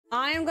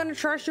I am gonna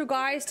trust you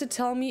guys to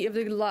tell me if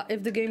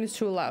the game is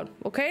too loud.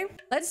 Okay,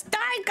 let's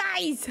start,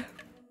 guys.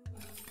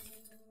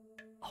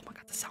 Oh my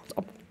god, the sounds.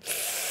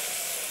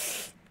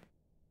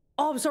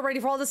 Oh, I'm so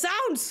ready for all the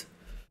sounds.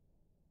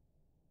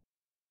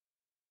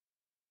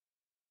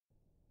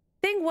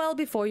 Think well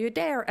before you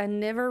dare and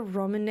never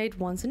ruminate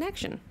once in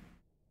action.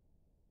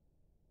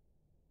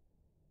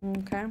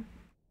 Okay.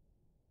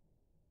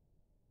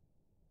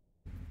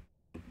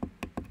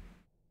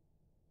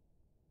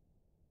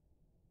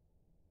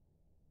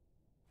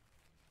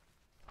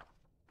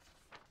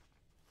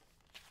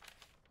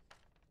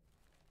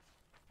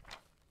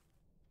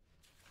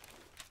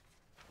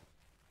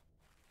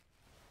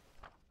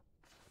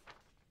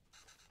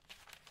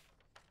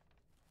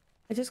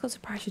 I just got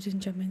surprised you didn't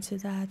jump into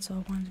that, so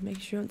I wanted to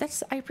make sure.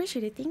 I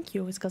appreciate it, thank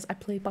you. It's because I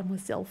played by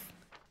myself.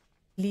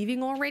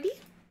 Leaving already?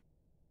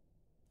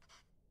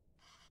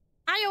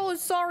 Oh,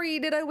 sorry,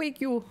 did I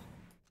wake you?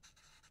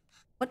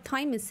 What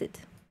time is it?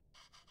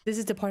 This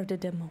is the part of the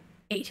demo.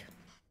 8.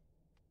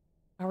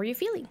 How are you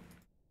feeling?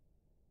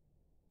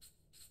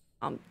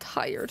 I'm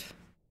tired.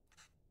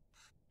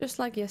 Just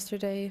like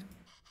yesterday.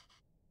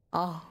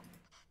 Ah.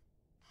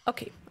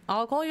 Okay,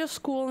 I'll call your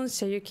school and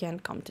say you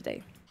can't come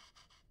today.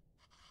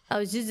 I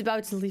was just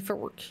about to leave for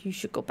work. You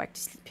should go back to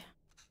sleep.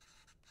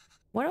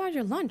 What about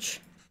your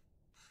lunch?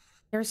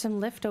 There's some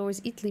leftovers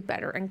idli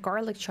batter and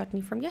garlic chutney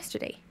from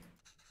yesterday.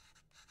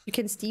 You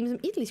can steam some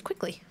idlis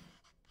quickly.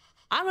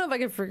 I don't know if I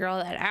can figure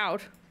all that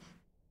out.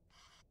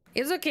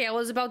 It's okay, I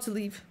was about to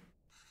leave.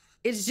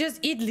 It's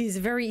just idlis,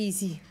 very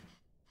easy.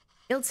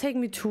 It'll take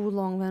me too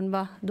long,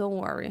 Venba. Don't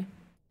worry.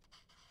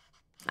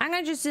 I'm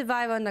gonna just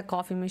survive on the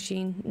coffee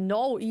machine.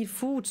 No, eat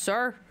food,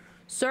 sir.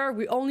 Sir,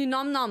 we only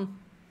nom nom.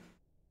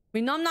 We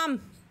nom nom.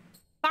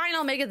 Fine,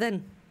 I'll make it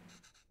then.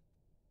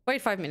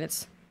 Wait 5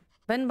 minutes.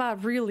 Venba,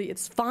 really,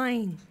 it's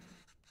fine.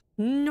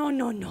 No,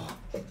 no, no.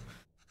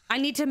 I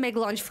need to make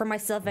lunch for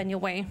myself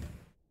anyway.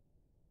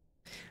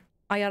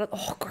 I gotta...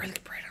 Oh,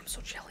 garlic bread, I'm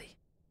so jelly.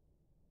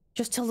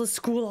 Just tell the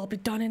school I'll be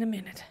done in a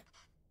minute.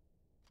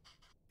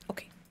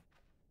 Okay.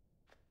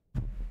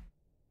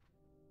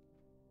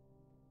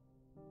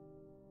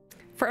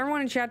 For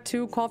everyone in chat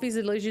too, coffee is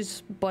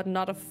delicious, but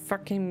not a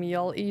fucking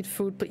meal. Eat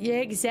food, but yeah,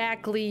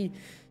 exactly.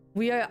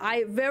 We are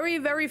very,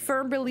 very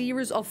firm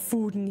believers of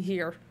food in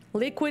here.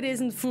 Liquid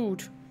isn't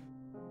food.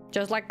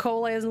 Just like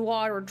cola isn't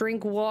water.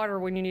 Drink water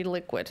when you need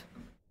liquid.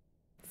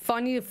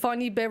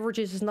 Funny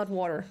beverages is not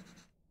water.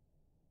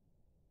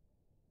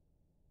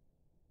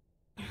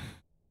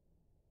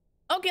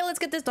 Okay, let's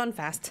get this done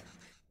fast.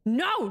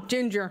 No,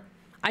 Ginger.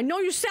 I know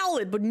you sell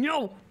it, but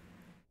no.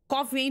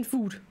 Coffee ain't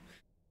food.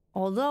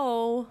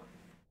 Although...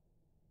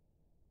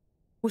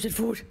 Was it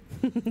food?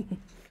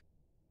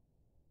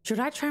 Should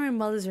I try my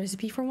mother's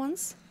recipe for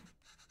once?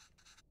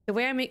 The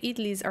way I make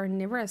idlis are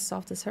never as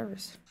soft as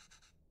hers.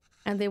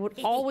 And they would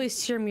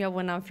always cheer me up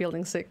when I'm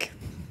feeling sick.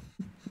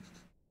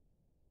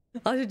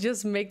 I should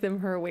just make them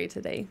her way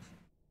today.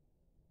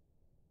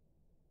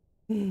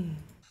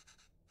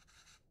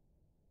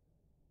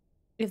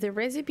 If the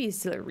recipe is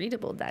still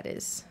readable, that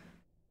is.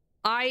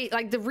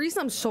 The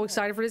reason I'm so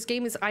excited for this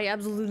game is I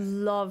absolutely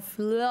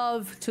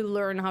love to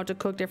learn how to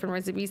cook different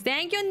recipes.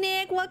 Thank you,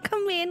 Nick.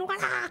 Welcome in.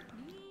 Voila.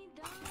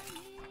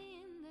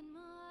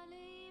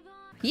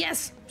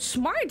 Yes,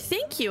 smart,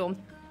 thank you.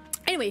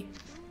 Anyway,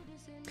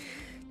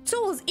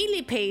 tools: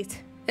 idli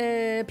paste,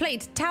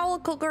 plate, towel,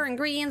 cooker,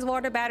 ingredients,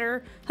 water,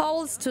 batter,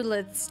 holes to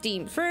let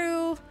steam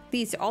through.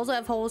 These also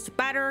have holes to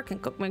batter, can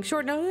cook, make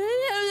sure,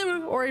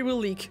 or it will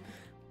leak.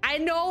 I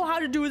know how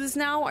to do this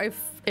now. I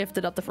effed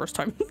it up the first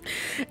time.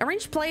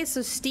 Arrange plates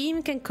so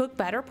steam can cook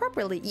batter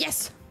properly.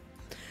 Yes,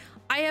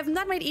 I have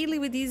not made idli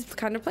with these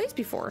kind of plates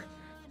before.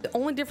 The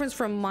only difference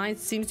from mine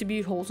seems to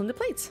be holes in the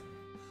plates.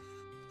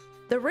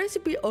 The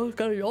recipe, oh, it's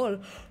got a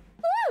yawn.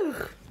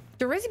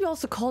 The recipe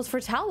also calls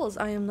for towels.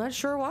 I am not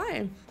sure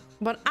why,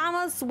 but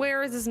Amma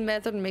swears this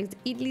method makes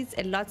the idlis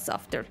a lot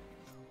softer.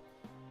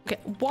 Okay,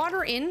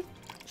 water in,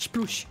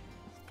 sploosh.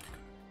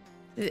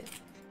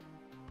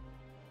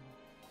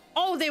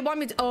 Oh, they want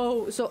me to,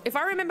 oh, so if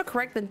I remember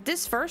correct, then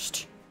this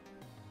first,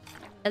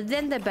 and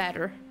then the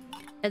batter,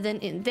 and then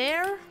in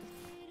there,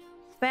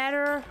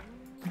 batter,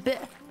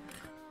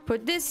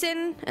 put this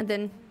in, and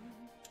then,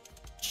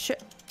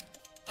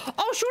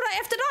 oh shoot,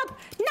 I effed it up!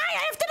 Nay,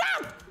 I effed it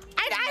up!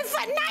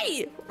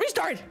 Nay!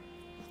 Restart!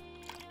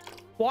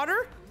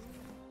 Water.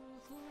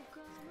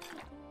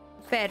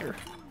 Batter.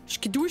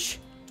 Skadoosh.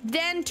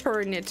 Then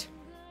turn it.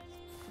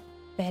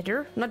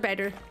 Batter. Not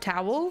batter.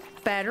 Towel.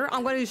 Batter.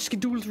 I'm gonna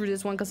skedoodle through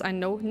this one because I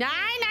know. Nay.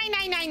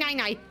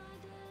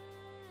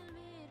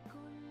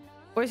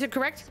 Or is it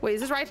correct? Wait,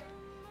 is this right?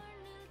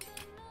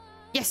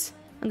 Yes.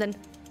 And then...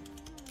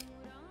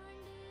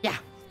 Yeah.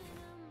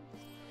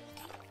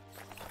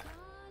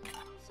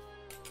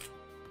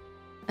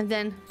 And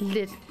then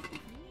lid.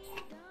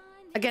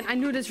 Again, I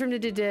knew this from the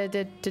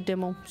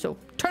demo. So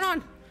turn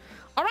on.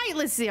 All right,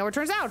 let's see how it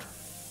turns out.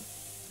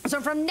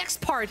 So from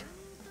next part,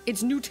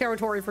 it's new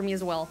territory for me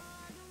as well.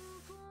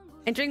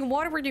 And drinking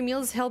water with your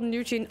meals help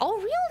nutrient. Oh,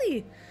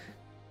 really?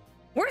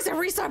 Where's the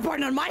restart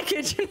button on my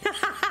kitchen? I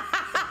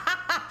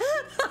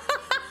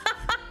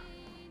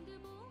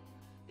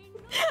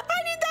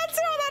need that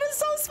too. That is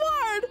so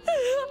smart.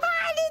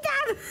 I need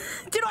that.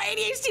 Do you know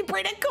ADHD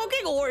brain at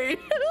cooking or?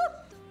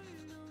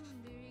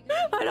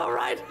 I know,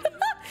 right?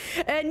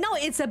 No,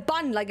 it's a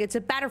bun. Like it's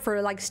a batter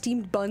for like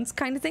steamed buns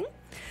kind of thing.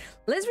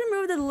 Let's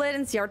remove the lid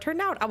and see how it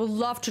turned out. I would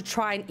love to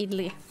try an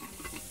idli.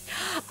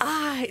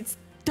 Ah, it's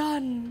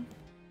done.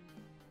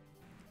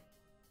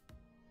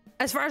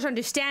 As far as I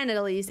understand it,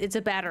 at least, it's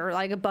a batter,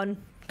 like a bun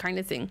kind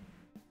of thing.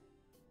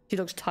 She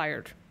looks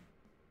tired.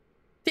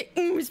 The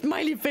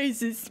smiley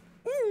faces.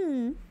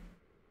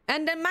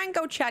 And then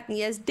mango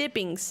chutney as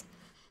dippings.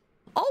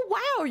 Oh,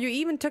 wow, you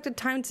even took the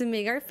time to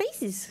make our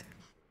faces.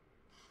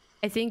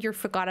 I think you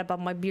forgot about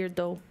my beard,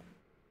 though.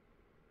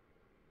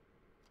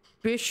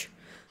 Bish,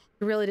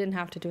 you really didn't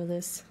have to do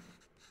this.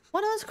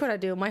 What else could I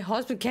do? My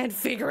husband can't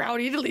figure out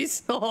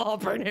idlis. Oh,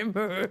 burn him.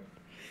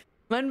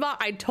 Venba,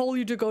 I told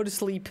you to go to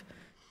sleep.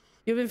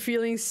 You've been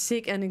feeling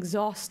sick and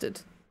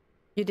exhausted.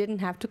 You didn't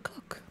have to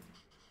cook.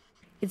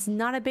 It's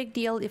not a big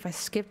deal if I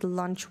skipped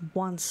lunch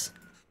once.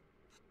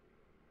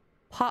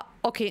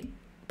 Okay.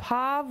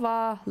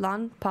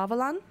 Pavalan?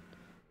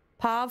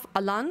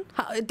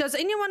 Does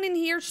anyone in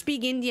here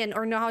speak Indian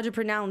or know how to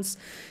pronounce?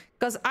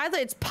 Because either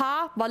it's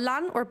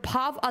Pavalan or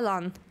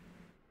Pavalan.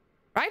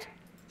 Right?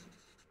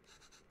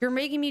 You're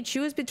making me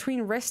choose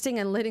between resting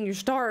and letting you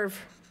starve.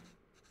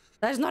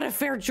 That's not a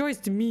fair choice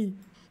to me.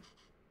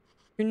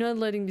 You're not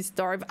letting me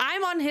starve.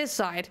 I'm on his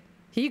side.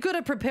 He could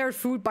have prepared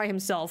food by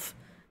himself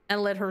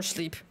and let her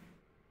sleep.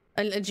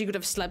 And she could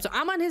have slept. So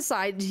I'm on his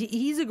side.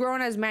 He's a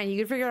grown-ass man. He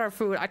can figure out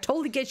food. I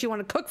totally get you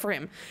want to cook for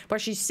him.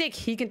 But she's sick.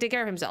 He can take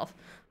care of himself.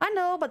 I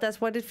know, but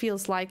that's what it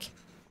feels like.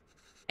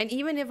 And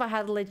even if I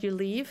had to let you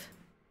leave,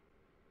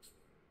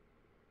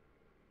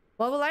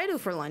 what will I do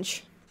for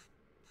lunch?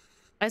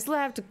 I still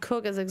have to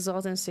cook as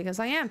exhausted and sick as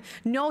I am.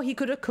 No, he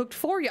could have cooked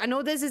for you. I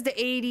know this is the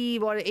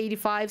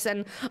 85s,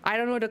 and I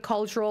don't know the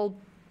cultural,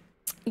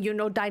 you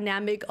know,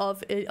 dynamic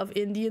of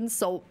Indians,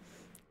 so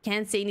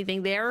can't say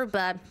anything there,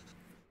 but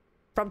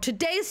from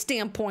today's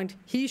standpoint,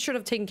 he should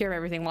have taken care of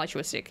everything while she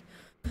was sick.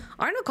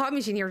 I don't know coffee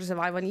machine here to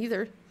survive on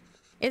either.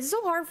 It's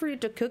so hard for you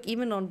to cook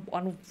even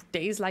on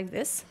days like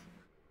this.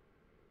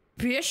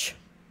 Bish,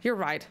 you're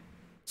right.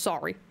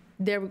 Sorry.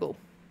 There we go.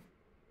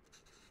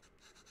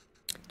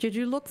 Did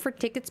you look for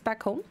tickets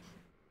back home?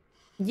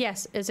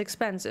 Yes, it's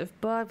expensive,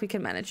 but we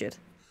can manage it.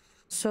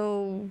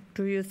 So,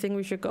 do you think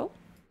we should go?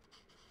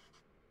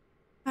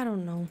 I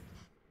don't know.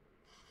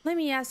 Let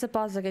me ask the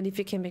boss again if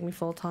he can make me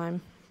full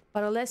time.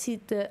 But unless he...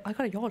 I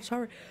got a yawn,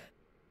 sorry.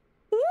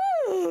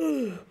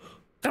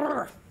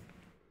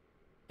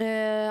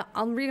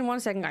 I'm reading 1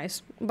 second,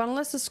 guys. But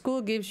unless the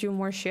school gives you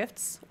more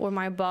shifts or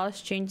my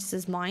boss changes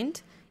his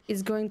mind,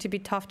 it's going to be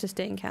tough to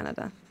stay in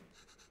Canada.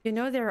 You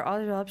know there are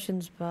other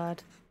options,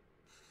 but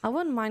I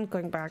wouldn't mind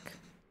going back.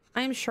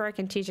 I am sure I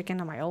can teach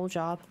again at my old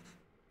job.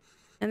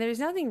 And there's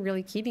nothing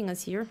really keeping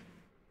us here.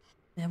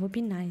 That would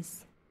be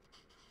nice.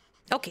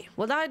 Okay,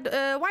 well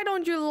that, why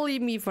don't you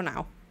leave me for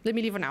now? Let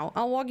me leave for now.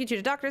 I'll walk you to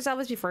the doctor's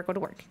office before I go to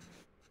work.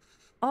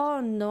 Oh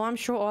no, I'm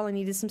sure all I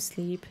need is some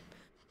sleep.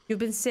 You've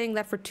been saying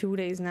that for 2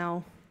 days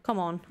now. Come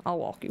on, I'll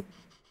walk you.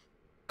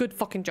 Good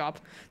fucking job.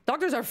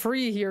 Doctors are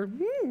free here.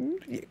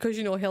 Because,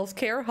 you know,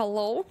 healthcare.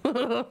 Hello?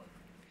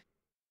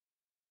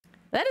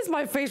 That is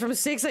my face from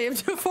 6 a.m.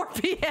 to 4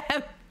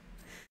 p.m.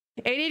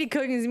 880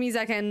 cooking means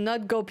I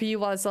cannot go pee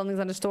while something's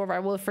on the stove. I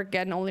will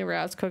forget and only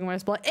realize cooking my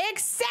spot.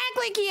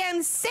 Exactly,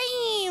 Kian.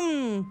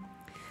 Same.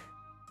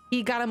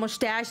 He got a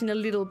mustache and a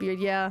little beard.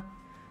 Yeah.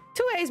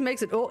 2 A's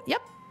makes it. Oh,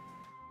 yep.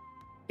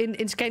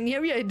 In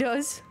Scandinavia, it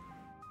does.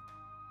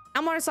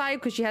 I'm on her side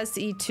because she has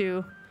to eat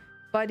too.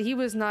 But he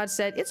was not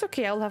said, it's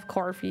okay, I'll have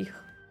coffee.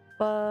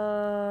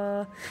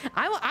 But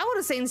I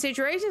would say in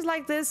situations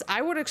like this,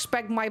 I would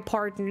expect my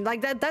partner,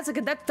 like that's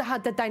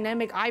the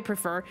dynamic I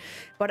prefer.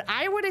 But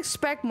I would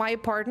expect my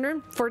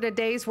partner for the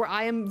days where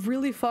I am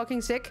really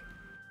fucking sick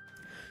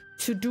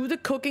to do the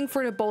cooking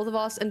for the both of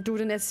us and do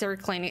the necessary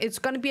cleaning. It's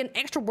going to be an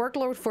extra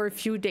workload for a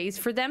few days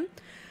for them.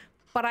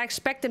 But I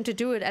expect them to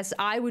do it as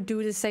I would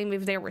do the same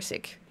if they were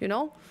sick, you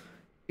know?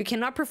 You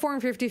cannot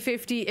perform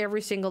 50-50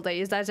 every single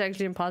day. That's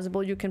actually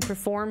impossible. You can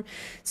perform,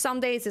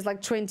 some days it's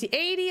like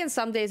 20-80 and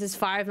some days it's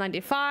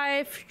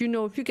 5-95. You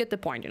know, you get the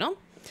point, you know?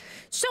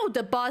 So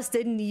the boss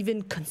didn't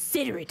even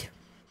consider it.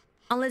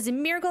 Unless a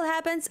miracle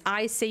happens,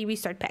 I say we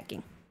start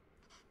packing.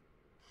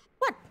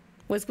 What?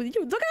 What's with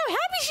you? Look how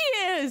happy she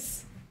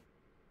is!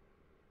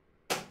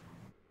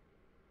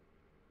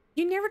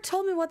 You never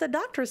told me what the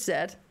doctor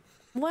said.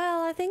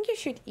 Well, I think you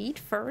should eat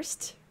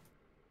first.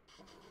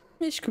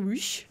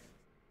 Squish.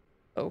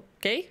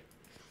 Okay.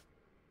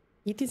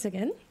 Eat this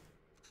again.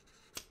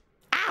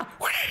 Ow!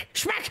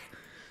 Smack!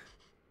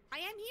 I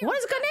am here. What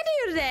is going into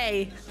you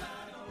today?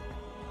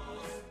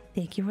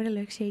 Thank you for the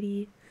look,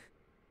 Shady.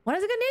 What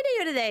is going into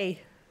you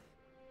today?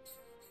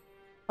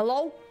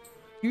 Hello?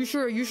 Use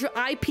your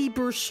eye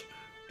peepers.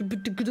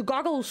 The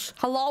goggles.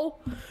 Hello?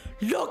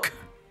 Look!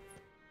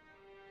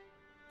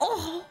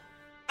 Oh!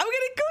 I'm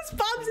gonna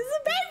goosebumps. It's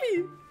a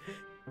baby.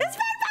 It's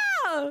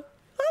Venba.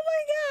 Oh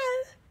my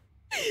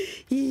god.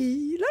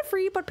 Yee. Not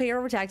free, but pay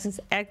over taxes.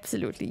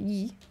 Absolutely.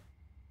 Yee.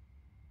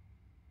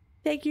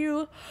 Thank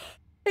you.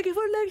 Thank you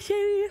for the like,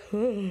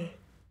 Sherry.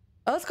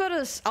 I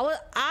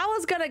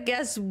was gonna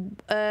guess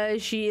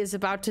she is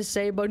about to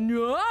say, but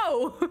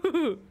no.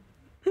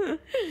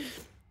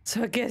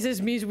 So I guess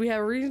this means we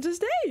have a reason to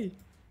stay.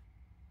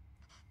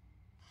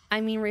 I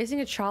mean,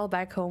 raising a child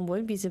back home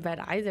wouldn't be so bad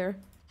either.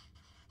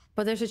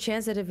 But there's a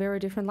chance at a very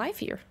different life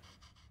here.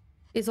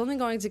 It's only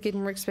going to get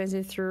more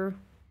expensive through,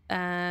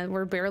 and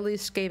we're barely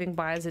scraping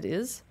by as it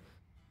is.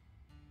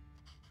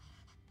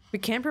 We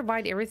can't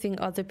provide everything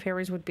other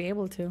parents would be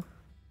able to.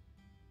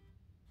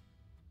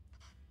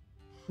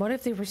 What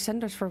if they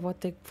resent us for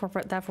what they for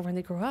when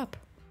they grow up?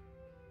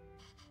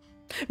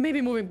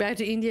 Maybe moving back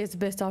to India is the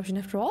best option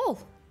after all.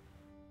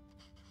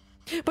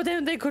 But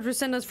then they could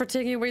resent us for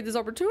taking away this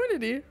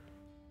opportunity.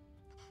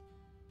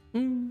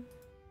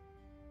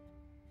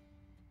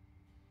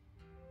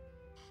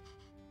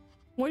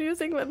 What do you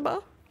think,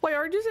 Venba? Why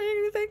aren't you saying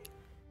anything?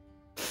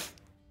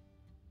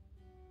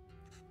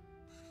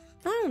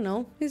 I don't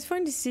know. It's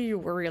fun to see you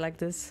worry like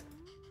this.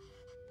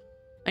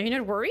 Are you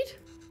not worried?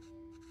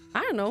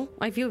 I don't know.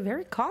 I feel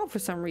very calm for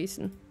some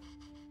reason.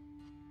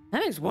 That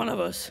makes one of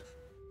us.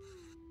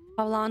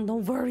 Pavlan,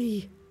 don't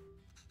worry.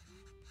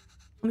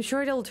 I'm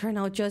sure it'll turn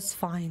out just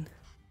fine.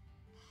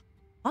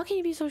 How can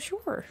you be so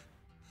sure?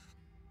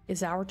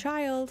 It's our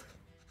child.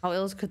 How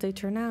else could they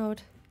turn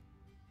out?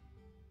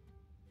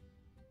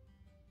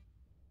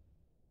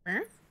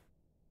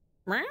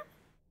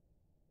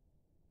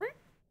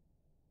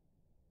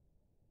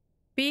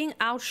 Being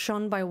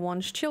outshone by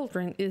one's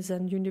children is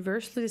an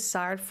universally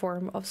desired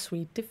form of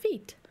sweet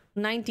defeat.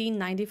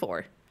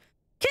 1994.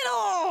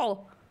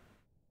 Kiddo!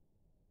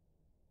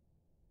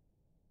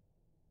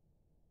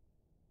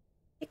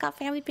 I got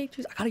family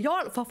pictures. I got a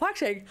yawn, for fuck's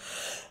sake.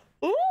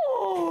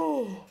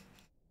 Ooh!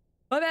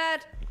 My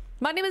bad.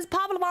 My name is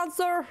Pavlovan,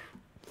 sir.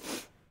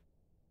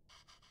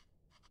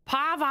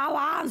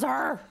 Pavlovan,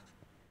 sir.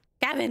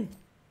 Gavin.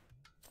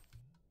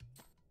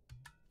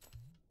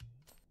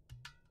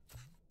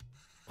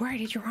 Where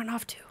did you run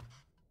off to?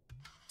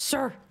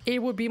 Sir,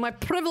 it would be my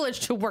privilege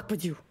to work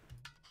with you.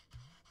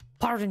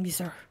 Pardon me,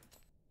 sir.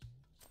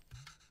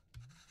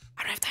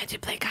 I don't have time to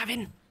play,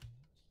 Gavin.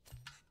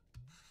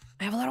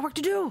 I have a lot of work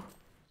to do.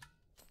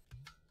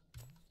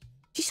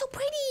 She's so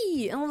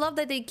pretty. And I love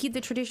that they keep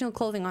the traditional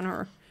clothing on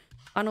her.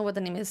 I don't know what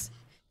the name is.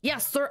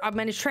 Yes, sir. I've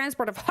managed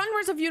transport of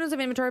hundreds of units of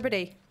inventory per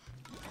day.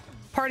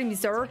 Pardon me,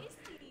 sir.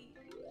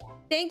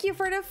 Thank you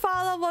for the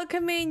follow.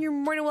 Welcome in. You're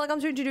more than welcome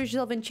to introduce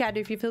yourself in chat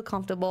if you feel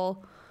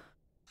comfortable.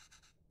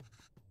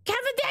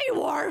 Kevin, there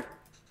you are.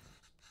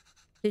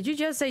 Did you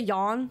just say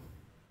yawn?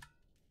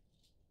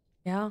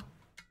 Yeah,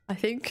 I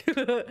think.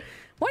 What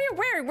are you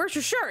wearing? Where's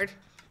your shirt?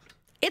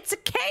 It's a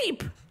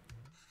cape.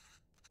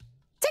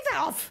 Take that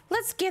off.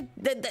 Let's get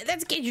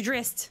you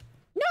dressed.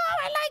 No,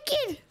 I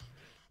like it.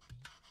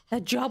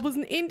 That job was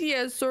in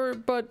India, sir,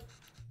 but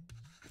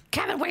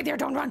Kevin, wait there,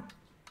 don't run.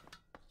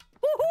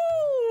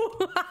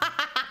 Woohoo!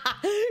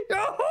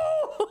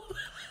 Yahoo!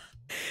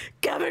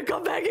 Kevin,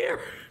 come back here.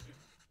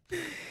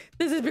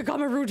 This has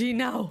become a routine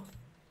now.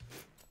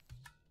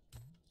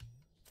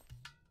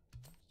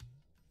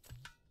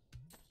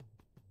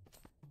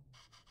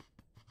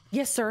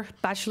 Yes, sir.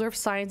 Bachelor of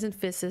Science in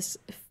Physics,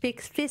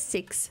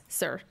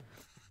 sir.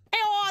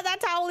 Oh,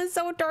 that towel is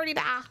so dirty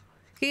now.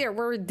 Here,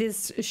 wear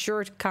this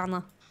shirt,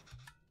 Kana.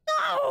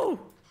 No!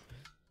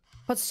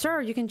 But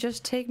sir, you can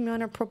just take me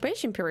on a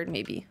probation period,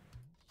 maybe.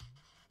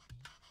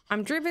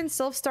 I'm driven,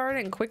 self-starter,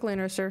 and quick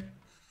learner, sir.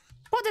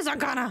 Put this on,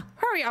 Kana.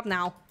 Hurry up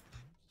now.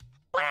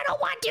 But I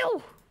don't want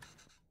to.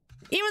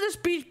 Even the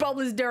speech bubble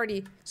is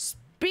dirty.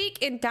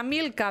 Speak in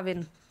Tamil,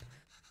 Kevin.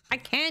 I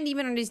can't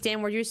even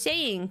understand what you're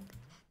saying.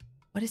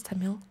 What is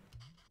Tamil?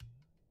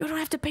 You don't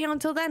have to pay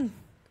until then.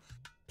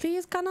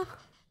 Please, Kana.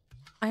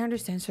 I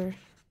understand, sir.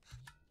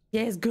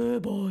 Yes,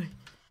 good boy.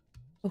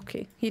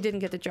 Okay, he didn't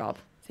get the job.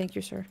 Thank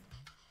you, sir.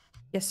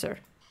 Yes, sir.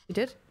 You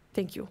did?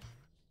 Thank you.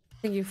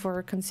 Thank you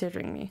for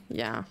considering me.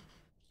 Yeah.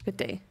 Good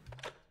day.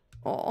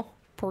 Oh,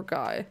 poor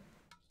guy.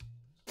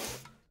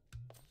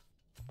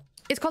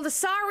 It's called the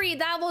Sorry.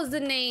 That was the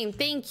name.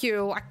 Thank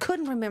you. I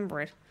couldn't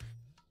remember it.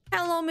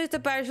 Hello,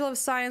 Mr. Bachelor of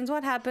Science.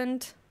 What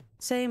happened?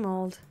 Same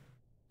old.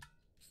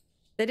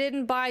 They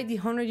didn't buy the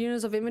 100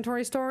 units of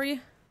inventory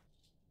story?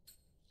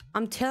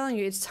 I'm telling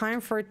you, it's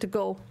time for it to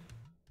go.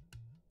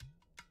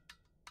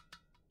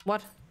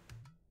 What?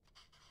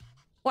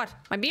 What?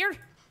 My beard?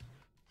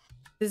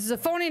 This is a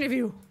phone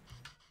interview.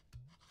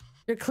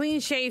 Your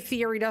clean shave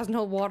theory doesn't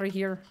hold water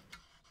here.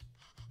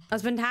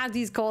 Husband had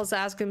these calls to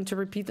ask him to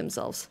repeat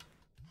themselves.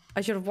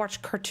 I should have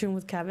watched Cartoon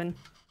with Kevin.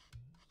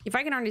 If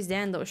I can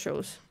understand those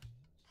shows.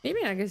 Maybe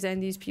I can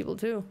understand these people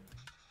too.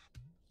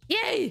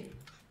 Yay!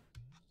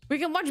 We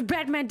can watch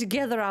Batman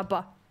together,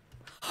 Appa.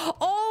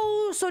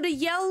 Oh, so the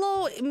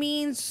yellow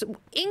means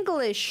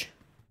English.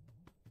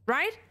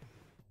 Right?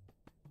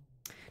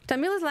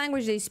 Tamil is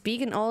language they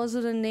speak, and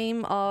also the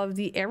name of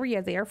the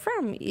area they are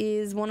from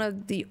is one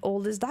of the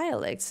oldest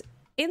dialects.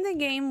 In the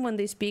game, when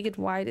they speak it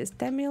wide, is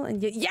Tamil,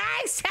 and yeah,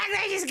 exactly.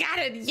 I just got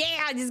it.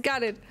 Yeah, I just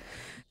got it.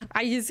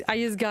 I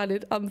just got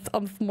it.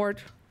 I'm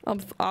smart. I'm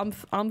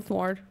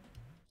smart.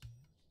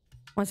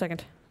 1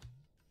 second.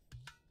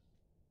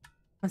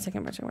 1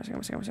 second. 1 second. 1 second.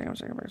 1 second. 1 second. 1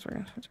 second. 1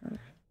 second. 1 second.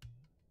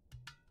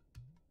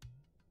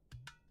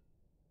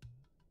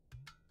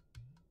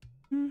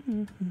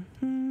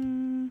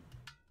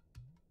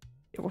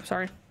 Oh,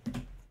 sorry.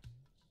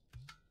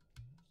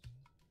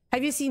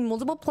 Have you seen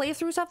multiple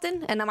playthroughs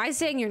often? And am I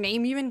saying your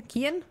name even,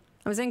 Kian? Am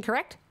I saying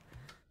correct?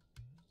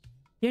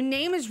 Your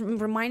name is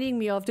reminding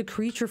me of the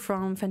creature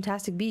from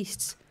Fantastic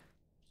Beasts.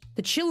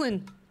 The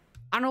chillin'.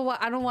 I don't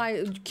know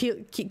why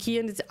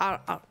Kian is yeah,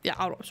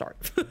 I don't know, sorry.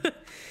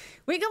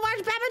 We can watch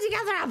Peppa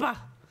together,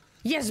 Appa!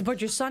 Yes, but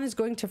your son is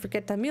going to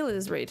forget Tamil at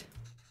this rate.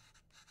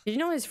 Did you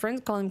know his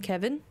friends call him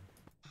Kevin?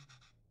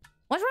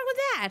 What's wrong with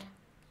that?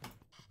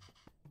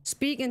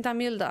 Speak in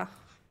Tamil da.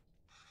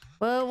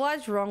 Well,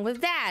 what's wrong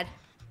with that?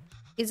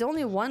 It's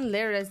only one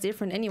letter that's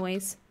different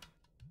anyways.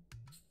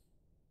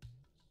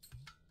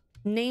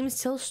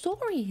 Names tell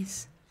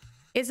stories.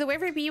 It's a way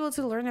for people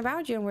to learn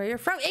about you and where you're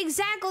from.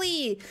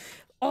 Exactly!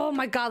 Oh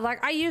my god,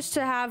 like I used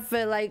to have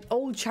like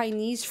old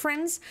Chinese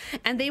friends,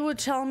 and they would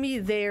tell me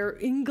their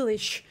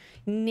English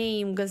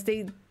name because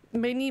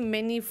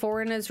many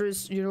foreigners or,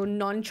 you know,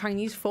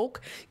 non-Chinese folk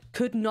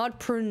could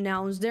not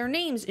pronounce their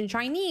names in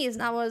Chinese,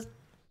 and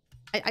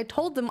I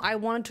told them I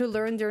wanted to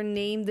learn their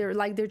name, their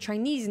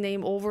Chinese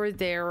name over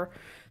their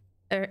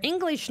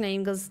English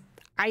name, because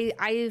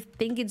I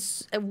think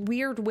it's a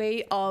weird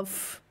way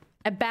of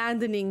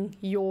abandoning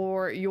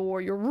your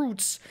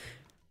roots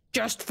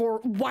just for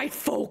white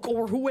folk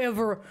or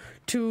whoever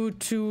to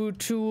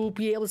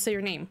be able to say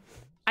your name.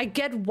 I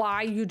get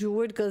why you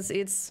do it, because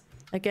it's,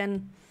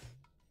 again,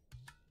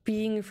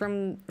 being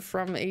from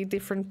a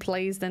different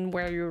place than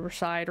where you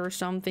reside or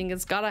something.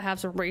 It's gotta have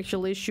some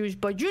racial issues,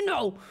 but you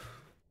know,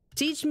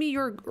 teach me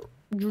your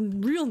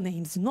real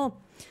names. No,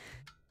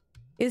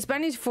 is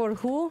Spanish for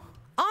who?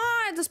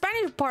 Ah, the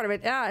Spanish part of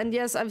it. Yeah, and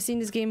yes, I've seen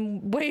this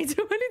game way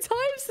too many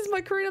times. This is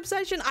my current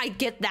obsession. I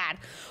get that.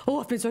 Oh,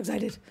 I've been so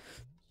excited.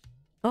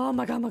 Oh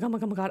my god, my god, my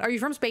god, my god. Are you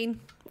from Spain?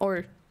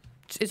 Or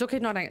it's okay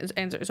to not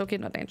answer. It's okay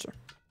to not answer.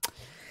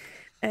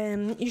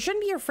 You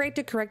shouldn't be afraid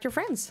to correct your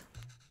friends.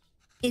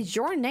 It's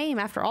your name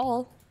after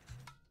all.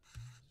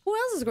 Who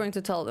else is going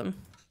to tell them?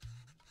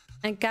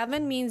 And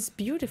Gavin means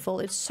beautiful.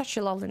 It's such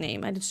a lovely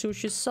name, and it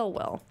suits you so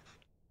well.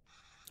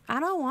 I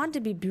don't want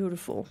to be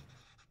beautiful.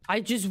 I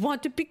just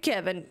want to be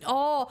Kevin.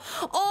 Oh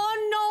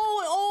no.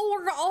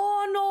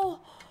 Oh no.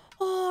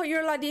 Oh,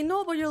 you're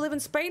Latino, but you live in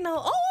Spain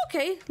now. Oh,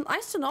 okay.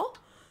 Nice to know.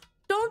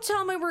 Don't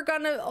tell me we're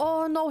gonna.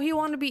 Oh no, he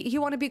want to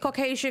be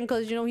Caucasian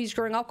because, you know, he's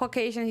growing up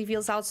Caucasian. He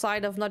feels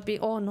outside of not being.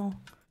 Oh no.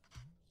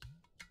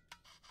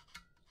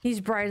 He's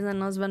brighter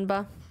than us,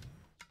 Venba.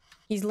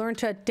 He's learned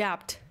to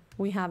adapt.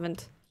 We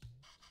haven't.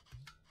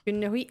 You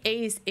know, he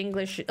aced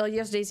English.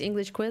 Yesterday's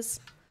English quiz.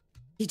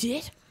 He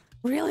did?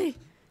 Really?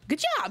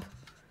 Good job.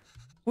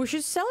 We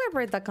should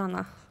celebrate that,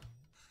 Kana.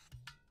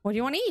 What do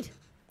you want to eat?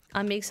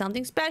 I make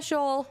something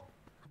special.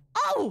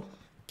 Oh!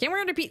 Can we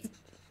order pizza?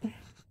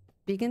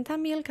 Vegan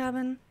Tamil,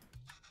 Kevin.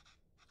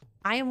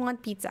 I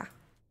want pizza.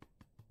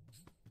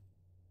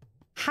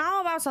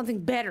 How about something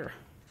better?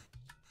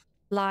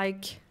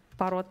 Like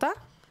parota,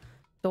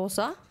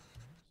 dosa,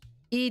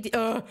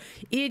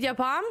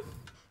 idiyappam,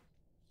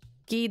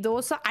 ghee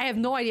dosa. I have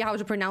no idea how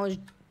to pronounce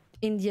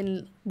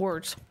Indian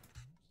words.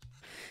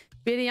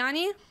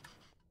 Biryani,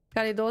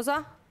 curry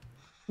dosa.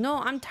 No,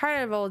 I'm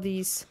tired of all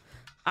these.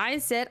 I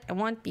said I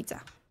want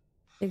pizza.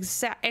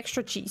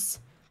 Extra cheese,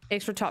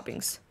 extra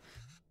toppings.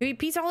 You eat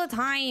pizza all the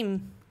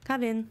time.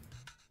 Come in.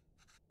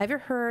 Have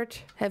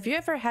you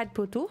ever had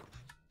putu?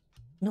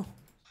 No.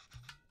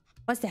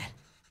 What's that?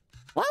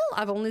 Well,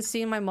 I've only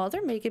seen my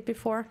mother make it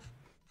before.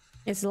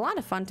 It's a lot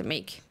of fun to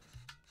make.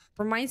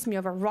 Reminds me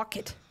of a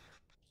rocket.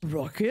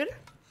 Rocket?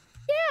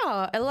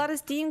 Yeah, a lot of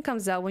steam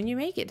comes out when you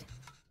make it.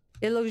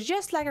 It looks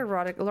just like a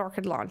rocket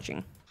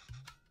launching.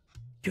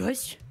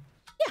 Just?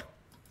 Yeah.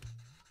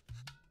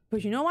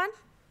 But you know what?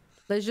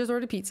 Let's just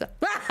order pizza.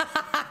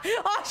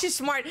 Oh, she's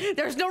smart.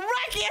 There's no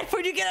rocket,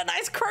 but you get a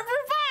nice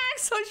cardboard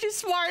box. So she's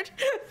smart.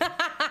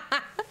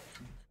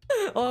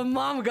 Oh,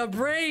 mom got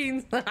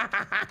brains.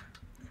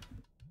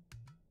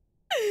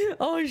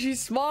 Oh, she's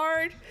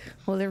smart.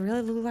 Well, they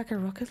really look like a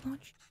rocket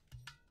launch.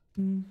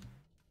 You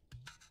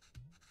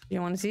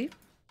want to see?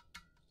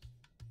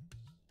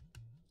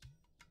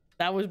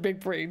 That was big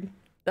brain.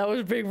 That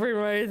was big brain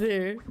right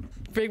there.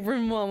 Big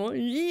brain mama.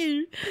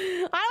 Yeah.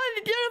 I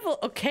look beautiful.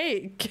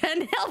 Okay,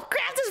 can help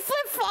craft this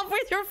flip flop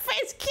with your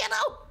face,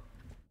 kiddo.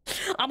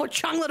 I'm gonna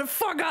chungle the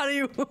fuck out of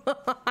you.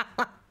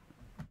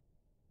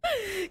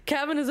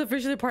 Kevin is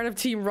officially part of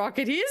Team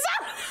Rocket. He is.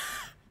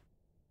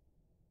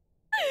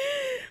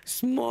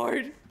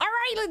 Smart. All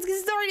right, let's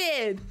get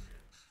started.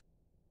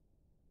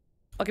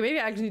 Okay, maybe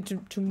I actually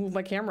need to move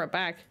my camera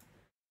back.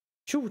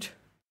 Shoot,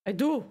 I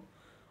do.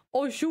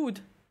 Oh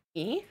shoot.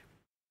 Eh?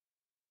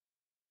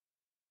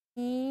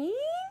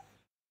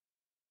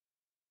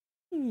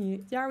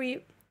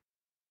 Sorry.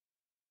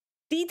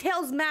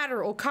 Details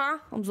matter, okay?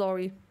 I'm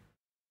sorry.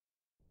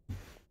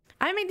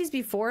 I made these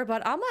before,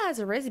 but Amma has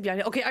a recipe on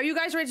it. Okay, are you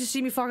guys ready to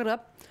see me fuck it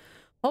up?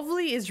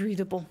 Hopefully it's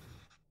readable.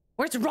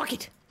 Where's the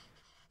rocket?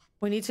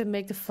 We need to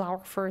make the flour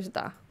first,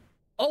 though.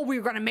 Oh,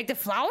 we're gonna make the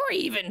flour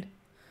even.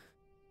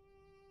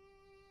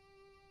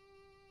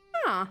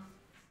 Ah.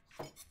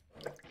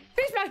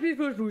 Please,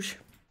 push.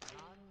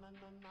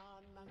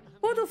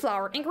 Potato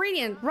flour.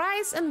 Ingredient: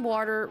 rice and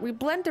water. We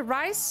blend the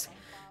rice,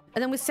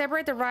 and then we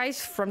separate the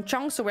rice from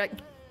chunks. So we're like,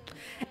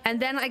 and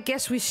then I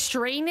guess we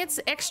strain it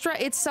extra.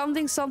 It's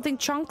something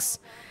chunks,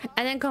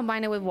 and then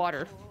combine it with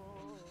water.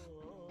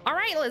 All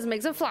right, let's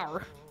make some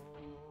flour.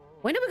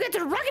 When do we get to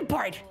the rocket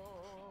part?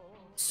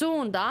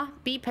 Soon, da.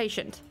 Be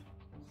patient.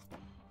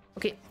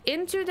 Okay,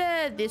 into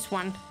this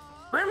one.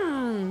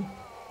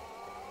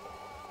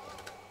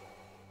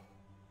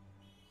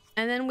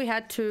 And then we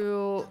had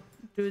to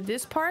do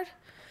this part.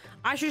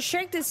 I should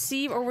shake the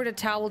sieve over the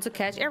towel to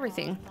catch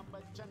everything.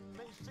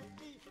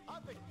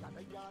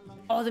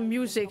 Oh, the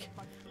music.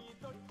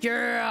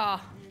 Yeah.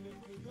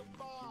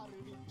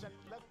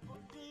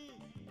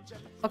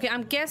 Okay,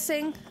 I'm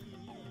guessing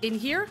in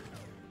here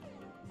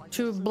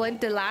to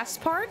blend the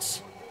last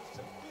parts.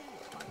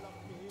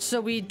 So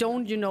we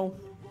don't, you know.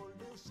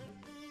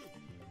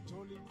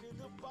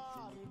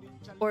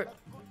 Or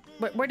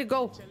where'd it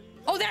go?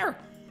 Oh, there!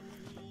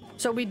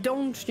 So we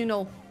don't, you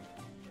know,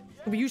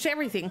 we use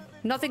everything.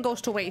 Nothing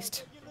goes to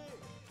waste.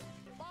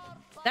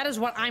 That is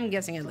what I'm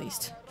guessing, at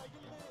least.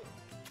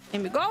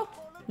 Here we go.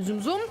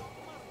 Zoom, zoom.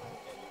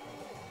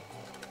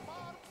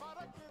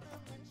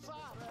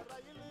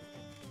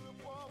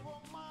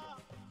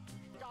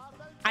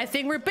 I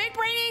think we're big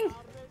braining.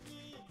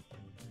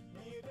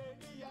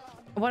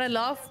 What I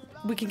love,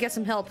 we can get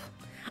some help.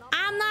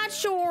 I'm not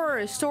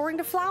sure. Storing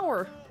the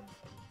flour.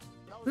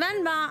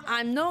 Venba,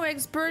 I'm no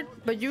expert,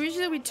 but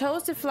usually we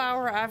toast the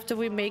flour after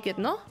we make it,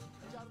 no?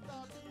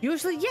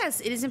 Usually,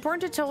 yes. It is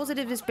important to toast it,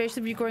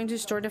 especially if you're going to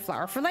store the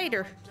flour for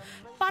later.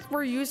 But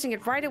we're using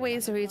it right away,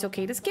 so it's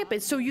okay to skip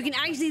it. So you can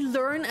actually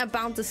learn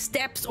about the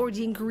steps or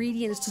the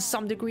ingredients to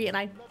some degree, and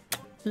I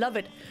love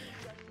it.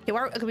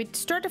 Okay, we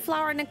stir the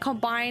flour and then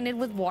combine it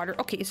with water.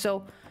 Okay,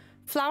 so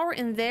flour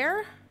in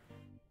there.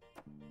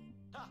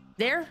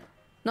 There?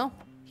 No?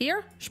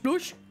 Here?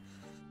 Sploosh.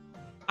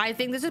 I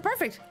think this is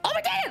perfect. Oh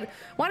my god!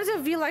 Why does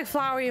it feel like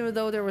flour even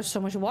though there was so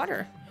much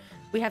water?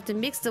 We have to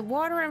mix the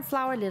water and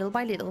flour little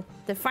by little.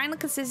 The final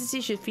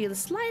consistency should feel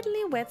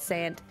slightly wet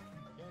sand.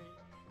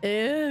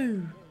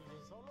 Oh.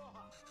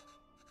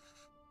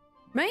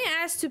 May I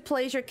ask to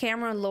place your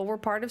camera on lower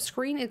part of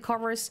screen? It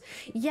covers...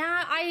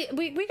 Yeah,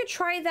 we could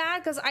try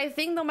that, because I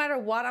think no matter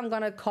what I'm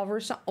gonna cover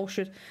some... Oh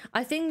shit.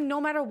 I think no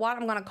matter what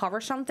I'm gonna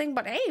cover something,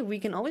 but hey, we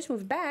can always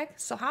move back.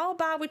 So how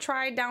about we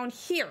try down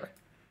here?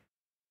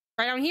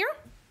 Right down here?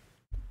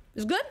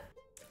 It's good?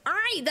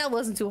 Alright, that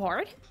wasn't too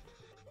hard.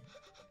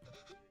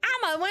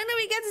 Amma, when do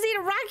we get to see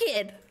the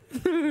rocket?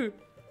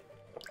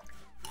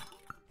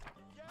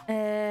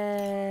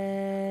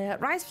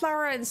 Rice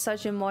flour is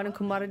such a modern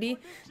commodity.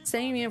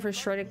 Same meaning for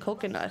shredded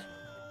coconut.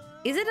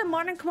 Is it a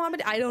modern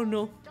commodity? I don't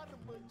know.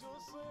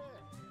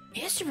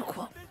 It's super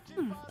cool.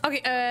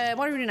 Okay,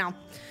 what do we do now?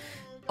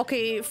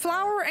 Okay,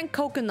 flour and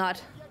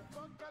coconut.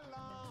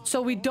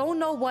 So we don't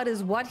know what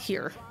is what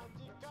here.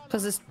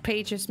 Because this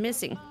page is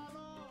missing.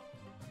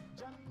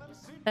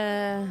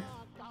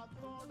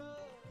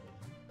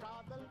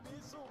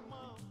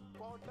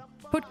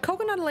 Put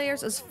coconut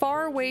layers as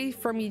far away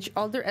from each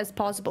other as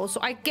possible. So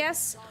I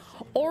guess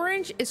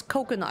orange is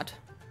coconut.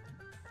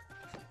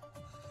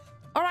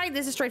 All right,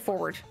 this is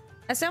straightforward.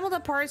 Assemble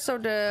the parts so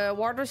the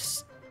water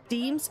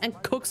steams and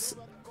cooks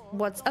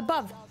what's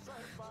above.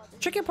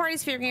 Tricky part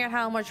is figuring out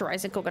how much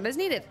rice and coconut is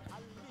needed.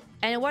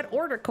 And in what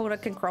order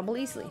coconut can crumble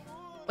easily.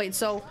 Wait,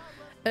 so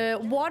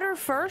water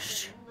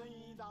first.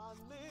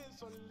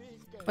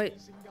 Wait.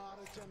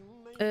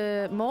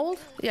 Mold?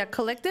 Yeah,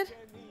 collected.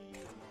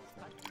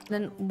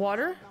 Then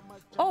water.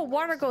 Oh,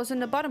 water goes in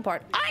the bottom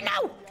part. I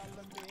know!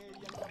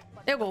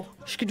 There we go.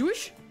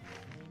 Skadoosh.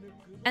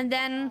 And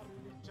then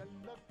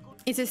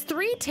it says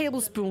 3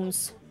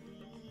 tablespoons.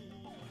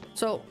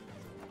 So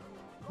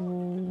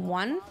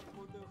 1.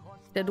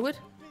 Did I do it?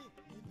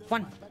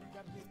 1.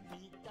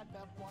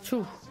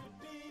 2.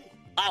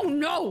 Oh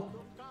no!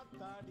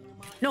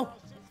 No.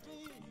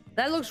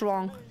 That looks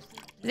wrong.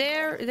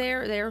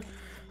 There.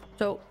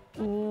 So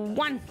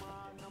 1. And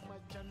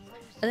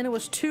then it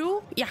was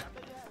 2. Yeah.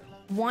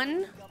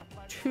 1,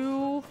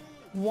 2,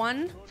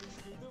 1.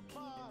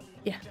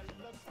 Yeah.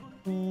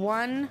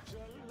 1,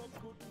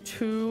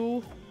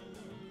 2,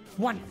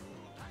 1.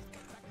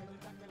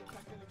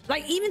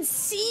 Like, even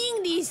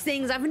seeing these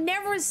things, I've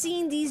never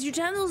seen these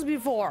utensils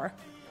before.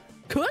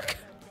 Cook?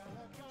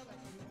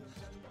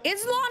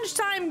 It's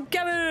lunchtime,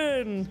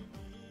 Kevin!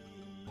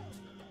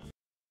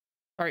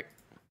 Alright.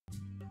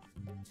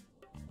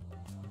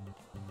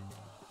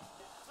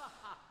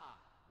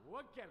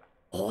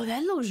 Oh,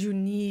 that looks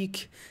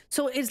unique.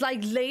 So it's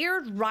like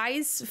layered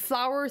rice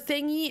flour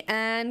thingy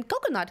and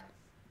coconut.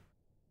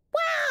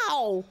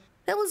 Wow!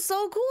 That was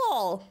so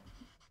cool!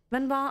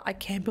 Venba, I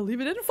can't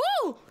believe it didn't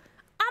fall!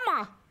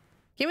 Amma!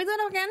 Can we do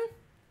that again?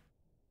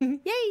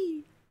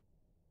 Yay!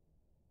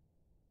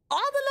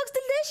 Oh, that looks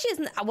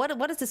delicious!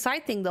 What is the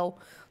side thing though?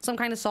 Some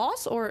kind of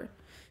sauce? Or...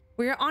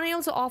 We are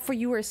unable to offer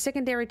you a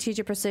secondary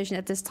teacher position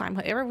at this time.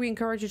 However, we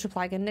encourage you to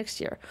apply again next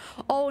year.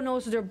 Oh no,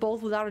 so they're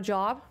both without a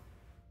job?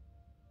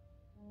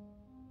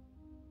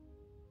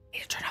 I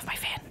need to turn off my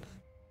fan.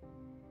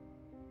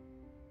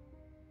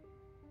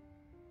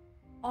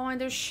 Oh, and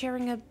they're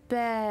sharing a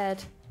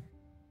bed.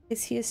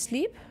 Is he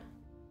asleep?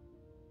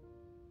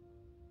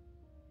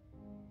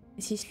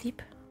 Is he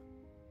asleep?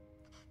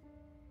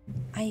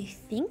 I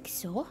think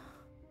so.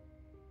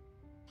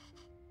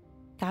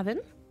 Gavin?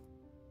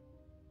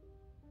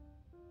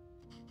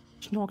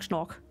 Snork,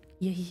 snork.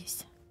 Yeah, he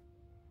is.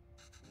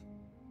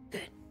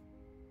 Good.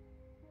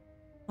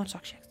 Not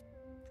sock checks.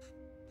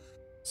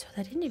 So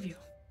that interview.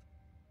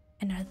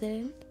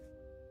 Another...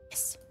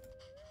 Yes.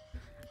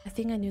 I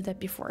think I knew that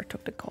before I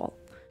took the call.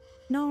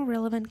 No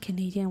relevant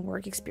Canadian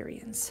work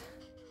experience.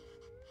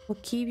 We'll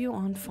keep you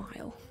on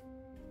file.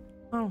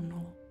 I don't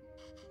know.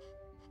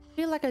 I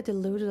feel like I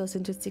deluded us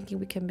into thinking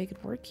we can make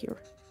it work here.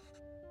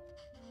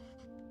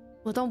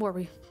 Well, don't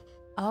worry.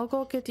 I'll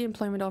go get the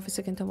employment office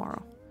again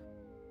tomorrow.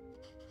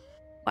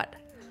 What?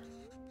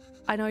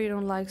 I know you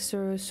don't like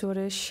Sir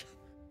Suresh,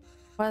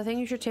 but I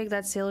think you should take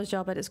that sales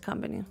job at his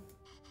company.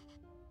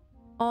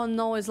 Oh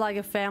no, it's like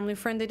a family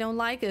friend they don't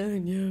like?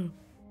 No.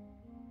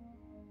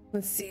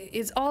 Let's see.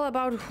 It's all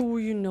about who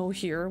you know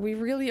here. We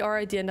really are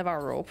at the end of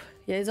our rope.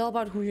 Yeah, it's all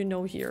about who you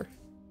know here.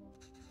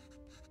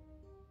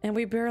 And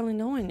we barely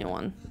know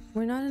anyone.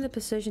 We're not in a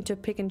position to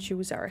pick and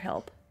choose our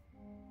help.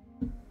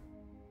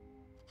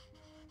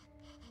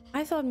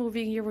 I thought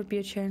moving here would be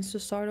a chance to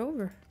start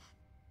over.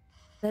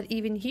 That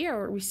even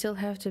here, we still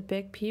have to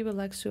beg people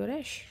like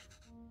Suresh.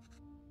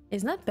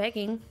 It's not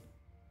begging.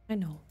 I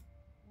know.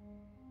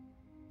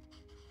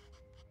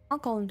 I'll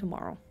call him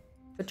tomorrow.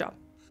 Good job.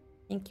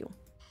 Thank you.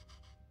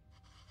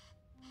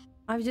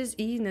 I've just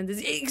eaten and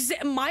this...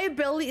 My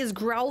belly is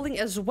growling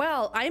as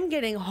well. I'm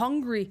getting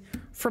hungry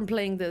from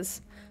playing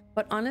this.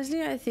 But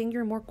honestly, I think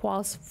you're more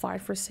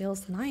qualified for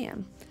sales than I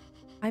am.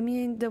 I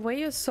mean, the way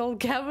you sold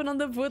Gavin on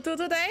the photo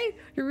today,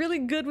 you're really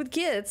good with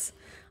kids.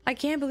 I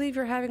can't believe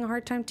you're having a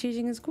hard time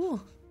teaching in school.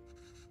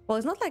 Well,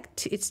 it's not like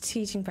it's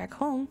teaching back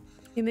home.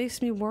 It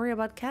makes me worry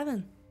about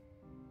Kevin.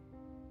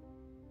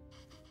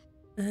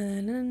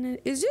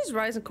 Is this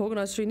rice and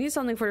coconut? So you need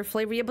something for the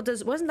flavor. Yeah, but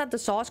wasn't that the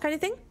sauce kind of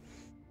thing?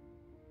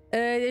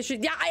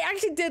 Yeah, I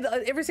actually did.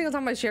 Every single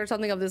time I shared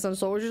something of this on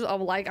socials,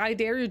 I'm like, I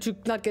dare you to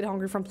not get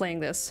hungry from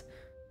playing this.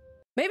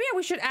 Maybe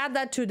we should add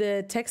that to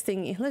the text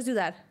thingy. Let's do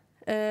that.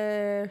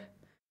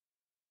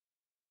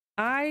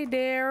 I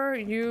dare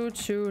you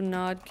to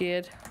not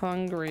get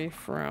hungry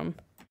from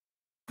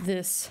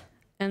this.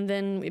 And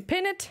then we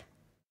pin it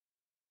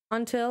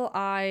until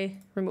I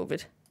remove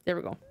it. There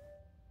we go.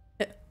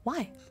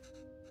 Why?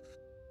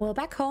 Well,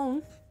 back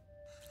home,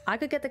 I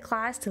could get the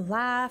class to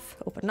laugh,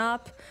 open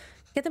up,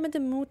 get them in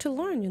the mood to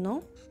learn, you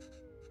know?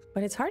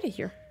 But it's harder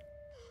here.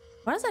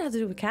 What does that have to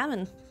do with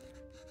Kevin?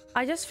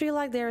 I just feel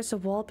like there is a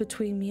wall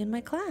between me and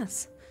my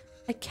class.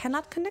 I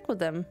cannot connect with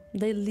them.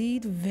 They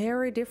lead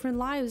very different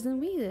lives than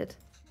we did.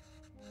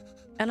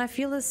 And I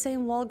feel the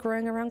same wall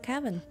growing around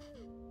Kevin.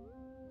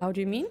 How do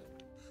you mean?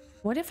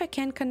 What if I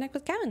can't connect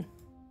with Kevin?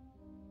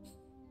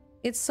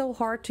 It's so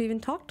hard to even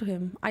talk to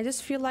him. I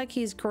just feel like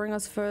he's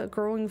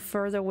growing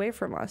further away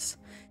from us.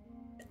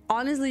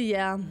 Honestly,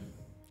 yeah.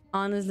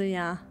 Honestly,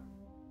 yeah.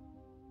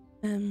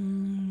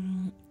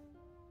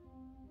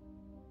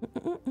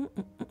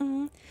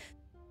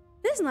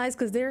 This is nice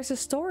because there's a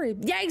story.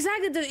 Yeah,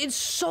 exactly. It's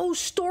so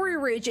story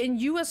rich, and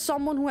you as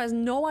someone who has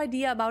no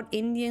idea about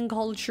Indian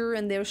culture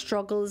and their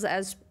struggles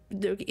as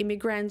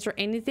immigrants or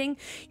anything,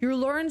 you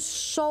learn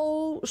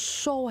so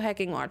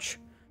hecking much.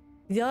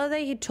 The other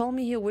day he told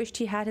me he wished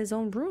he had his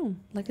own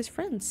room like his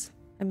friends.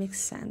 That makes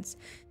sense.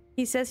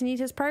 He says he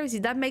needs his privacy.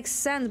 That makes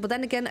sense. But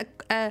then again,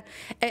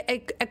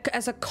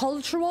 as a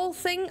cultural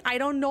thing, I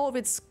don't know if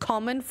it's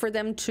common for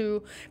them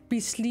to be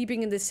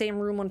sleeping in the same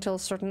room until a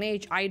certain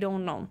age. I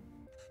don't know.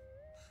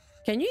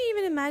 Can you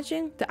even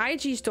imagine the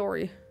IG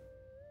story?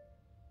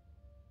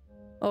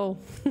 Oh.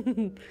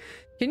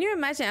 Can you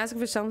imagine asking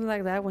for something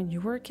like that when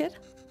you were a kid?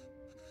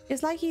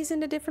 It's like he's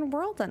in a different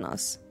world than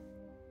us.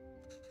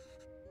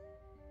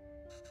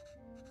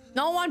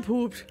 No one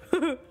pooped.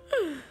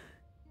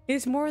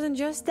 It's more than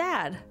just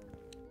that.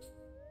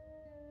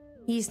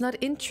 He's not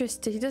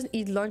interested. He doesn't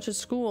eat lunch at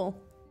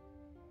school.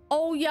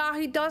 Oh yeah,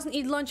 he doesn't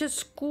eat lunch at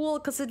school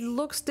because it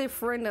looks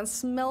different and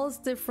smells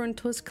different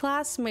to his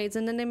classmates,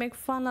 and then they make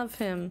fun of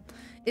him.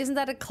 Isn't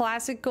that a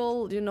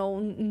classical, you know,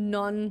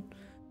 none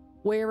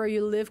wherever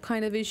you live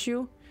kind of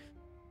issue?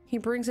 He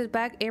brings it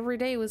back every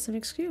day with some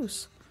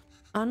excuse.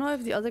 I don't know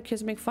if the other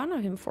kids make fun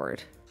of him for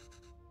it,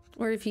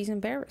 or if he's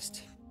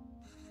embarrassed.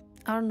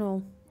 I don't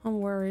know. I'm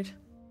worried.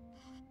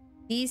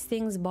 These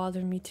things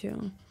bother me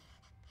too.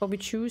 But we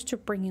choose to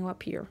bring him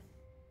up here.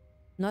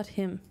 Not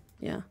him.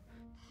 Yeah.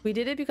 We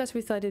did it because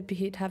we thought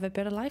he'd have a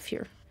better life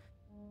here.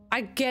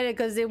 I get it,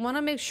 because they want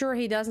to make sure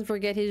he doesn't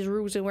forget his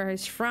roots and where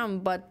he's from,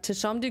 but to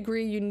some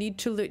degree you need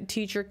to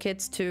teach your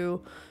kids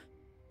to,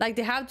 like,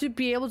 they have to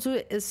be able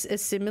to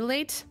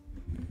assimilate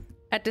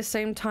at the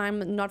same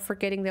time not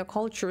forgetting their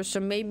culture. So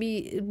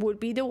maybe it would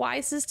be the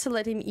wisest to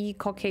let him eat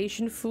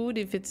Caucasian food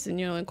if it's, you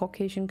know, in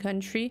Caucasian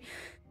country,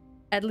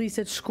 at least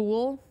at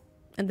school,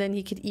 and then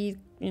he could eat,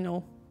 you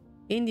know,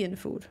 Indian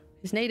food,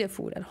 his native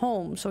food at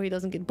home, so he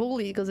doesn't get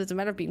bullied, because it's a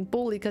matter of being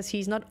bullied because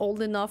he's not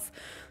old enough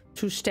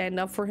to stand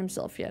up for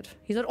himself yet.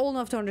 He's not old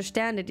enough to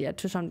understand it yet,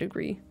 to some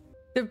degree.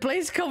 The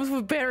place comes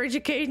with better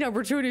education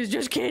opportunities.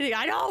 Just kidding.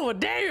 I know.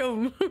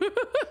 Damn.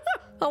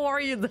 How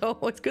are you, though?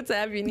 It's good to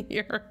have you in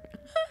here.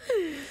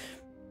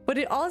 But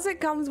it also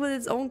comes with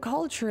its own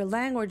culture,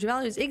 language,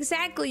 values.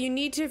 Exactly. You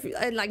need to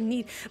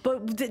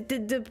but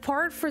the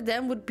part for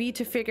them would be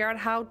to figure out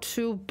how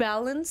to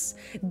balance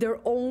their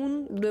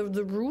own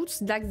the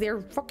roots, like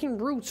their fucking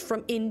roots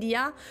from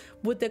India,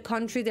 with the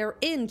country they're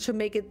in, to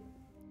make it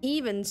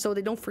even, so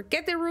they don't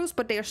forget their roots,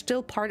 but they are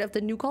still part of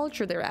the new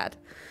culture they're at.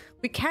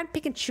 We can't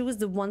pick and choose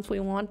the ones we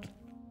want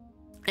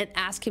and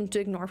ask him to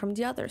ignore from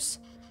the others.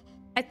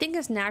 I think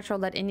it's natural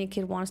that any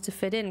kid wants to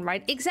fit in,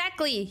 right?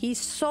 Exactly. He's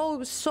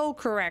so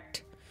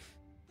correct.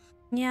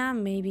 Yeah,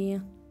 maybe.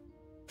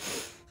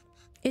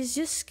 It's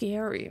just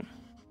scary.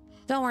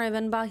 Don't worry,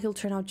 Venba, he'll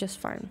turn out just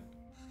fine.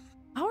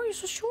 How are you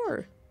so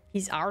sure?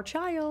 He's our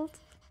child.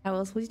 How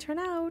else would he turn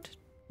out?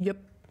 Yep.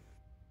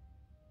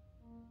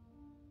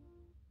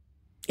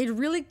 It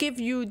really gives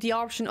you the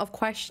option of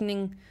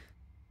questioning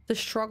the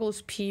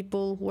struggles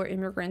people who are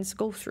immigrants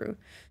go through.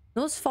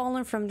 Those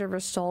fallen from their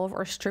resolve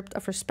are stripped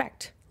of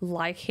respect,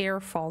 like hair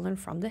fallen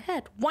from the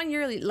head. 1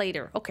 year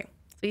later. Okay,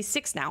 so he's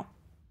 6 now.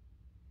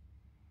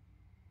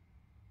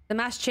 The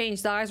mask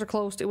changed. The eyes are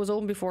closed. It was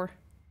open before.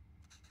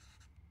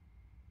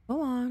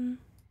 Go on.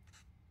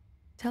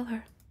 Tell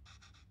her.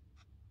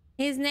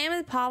 His name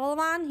is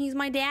Pavlovan. He's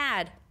my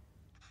dad.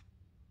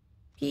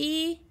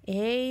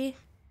 P-A-A-B-A-L-A.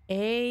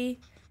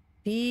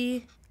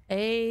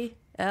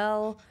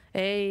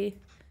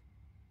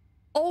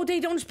 Oh, they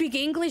don't speak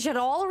English at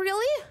all,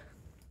 really?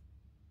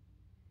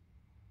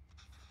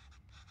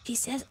 She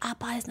says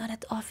Appa is not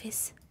at the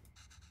office.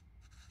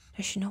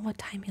 Does she know what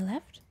time he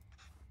left?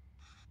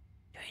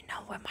 Do you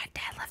know where my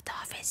dad left the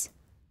office?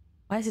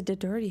 Why is it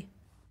dirty?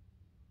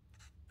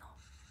 No.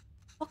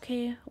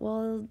 Okay,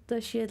 well,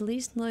 does she at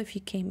least know if he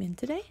came in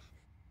today?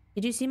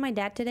 Did you see my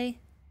dad today?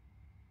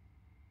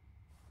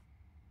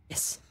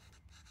 Yes.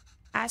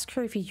 Ask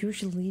her if he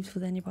usually leaves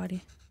with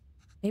anybody.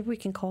 Maybe we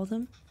can call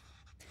them.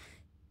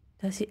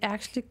 Does he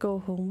actually go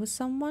home with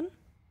someone?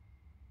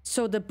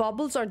 So the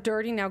bubbles are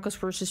dirty now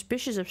because we're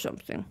suspicious of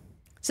something.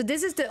 So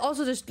this is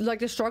also just like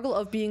the struggle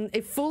of being a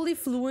fully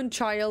fluent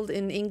child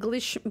in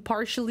English,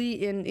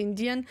 partially in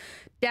Indian.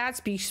 Dad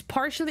speaks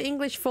partially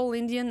English, full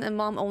Indian, and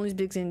mom only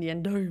speaks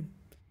Indian. Damn.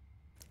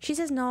 She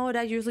says no,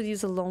 Dad usually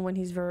leaves alone when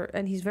he's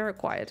very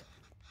quiet.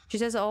 She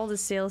says all the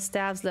sales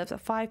staffs left at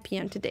 5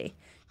 p.m. today.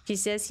 She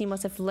says he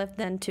must have left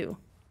then too.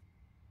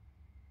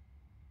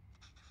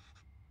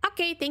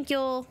 Okay, thank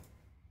you.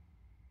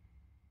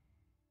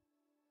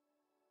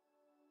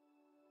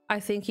 I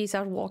think he's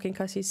out walking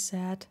because he's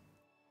sad.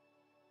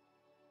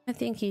 I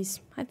think he's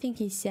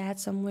sad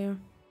somewhere.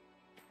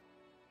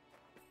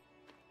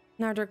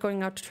 Now they're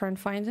going out to try and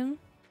find him.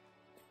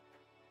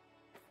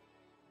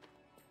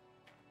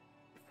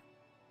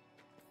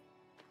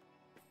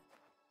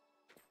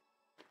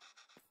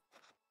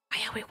 Why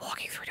are we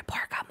walking through the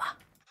park, Amma?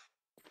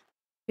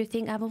 Do you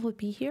think Appa would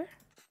be here?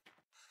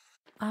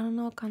 I don't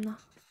know, Kanna.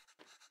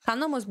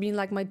 Kanna must be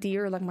like my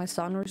deer, like my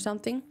son or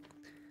something.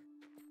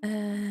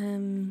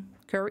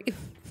 Curry.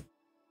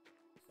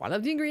 One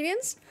of the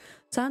ingredients.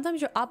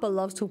 Sometimes your Appa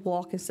loves to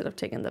walk instead of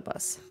taking the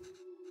bus.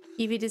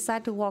 If you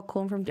decide to walk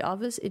home from the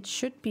office, it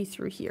should be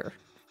through here.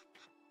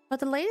 But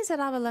the lady said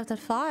Appa left at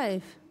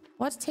 5.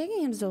 What's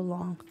taking him so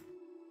long?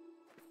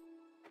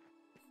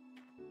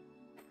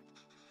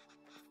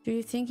 Do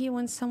you think he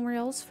went somewhere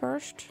else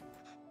first?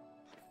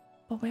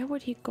 But where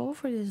would he go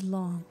for this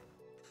long?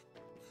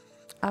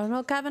 I don't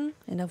know, Kevin.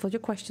 Enough with your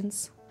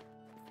questions.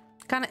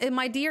 Kind of,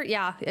 my dear,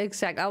 yeah,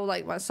 exactly. I would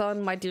like my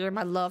son, my dear,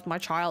 my love, my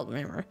child,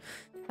 remember.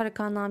 But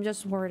Kanna, I'm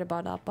just worried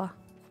about Appa.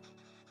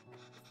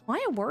 Why are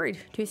you worried?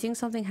 Do you think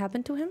something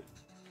happened to him?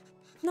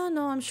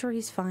 No, I'm sure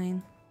he's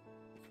fine.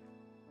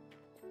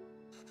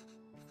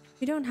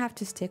 You don't have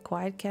to stay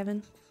quiet,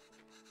 Kevin.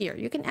 Here,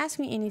 you can ask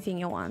me anything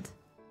you want.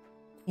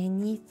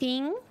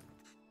 Anything?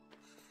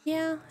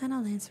 Yeah, and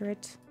I'll answer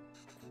it.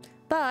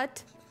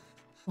 But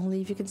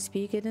only if you can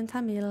speak it in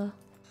Tamil.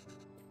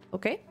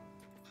 Okay?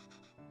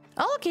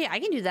 Oh, okay, I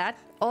can do that.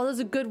 Oh, that's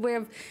a good way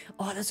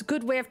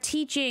of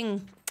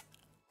teaching.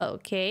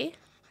 Okay.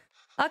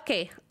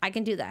 Okay, I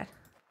can do that.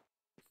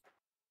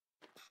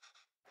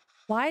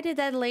 Why did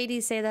that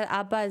lady say that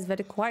Appa is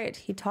very quiet?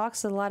 He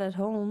talks a lot at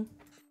home.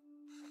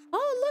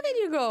 Oh, look at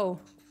you go.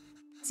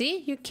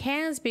 See, you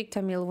can speak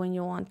Tamil when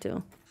you want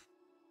to.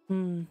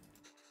 I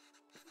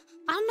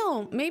don't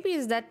know. Maybe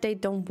it's that they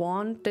don't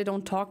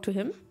talk to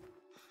him.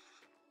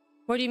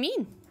 What do you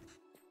mean?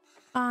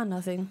 Ah,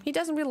 nothing. He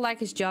doesn't really like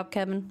his job,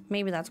 Kevin.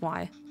 Maybe that's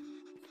why.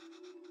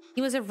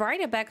 He was a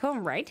writer back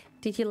home, right?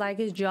 Did he like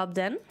his job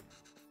then?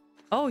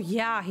 Oh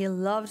yeah, he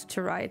loved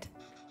to write.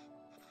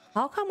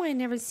 How come I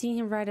never see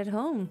him write at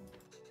home?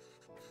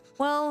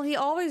 Well, he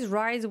always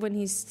writes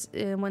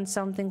when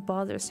something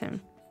bothers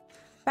him.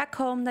 Back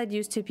home, that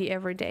used to be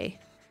every day.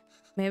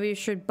 Maybe you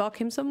should bug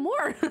him some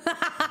more.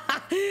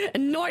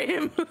 Annoy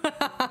him.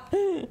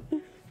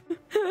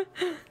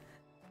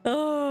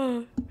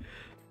 Oh.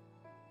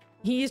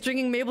 He's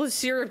drinking maple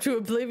syrup to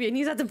oblivion.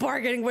 He's at the bar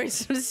getting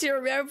wasted on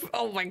syrup.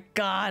 Oh my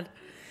god.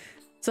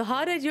 So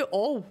how did you...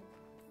 Oh.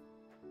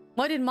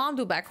 What did mom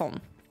do back home?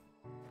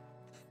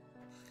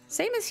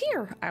 Same as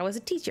here. I was a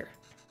teacher.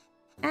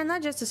 And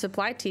not just a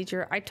supply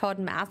teacher. I taught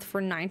math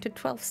for 9 to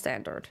 12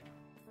 standard.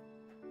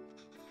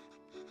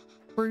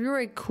 Were you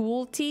a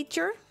cool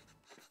teacher?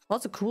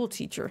 What's a cool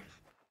teacher?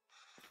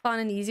 Fun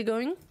and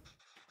easygoing?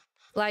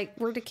 Like,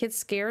 were the kids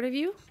scared of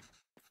you?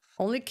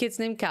 Only kids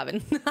named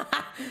Kevin.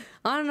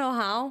 I don't know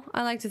how.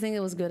 I like to think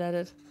I was good at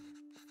it.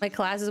 My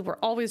classes were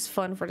always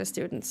fun for the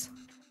students.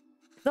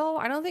 Though,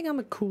 I don't think I'm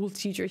a cool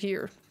teacher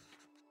here.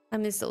 I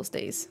miss those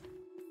days.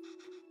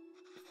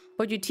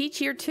 But you teach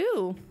here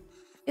too.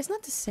 It's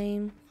not the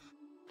same.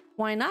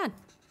 Why not?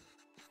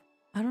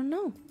 I don't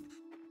know.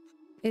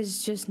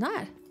 It's just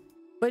not.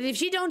 But if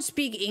she don't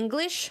speak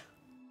English,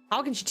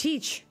 how can she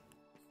teach?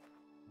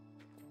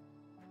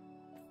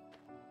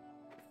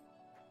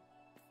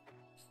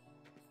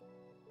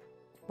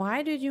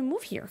 Why did you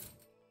move here?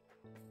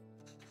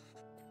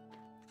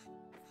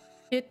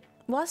 It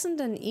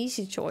wasn't an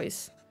easy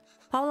choice.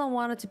 Paula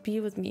wanted to be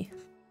with me,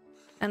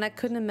 and I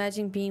couldn't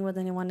imagine being with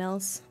anyone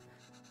else.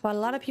 But a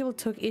lot of people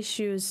took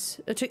issue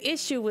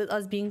with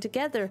us being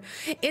together.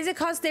 Is it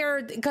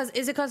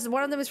because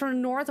one of them is from the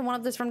north and one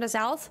of them is from the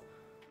south?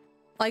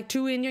 Like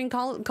two Indian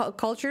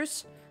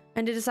cultures,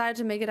 and they decided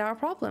to make it our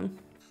problem.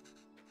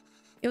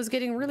 It was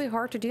getting really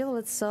hard to deal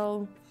with,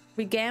 so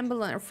we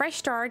gambled on a fresh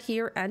start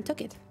here and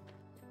took it.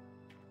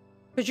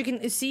 But you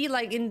can see,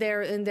 like in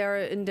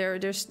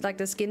there's like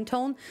the skin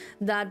tone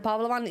that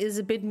Pavlovan is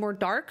a bit more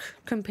dark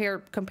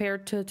compared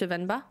to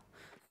Venba.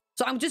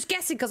 So I'm just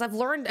guessing because I've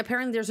learned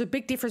apparently there's a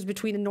big difference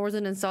between the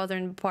northern and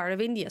southern part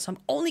of India. So I'm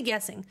only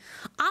guessing.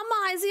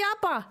 Amma, is he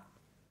Appa?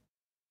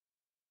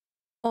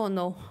 Oh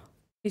no,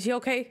 is he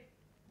okay?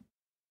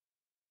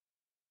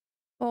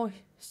 Oh,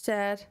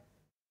 sad.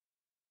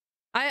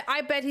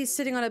 I bet he's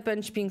sitting on a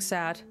bench being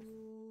sad.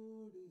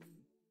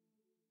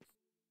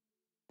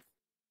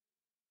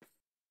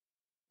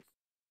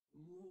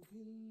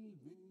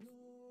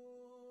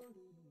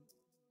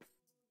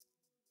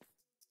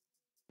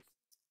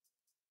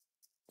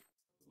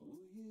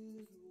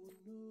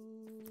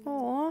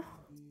 Aww.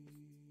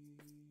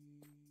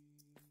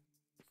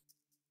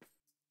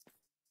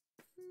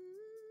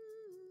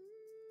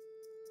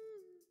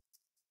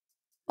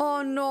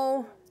 Oh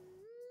no.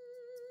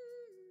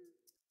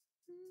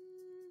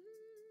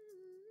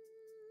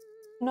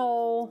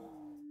 No.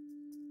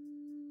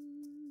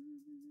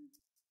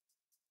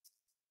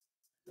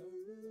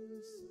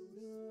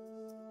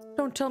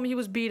 Don't tell me he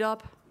was beat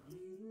up.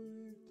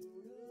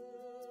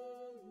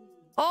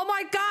 Oh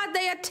my god,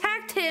 they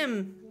attacked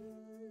him!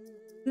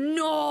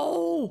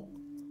 No!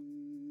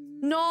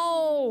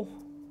 No!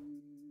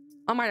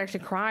 I might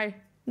actually cry.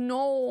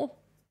 No.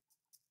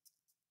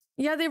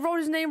 Yeah, they wrote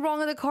his name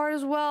wrong on the card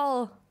as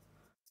well.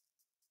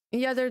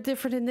 Yeah, they're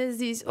different in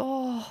these.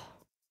 Oh.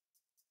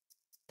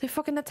 They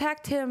fucking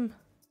attacked him.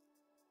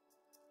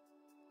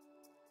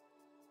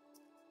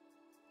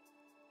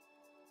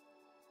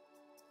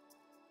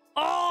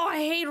 Oh, I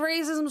hate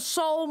racism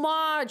so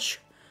much.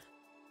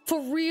 For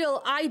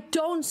real, I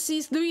don't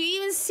see. We've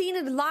even seen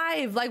it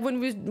live, like when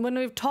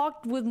we've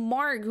talked with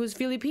Mark, who's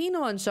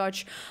Filipino and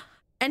such,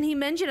 and he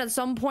mentioned at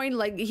some point,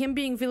 like him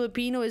being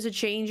Filipino is a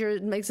change or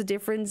it makes a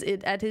difference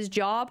at his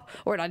job,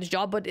 or not his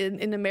job, but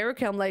in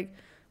America. I'm like,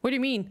 what do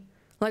you mean?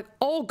 Like,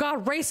 oh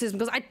god, racism,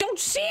 because I don't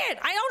see it.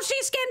 I don't see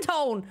skin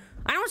tone.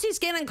 I don't see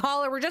skin and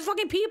color. We're just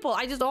fucking people.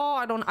 I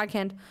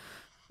can't.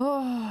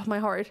 Oh, my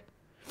heart.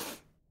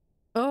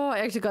 Oh, I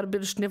actually got a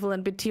bit of sniffle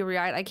and a bit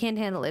teary-eyed. I can't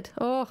handle it.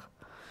 Oh.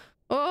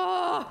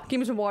 Oh, give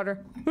me some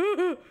water.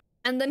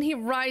 And then he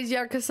rides,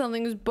 yeah, because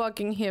something is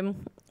bugging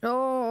him.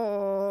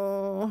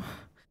 Oh.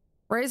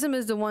 Racism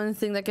is the one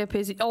thing that can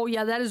piss you. Oh,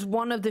 yeah, that is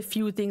one of the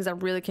few things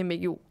that really can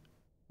make you...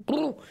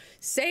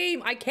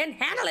 Same. I can't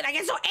handle it. I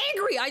get so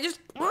angry. I just...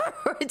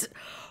 It's...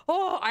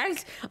 Oh,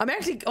 I'm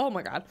actually... Oh,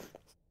 my God.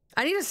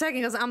 I need a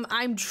second because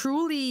I'm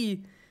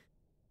truly...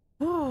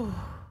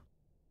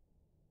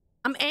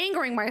 I'm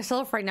angering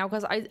myself right now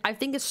because I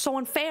think it's so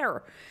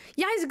unfair.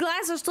 Yeah, his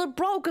glasses are still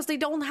broke because they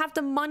don't have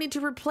the money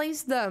to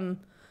replace them.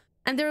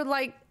 And they're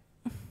like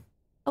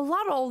a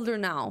lot older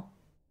now.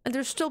 And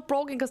they're still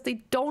broken because they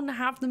don't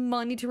have the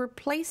money to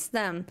replace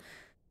them.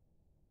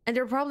 And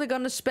they're probably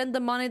going to spend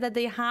the money that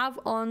they have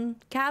on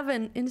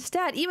Kevin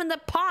instead. Even the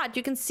pot,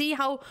 you can see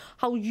how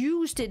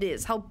used it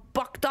is, how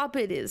bucked up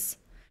it is.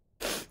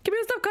 Give me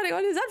stop cutting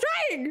on this. I'm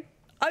trying.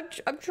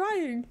 I'm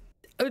trying.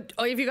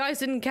 If you guys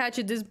didn't catch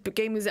it, this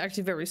game is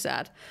actually very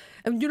sad.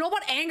 And you know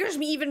what angers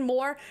me even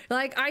more?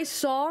 Like, I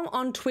saw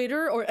on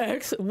Twitter, or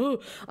X,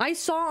 I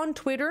saw on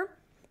Twitter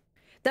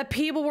that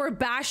people were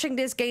bashing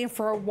this game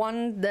for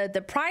one,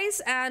 the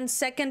price, and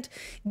second,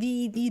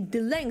 the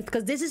length,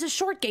 because this is a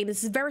short game.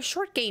 This is a very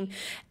short game,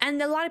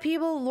 and a lot of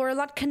people were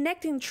not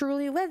connecting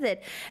truly with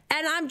it.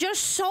 And I'm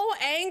just so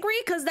angry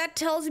because that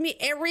tells me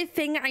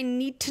everything I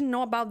need to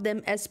know about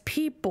them as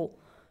people.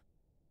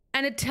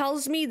 And it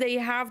tells me they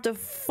have the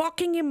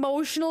fucking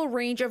emotional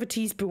range of a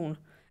teaspoon.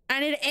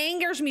 And it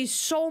angers me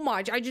so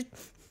much. I just...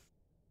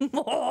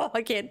 Oh,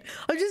 I can't.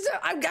 I'm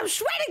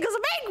sweating because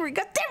I'm angry.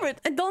 God damn it.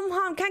 And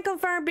Domham can't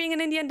confirm being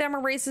an Indian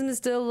Denmark racism is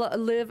still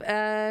live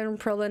and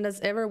prevalent as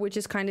ever, which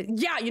is kind of...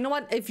 Yeah, you know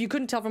what? If you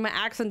couldn't tell from my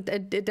accent,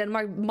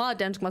 Denmark, meget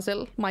dansk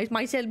myself.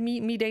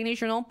 Me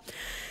Danish, you know.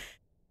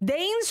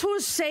 Danes who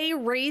say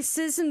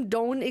racism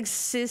don't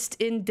exist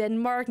in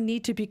Denmark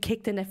need to be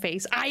kicked in the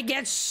face. I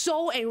get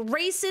so...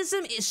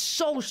 Racism is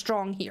so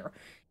strong here.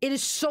 It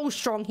is so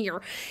strong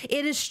here.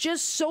 It is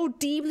just so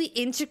deeply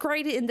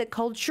integrated in the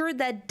culture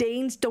that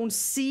Danes don't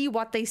see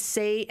what they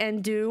say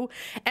and do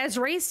as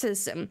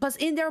racism. Because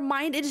in their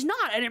mind, it is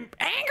not. And it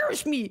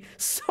angers me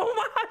so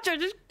much. I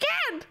just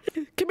can't.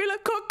 Camilla,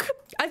 cook.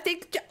 I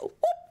think... Whoop.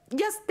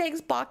 Yes,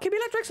 thanks, Bob.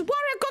 Camilla drinks some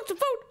water and cooks some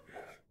food.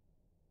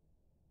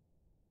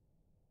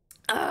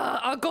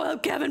 I'll go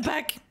help Kevin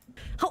back.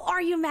 How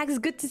are you, Max?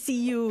 Good to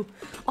see you.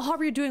 I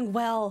hope you're doing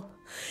well.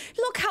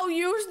 Look how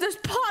used this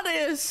pot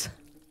is.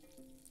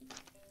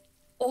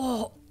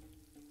 Oh,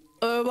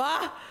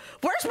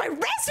 where's my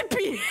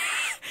recipe?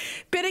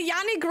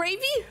 Biryani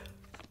gravy?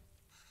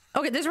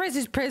 Okay, this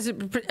recipe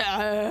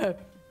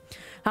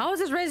how is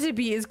this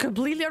recipe? Is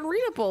completely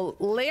unreadable.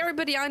 Layer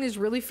biryani is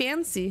really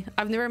fancy.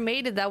 I've never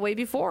made it that way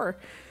before,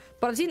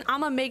 but I've seen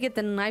Amma make it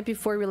the night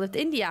before we left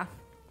India.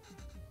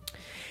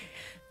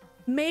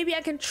 Maybe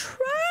I can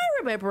try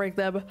remembering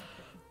them.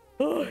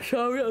 Oh,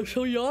 sorry, I'm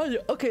so yawny.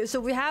 Okay, so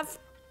we have...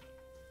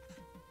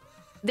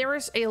 There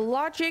is a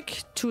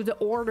logic to the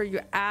order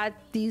you add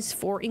these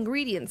 4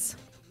 ingredients.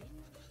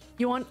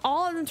 You want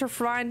all of them to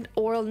fry in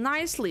oil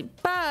nicely,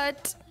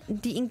 but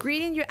the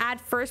ingredient you add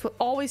first will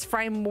always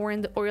fry more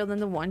in the oil than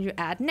the one you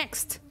add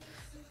next.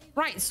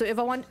 Right, so if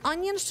I want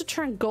onions to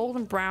turn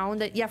golden brown,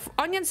 then yeah, for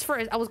onions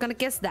first, I was gonna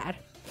guess that.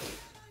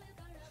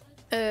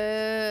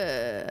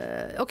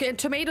 Okay, and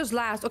tomatoes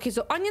last. Okay,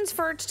 so onions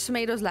first,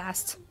 tomatoes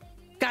last.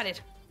 Got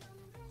it.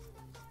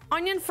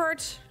 Onion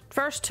first,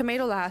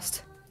 tomato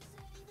last.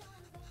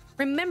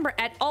 Remember,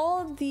 add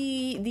all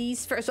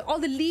these first. So all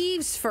the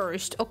leaves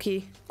first.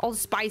 Okay, all the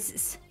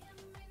spices.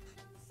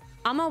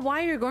 Amma,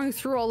 why are you going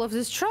through all of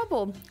this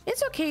trouble?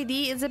 It's okay,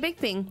 D. It's a big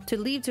thing to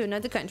leave to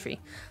another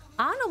country.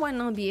 I don't know when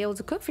I'll be able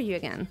to cook for you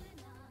again.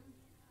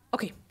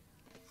 Okay.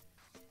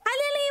 Hi,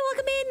 Lily.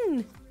 Welcome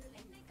in.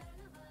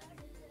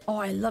 Oh,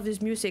 I love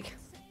this music.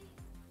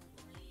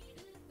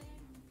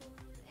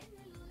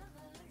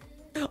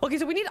 Okay,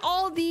 so we need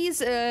all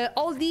these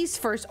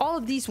first. All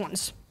of these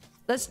ones.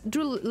 Let's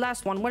do the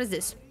last one. What is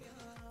this?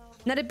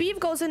 Now the beef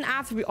goes in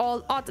after we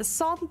all add the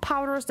salt and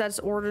powders. That's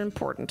order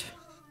important.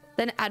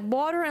 Then add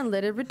water and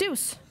let it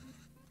reduce.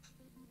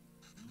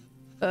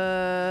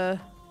 Okay,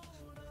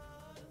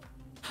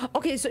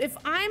 so if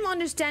I'm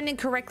understanding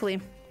correctly,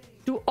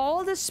 do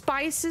all the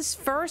spices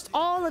first.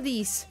 All of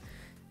these.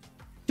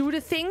 Do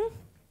the thing.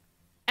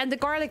 And the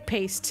garlic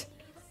paste.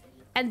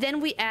 And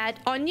then we add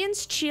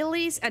onions,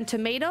 chilies, and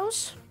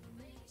tomatoes.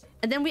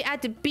 And then we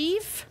add the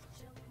beef.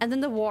 And then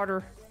the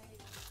water.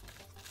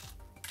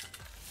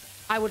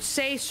 I would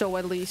say so,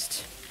 at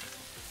least.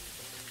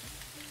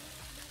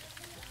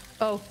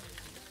 Oh.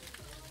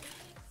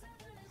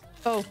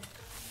 Oh.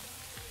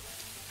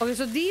 Okay,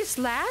 so these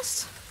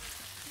last.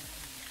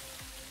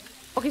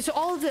 Okay, so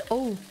all of the...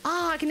 Oh.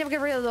 Ah, I can never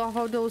get rid of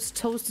all those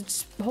toasted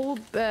whole...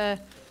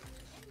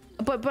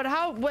 But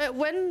how...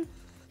 When...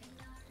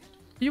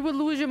 You would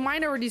lose your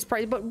mind over these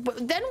prices.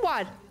 But then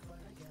what?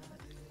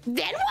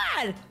 Then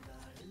what?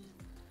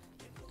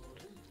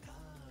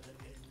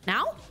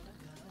 Now?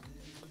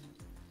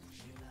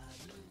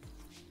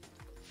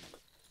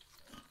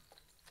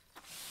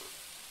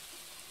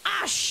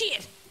 Ah,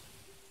 shit.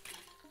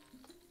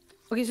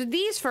 Okay, so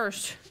these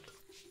first.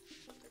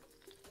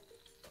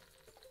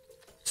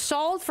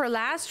 Salt for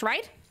last,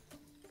 right?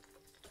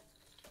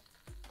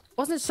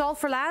 Wasn't it salt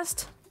for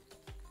last?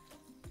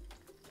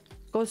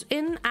 Goes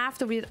in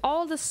after we did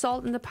all the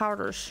salt and the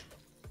powders.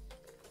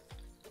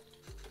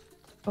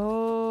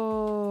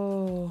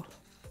 Oh.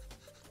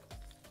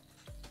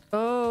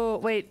 Oh,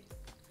 wait.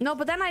 No,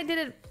 but then I did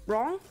it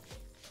wrong.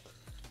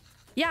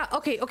 Yeah,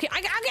 okay. Wait.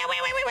 I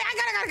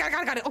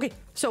got it. Okay,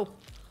 so.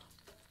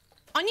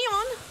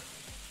 Onion.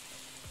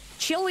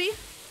 Chili.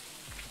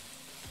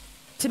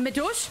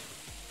 Tomatoes.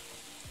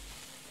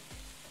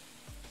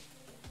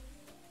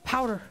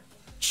 Powder.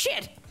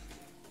 Shit.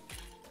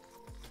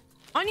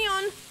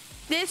 Onion.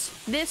 This,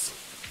 and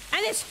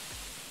this.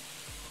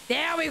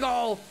 There we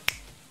go.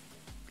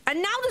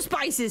 And now the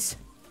spices.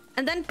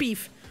 And then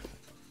beef.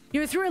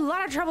 You threw a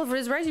lot of trouble for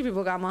this recipe,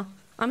 Bogama.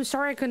 I'm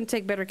sorry I couldn't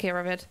take better care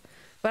of it.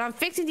 But I'm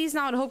fixing these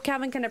now and hope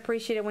Kevin can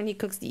appreciate it when he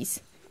cooks these.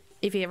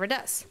 If he ever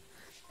does.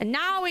 And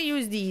now we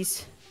use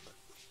these.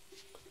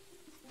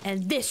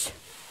 And this.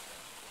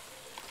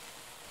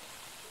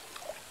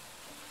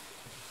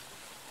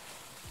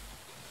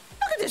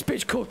 Look at this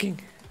bitch cooking.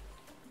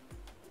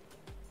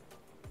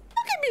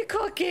 Look at me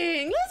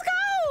cooking. Let's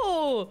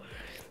go.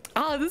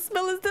 Oh, the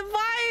smell is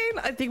divine.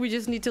 I think we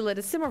just need to let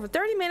it simmer for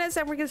 30 minutes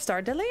and we're gonna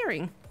start the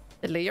layering.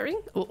 The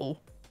layering? Uh-oh.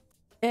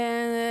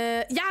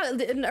 Yeah,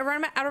 the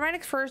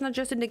aromatics first, not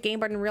just in the game,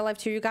 but in real life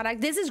too. You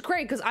got this is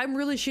great because I'm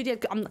really shitty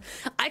at,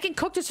 I can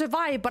cook to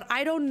survive, but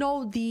I don't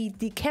know the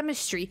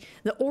chemistry,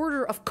 the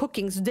order of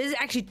cooking. So this is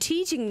actually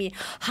teaching me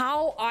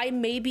how I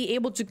may be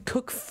able to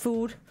cook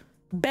food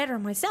better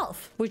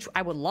myself, which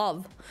I would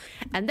love.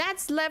 And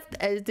that's left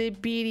as the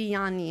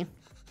biryani.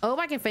 I hope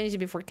I can finish it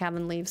before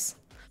Kevin leaves.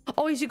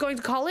 Oh, is he going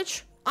to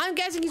college? I'm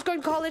guessing he's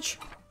going to college.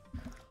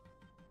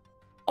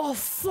 Oh,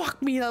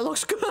 fuck me, that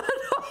looks good.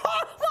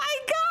 Oh my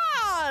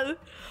god!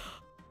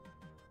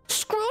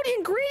 Screw the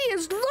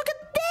ingredients, look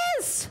at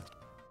this!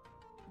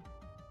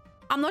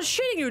 I'm not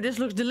shitting you, this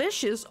looks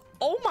delicious.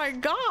 Oh my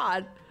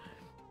god.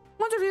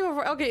 1, 2, 3, 4,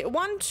 5. Okay,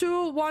 1,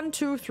 2, 1,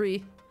 2,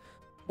 3.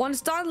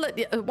 One's done,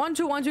 1,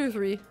 2, 1, 2,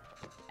 3.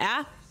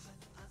 Yeah.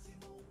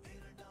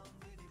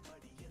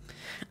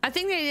 I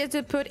think they need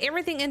to put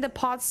everything in the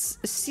pots,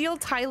 seal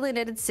tightly, and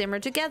let it simmer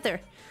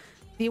together.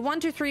 The 1,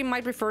 2, 3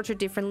 might refer to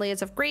different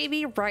layers of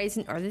gravy, rice,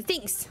 and other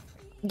things.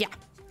 Yeah.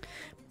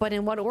 But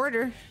in what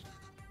order?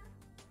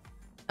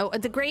 Oh,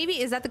 the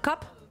gravy, is that the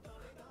cup?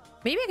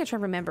 Maybe I can try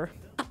to remember.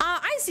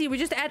 I see. We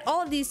just add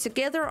all of these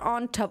together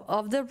on top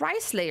of the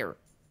rice layer.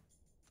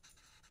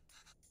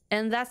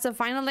 And that's the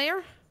final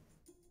layer?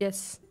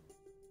 Yes.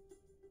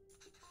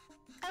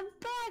 I'm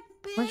back,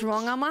 bitch. What's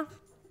wrong, Amma?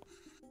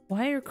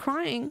 Why are you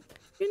crying?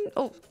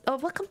 Oh,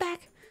 welcome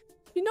back.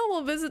 You know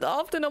we'll visit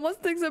often, and once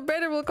things are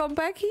better, we'll come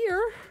back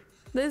here.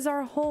 This is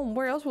our home.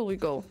 Where else will we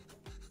go?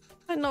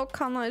 I know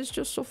Kana is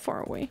just so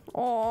far away.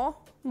 Aw,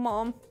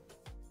 Mom.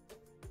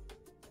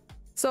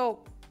 So,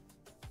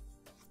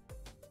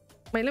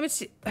 wait, let me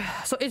see.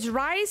 So it's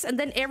rice and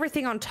then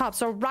everything on top.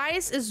 So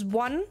rice is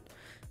one,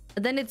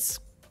 and then it's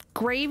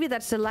gravy.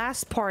 That's the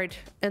last part,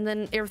 and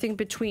then everything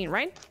between,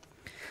 right?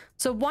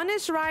 So one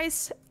is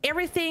rice,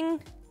 everything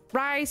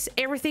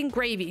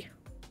gravy.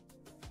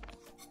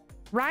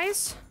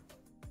 Rice.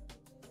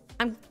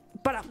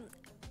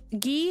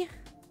 Ghee.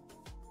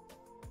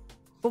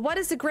 But what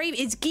is the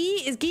gravy? Is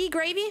ghee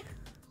gravy?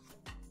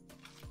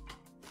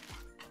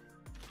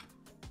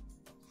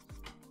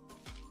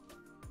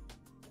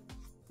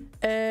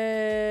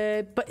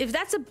 But if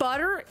that's a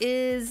butter,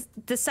 is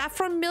the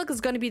saffron milk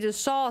is going to be the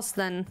sauce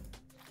then?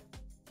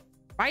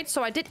 Right?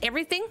 So I did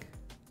everything.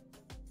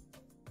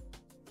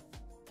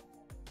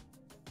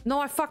 No,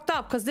 I fucked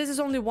up because this is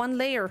only one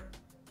layer.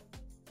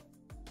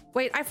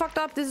 Wait, I fucked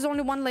up. This is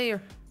only one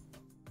layer.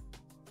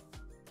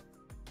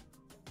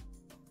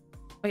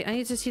 Wait, I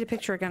need to see the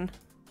picture again.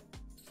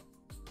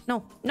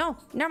 No,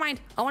 never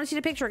mind. I want to see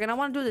the picture again. I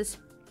want to do this.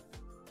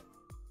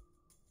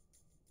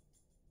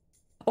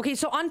 Okay,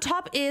 so on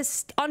top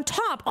is... On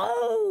top!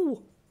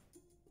 Oh!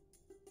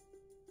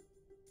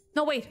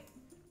 No, wait.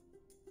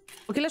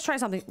 Okay, let's try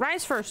something.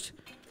 Rice first.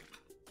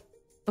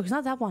 Oh, it's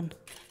not that one.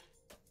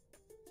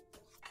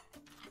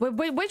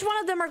 Wait, which one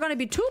of them are going to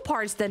be two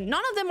parts then?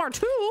 None of them are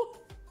two.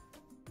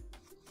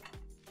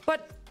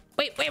 But...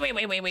 Wait.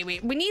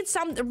 We need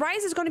some...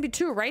 Rice is going to be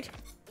two, right?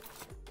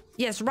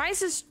 Yes,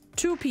 rice is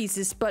two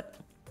pieces, but...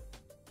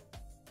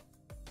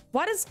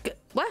 What is...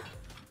 What?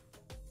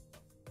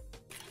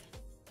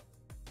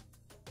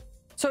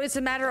 So it's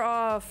a matter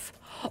of...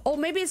 Oh,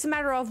 maybe it's a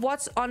matter of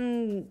what's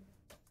on...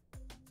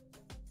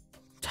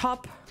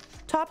 Top?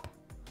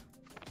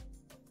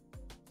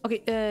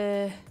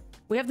 Okay,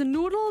 we have the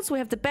noodles, we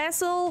have the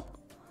basil,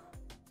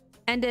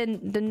 and then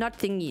the nut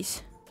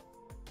thingies.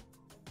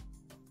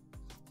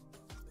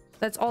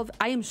 That's all.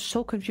 I am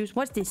so confused.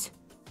 What's this?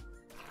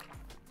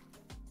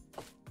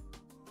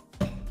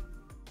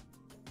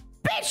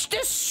 Bitch,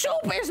 the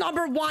soup is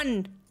number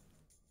one.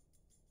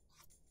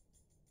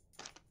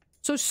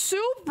 So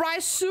soup,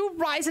 rice,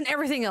 and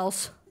everything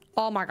else.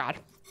 Oh my god.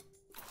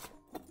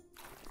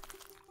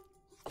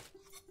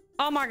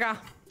 Oh my god.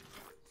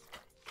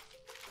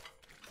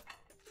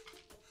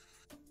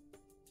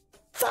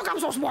 Fuck, I'm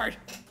so smart.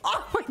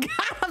 Oh my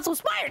god, I'm so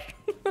smart.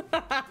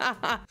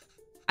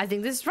 I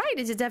think this is right.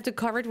 I just have to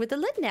cover it with the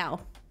lid now.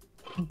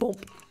 Boom.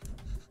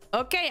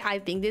 Okay, I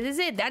think this is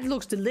it. That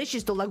looks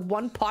delicious though, like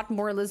one pot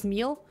more or less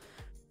meal.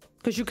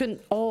 Because you can...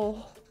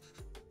 Oh...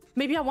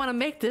 Maybe I want to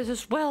make this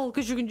as well,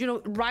 because you can, you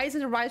know, rice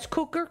in the rice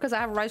cooker, because I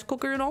have a rice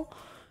cooker, you know.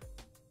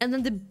 And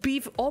then the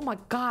beef. Oh my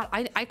god,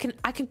 I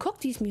can cook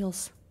these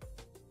meals.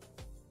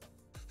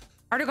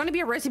 Are there going to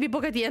be a recipe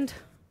book at the end?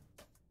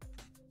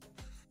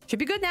 Should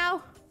be good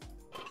now.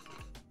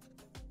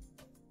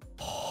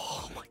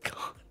 Oh my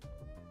god.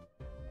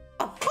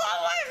 Oh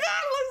my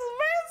god, looks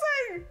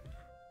amazing.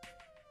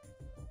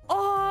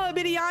 Oh,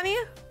 biryani.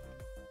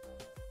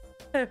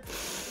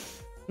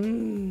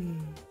 Mmm.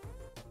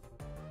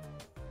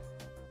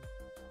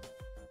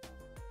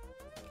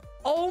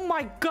 Oh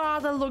my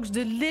god, that looks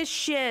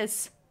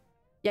delicious.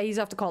 Yeah, he's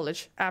off to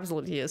college.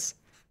 Absolutely he is.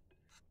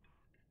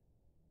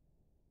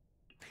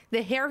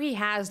 The hair he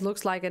has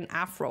looks like an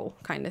afro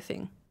kind of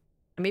thing.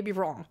 I may be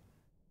wrong.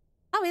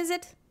 How is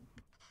it?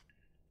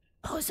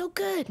 Oh, so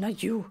good.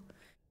 Not you.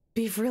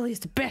 Beef really is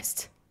the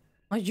best.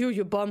 Not you,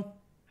 you bum.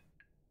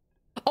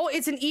 Oh,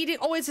 it's an eating.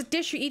 Oh, it's a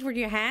dish you eat with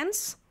your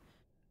hands.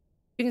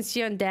 You can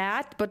see on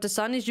that, but the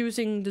son is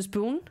using the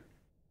spoon.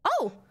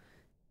 Oh,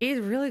 it's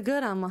really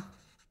good, Amma.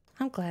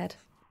 I'm glad.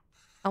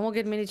 I won't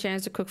get many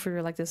chances to cook for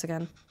you like this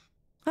again.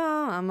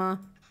 Oh, Amma.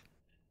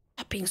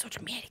 Stop being so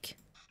dramatic.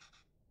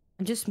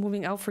 I'm just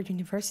moving out for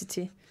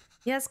university.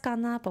 Yes,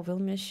 Kana, but we'll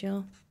miss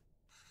you.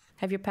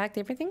 Have you packed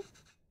everything?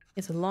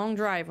 It's a long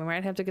drive. We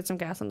might have to get some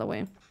gas on the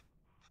way.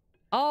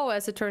 Oh,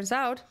 as it turns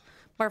out,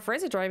 my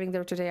friends are driving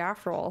there today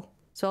after all.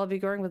 So I'll be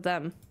going with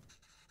them.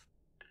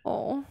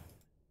 Oh.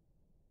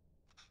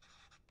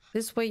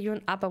 This way you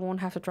and Appa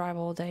won't have to drive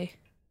all day.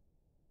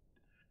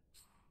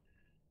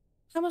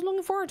 I was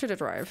looking forward to the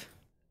drive.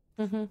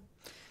 We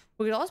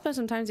could all spend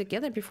some time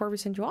together before we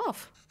send you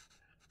off.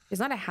 It's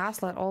not a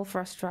hassle at all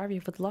for us to drive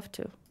you, would love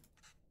to.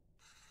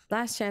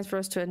 Last chance for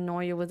us to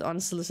annoy you with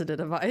unsolicited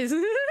advice.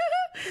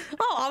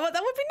 Oh,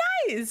 that would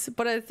be nice.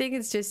 But I think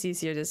it's just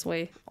easier this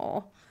way.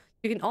 Oh,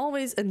 you can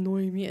always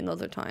annoy me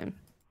another time.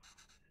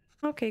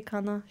 Okay,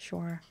 Kana,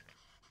 sure.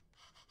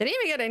 Did I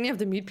even get any of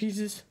the meat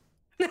pieces?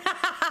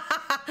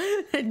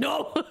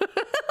 No.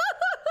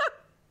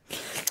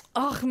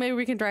 Oh, maybe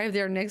we can drive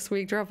there next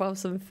week, drop off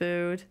some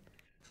food.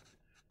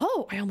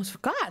 Oh, I almost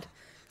forgot.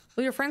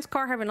 Will your friend's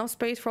car have enough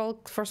space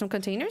for some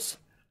containers?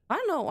 I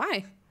don't know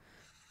why.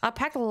 I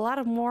packed a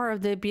lot more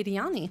of the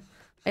biryani.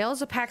 I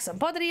also packed some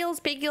potatoes,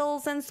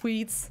 pickles, and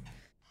sweets.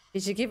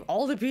 Did you give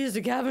all the pieces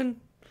to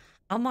Gavin?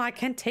 Amma, I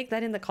can't take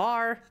that in the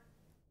car.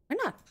 Why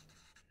not?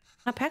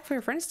 I packed for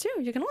your friends too.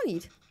 You can all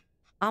eat.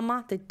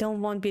 Amma, they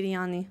don't want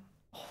biryani.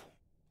 Oh.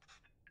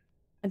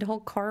 And the whole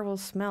car will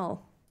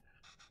smell.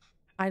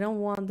 I don't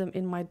want them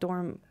in my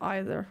dorm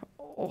either.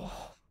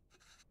 Oh.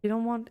 You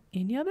don't want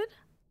any of it?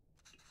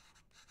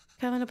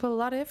 Kevin, I put a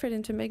lot of effort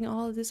into making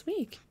all of this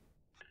week.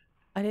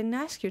 I didn't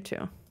ask you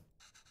to.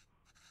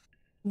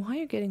 Why are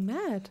you getting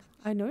mad?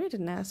 I know you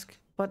didn't ask,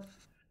 but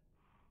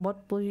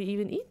what will you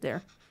even eat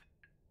there?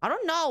 I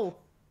don't know.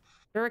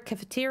 There are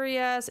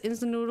cafeterias,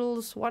 instant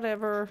noodles,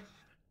 whatever.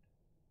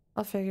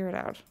 I'll figure it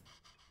out.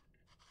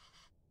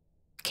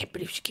 I can't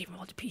believe she gave me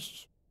all the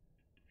pieces.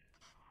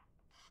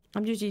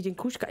 I'm just eating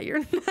kushka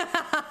here.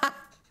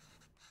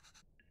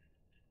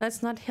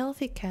 That's not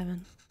healthy,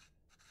 Kevin.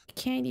 You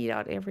can't eat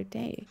out every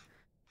day.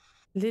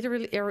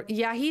 Literally,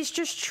 yeah, he's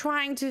just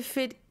trying to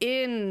fit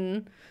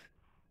in.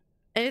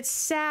 And it's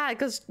sad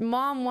because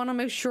mom want to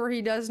make sure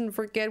he doesn't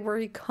forget where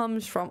he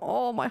comes from.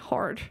 Oh, my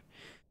heart.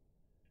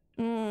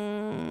 He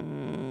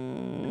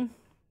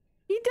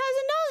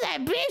doesn't know that,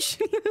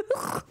 bitch.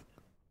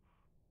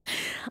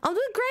 I'm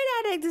doing great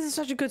at it. This is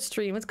such a good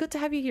stream. It's good to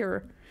have you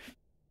here.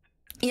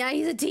 Yeah,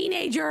 he's a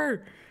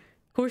teenager.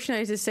 Kushna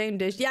is the same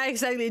dish. Yeah,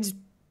 exactly. It's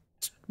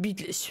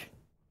beetless.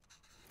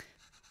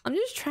 I'm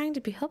just trying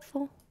to be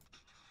helpful.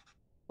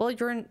 Well,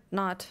 you're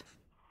not.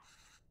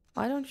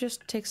 Why don't you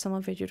just take some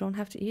of it? You don't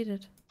have to eat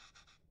it.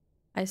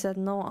 I said,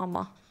 no,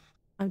 Amma.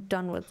 I'm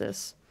done with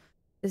this.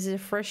 This is a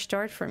fresh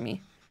start for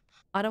me.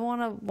 I don't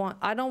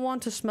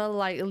want to smell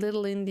like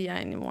Little India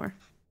anymore.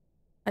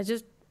 I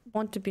just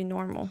want to be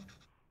normal.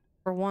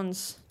 For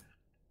once.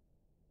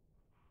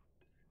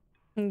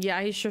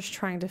 Yeah, he's just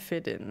trying to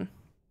fit in.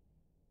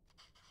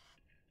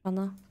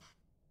 Anna,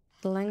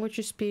 the language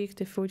you speak,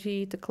 the food you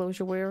eat, the clothes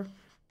you wear,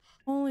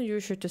 only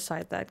you should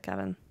decide that,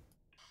 Kevin.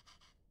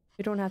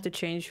 You don't have to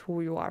change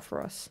who you are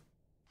for us.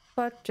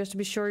 But just to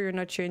be sure you're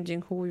not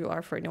changing who you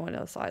are for anyone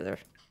else either.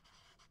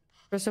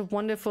 There's a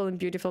wonderful and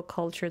beautiful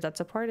culture that's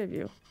a part of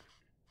you.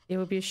 It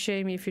would be a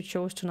shame if you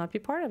chose to not be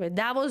part of it.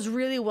 That was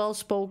really well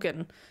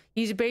spoken.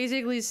 He's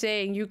basically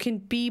saying you can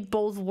be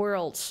both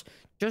worlds.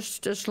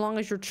 Just as long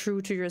as you're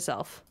true to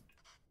yourself.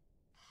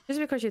 Just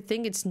because you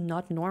think it's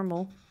not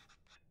normal.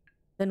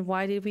 Then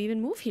why did we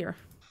even move here?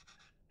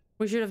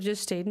 We should have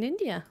just stayed in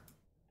India.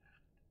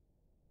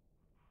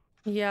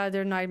 Yeah,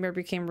 their nightmare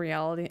became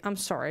reality. I'm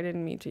sorry, I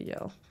didn't mean to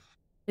yell.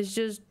 It's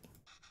just...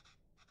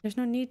 There's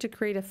no need to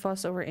create a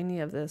fuss over any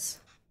of this.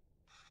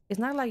 It's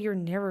not like you're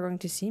never going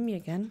to see me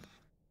again.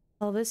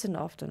 I'll listen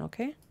often,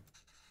 okay?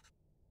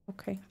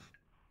 Okay.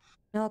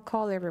 And I'll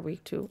call every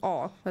week too.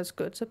 Oh, that's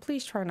good. So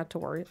please try not to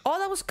worry. Oh,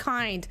 that was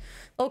kind.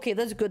 Okay,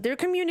 that's good. They're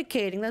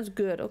communicating. That's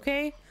good,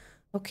 okay?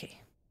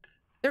 Okay.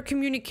 They're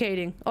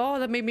communicating. Oh,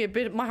 that made me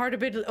my heart a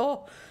bit...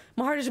 Oh,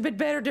 my heart is a bit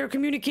better. They're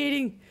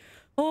communicating.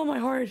 Oh, my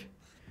heart.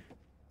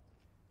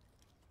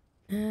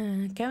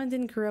 Kevin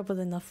didn't grow up with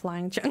enough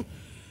flying chunk.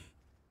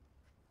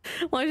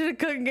 Why should a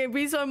cooking game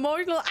be so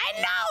emotional?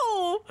 I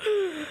know!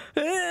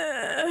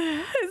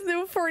 His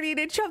new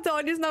 40, chopped the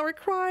onions, now we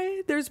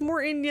cry. There's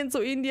more Indians,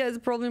 so India is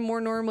probably more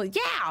normal.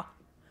 Yeah!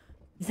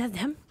 Is that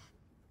them?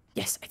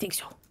 Yes, I think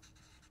so.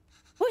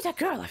 Who is that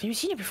girl? I've never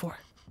seen her before.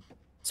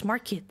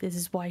 Smart kid. This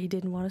is why he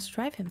didn't want us to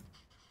drive him.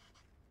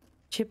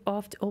 Chip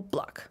off the old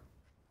block.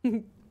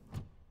 There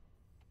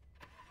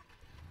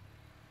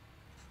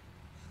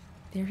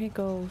he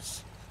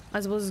goes. I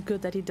suppose it's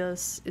good that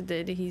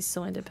he's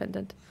so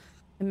independent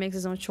and makes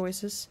his own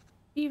choices,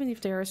 even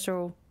if they are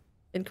so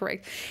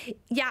incorrect.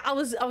 Yeah, I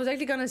was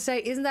actually gonna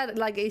say, isn't that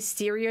like a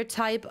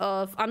stereotype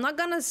of, I'm not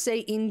gonna say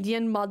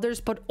Indian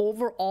mothers, but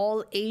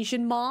overall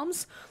Asian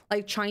moms,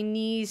 like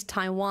Chinese,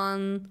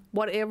 Taiwan,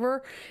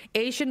 whatever.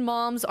 Asian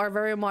moms are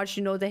very much,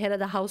 you know, the head of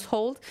the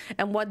household,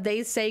 and what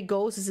they say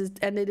goes,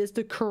 and it is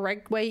the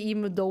correct way,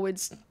 even though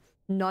it's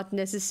not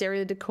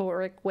necessarily the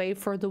correct way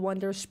for the one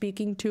they're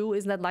speaking to.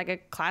 Isn't that like a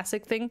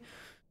classic thing?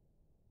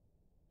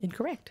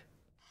 Incorrect.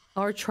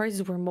 Our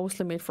choices were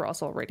mostly made for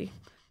us already.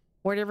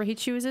 Whatever he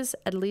chooses,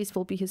 at least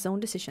will be his own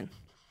decision.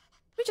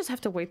 We just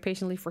have to wait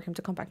patiently for him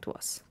to come back to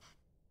us.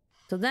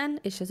 So then,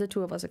 it's just the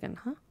two of us again,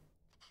 huh?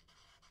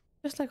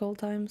 Just like old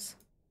times.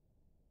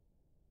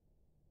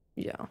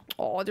 Yeah.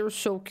 Oh, they're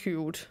so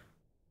cute.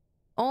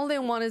 All they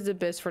want is the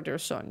best for their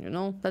son, you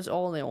know? That's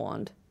all they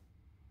want.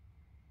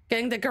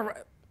 Getting the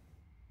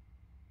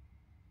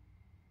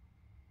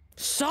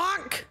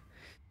Suck!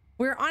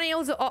 We're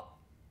unable to...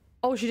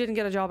 Oh, she didn't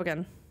get a job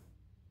again.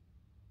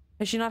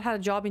 Has she not had a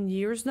job in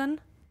years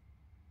then?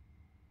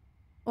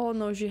 Oh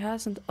no, she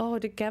hasn't. Oh,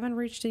 did Gavin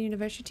reach the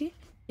university?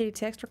 Did he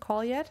text or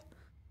call yet?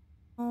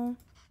 Oh.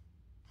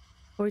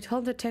 Well, we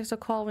told him to text or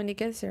call when he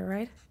gets there,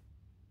 right?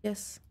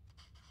 Yes.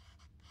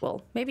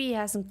 Well, maybe he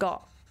hasn't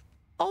got...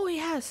 Oh, he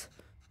has!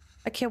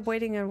 I kept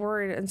waiting and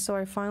worried, and so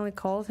I finally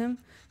called him.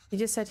 He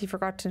just said he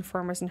forgot to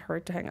inform us and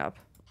hurried to hang up.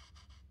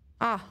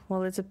 Ah,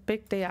 well, it's a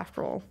big day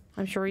after all.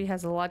 I'm sure he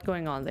has a lot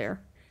going on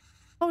there.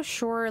 Oh,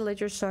 sure, let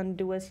your son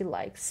do as he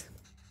likes.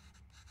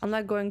 I'm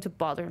not going to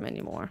bother him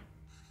anymore.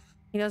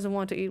 He doesn't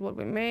want to eat what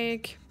we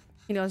make.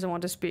 He doesn't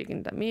want to speak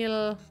in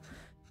Tamil.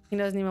 He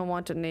doesn't even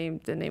want to name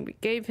the name we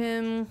gave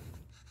him.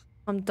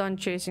 I'm done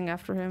chasing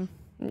after him.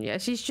 Yeah,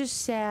 she's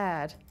just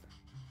sad.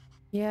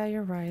 Yeah,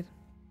 you're right.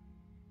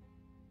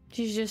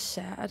 She's just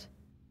sad.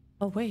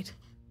 Oh, wait.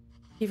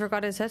 He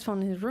forgot his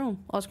headphone in his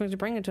room. I was going to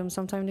bring it to him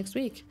sometime next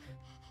week.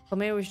 But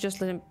maybe we should just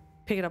let him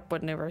pick it up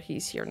whenever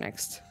he's here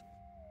next.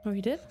 Oh,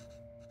 he did?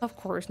 Of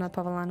course not,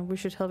 Pavalan. We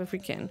should help if we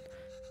can.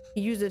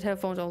 He uses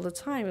headphones all the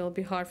time. It'll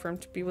be hard for him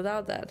to be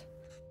without that.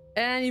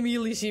 And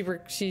immediately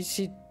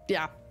she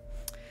yeah.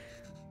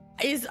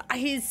 He's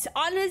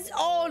on his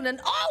own and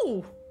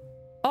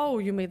oh,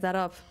 you made that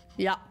up.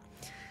 Yeah.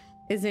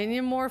 Is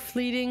any more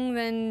fleeting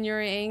than your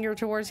anger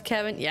towards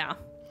Kevin? Yeah.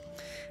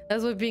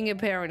 That's what being a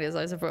parent is,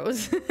 I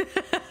suppose.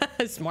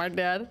 Smart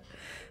dad.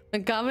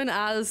 When Kevin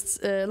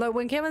asked, like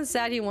when Kevin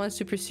said he wants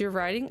to pursue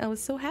writing, I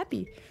was so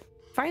happy.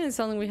 Finally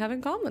something we have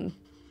in common.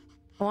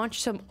 I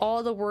want you to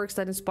all the works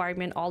that inspired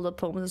me and all the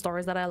poems and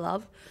stories that I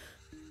love.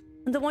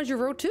 And the ones you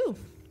wrote too.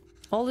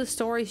 All the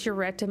stories you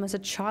read to him as a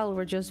child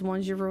were just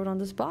ones you wrote on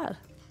the spot.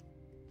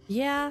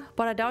 Yeah,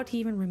 but I doubt he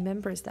even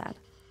remembers that.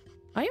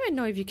 I don't even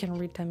know if you can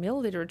read Tamil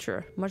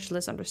literature, much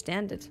less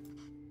understand it.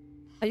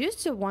 I used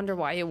to wonder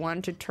why he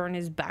wanted to turn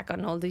his back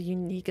on all the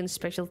unique and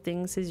special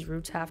things his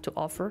roots have to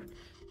offer.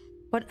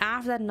 But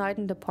after that night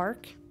in the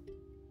park,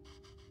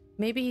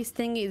 maybe he's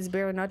thinking it's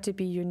better not to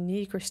be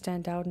unique or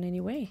stand out in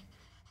any way.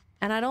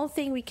 And I don't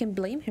think we can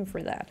blame him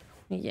for that.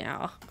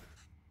 Yeah.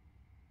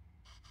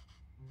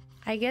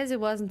 I guess it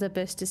wasn't the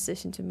best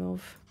decision to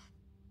move.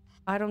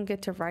 I don't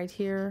get to write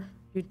here.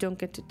 You don't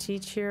get to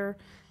teach here.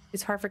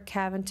 It's hard for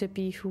Kevin to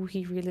be who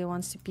he really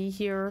wants to be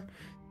here.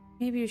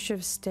 Maybe you should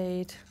have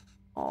stayed.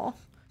 Aw.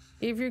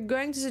 If you're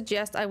going to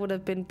suggest I would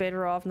have been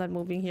better off not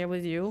moving here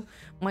with you,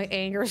 my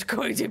anger is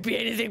going to be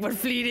anything but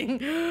fleeting.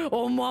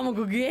 Oh, mama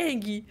go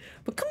gangy.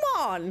 But come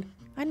on.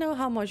 I know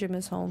how much you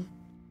miss home.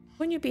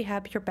 Wouldn't you be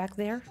happier back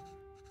there?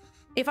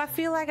 If I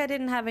feel like I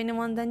didn't have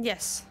anyone, then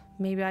yes,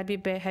 maybe I'd be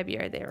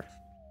happier there.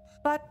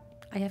 But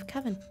I have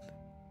Kevin.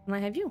 And I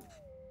have you.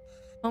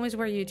 Home is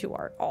where you two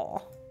are. Aw.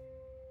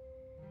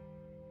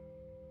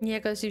 Yeah,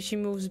 because if she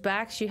moves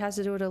back, she has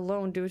to do it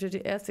alone due to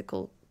the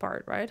ethical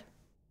part, right?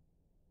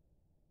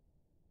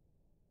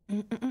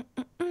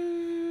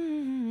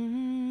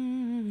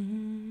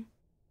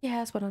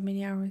 Yes, but not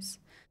many hours.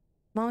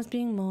 Moms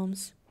being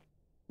moms.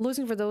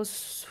 Losing for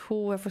those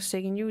who have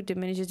forsaken you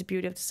diminishes the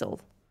beauty of the soul.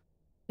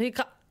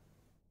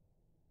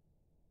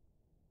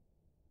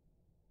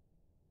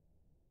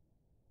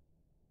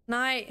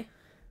 Night.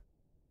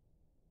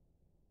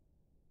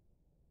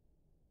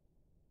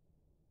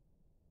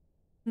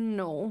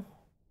 No.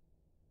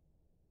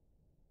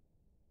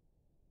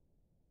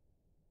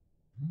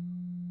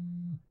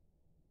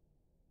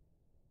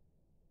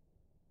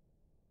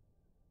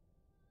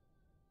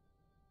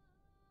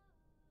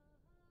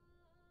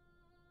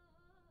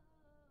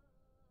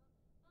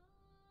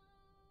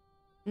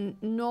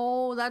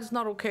 No, that's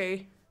not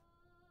okay.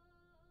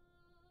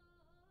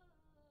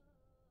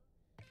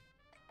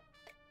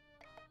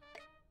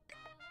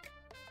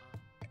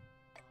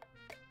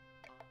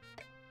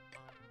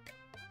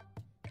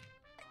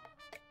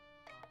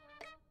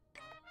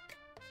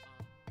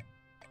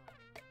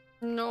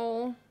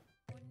 No.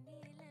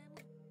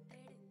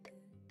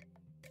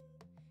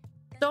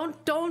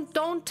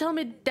 Don't tell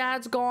me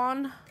Dad's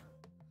gone.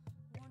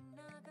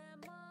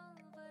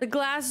 The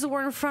glasses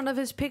were in front of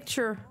his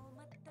picture.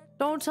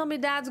 Don't tell me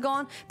Dad's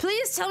gone.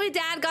 Please tell me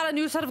Dad got a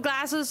new set of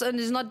glasses and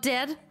is not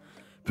dead.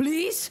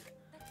 Please.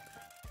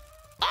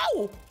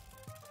 Oh!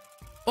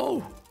 Oh!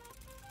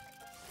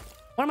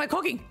 What am I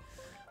cooking?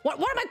 What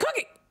am I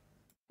cooking?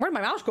 Where did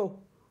my mouse go?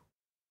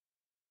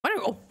 Where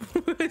did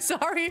it go?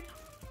 Sorry.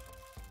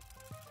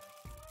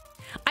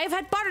 I've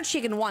had butter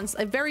chicken once.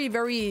 A very,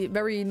 very,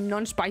 very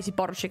non-spicy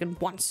butter chicken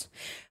once.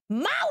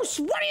 Mouse,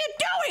 what are you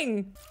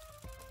doing?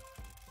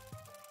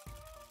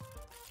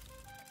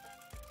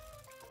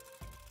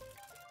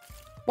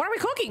 What are we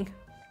cooking?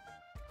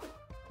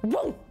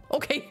 Whoa,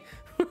 okay.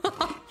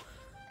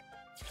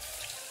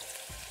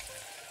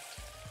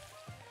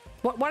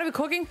 What are we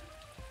cooking?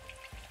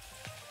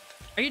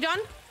 Are you done?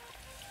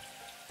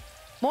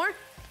 More?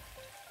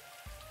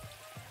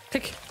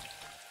 Click.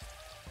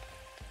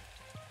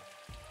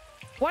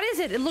 What is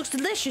it? It looks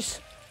delicious.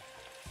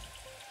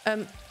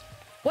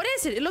 What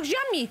is it? It looks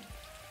yummy.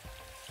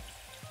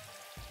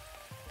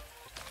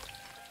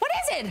 What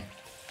is it?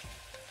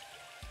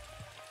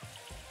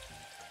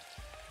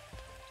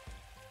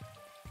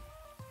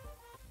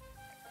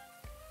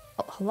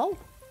 Oh, hello?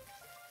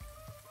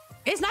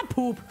 It's not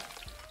poop.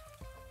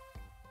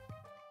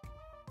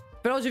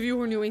 For those of you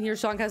who are new in here,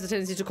 Song has a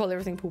tendency to call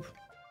everything poop.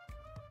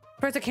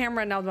 Press the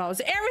camera and now the mouse.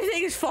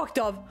 Everything is fucked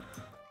up.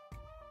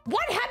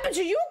 What happened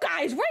to you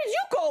guys? Where did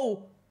you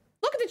go?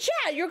 Look at the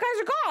chat. Your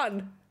guys are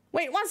gone.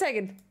 Wait, 1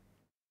 second.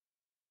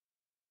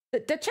 The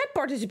chat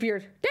bar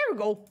disappeared. There we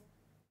go.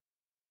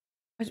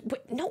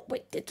 Wait, no,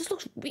 wait. This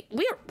looks weird.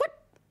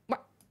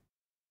 What?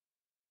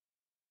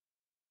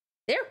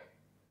 There?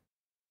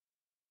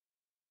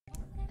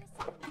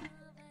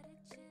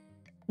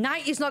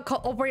 Night is not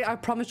called operator. I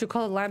promise you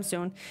call it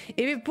limestone.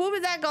 If you poop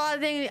in that god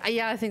thing,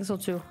 yeah, I think so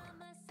too.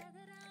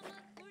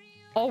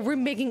 Oh, we're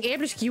making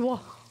æbleskiver.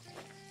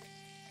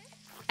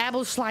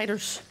 Apple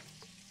sliders.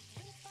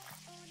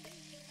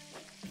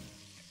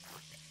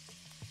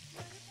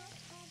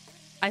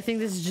 I think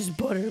this is just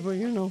butter, but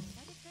you know.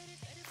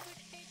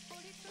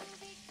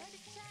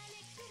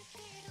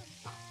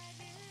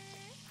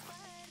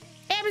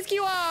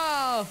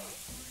 Æbleskiver!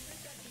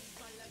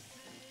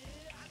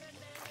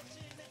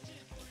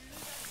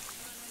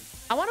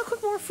 I want to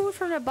cook more food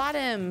from the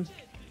bottom.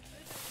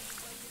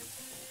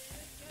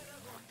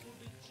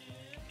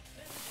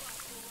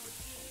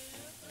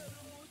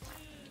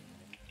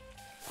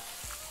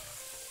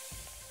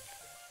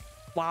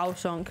 Wow,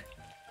 Sunk.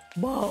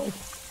 Wow.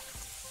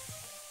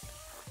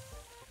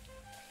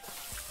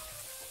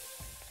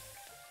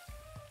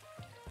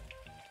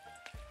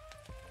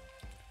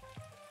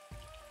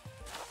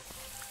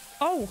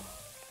 Oh.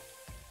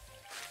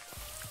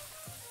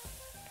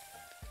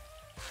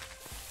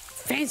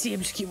 Fancy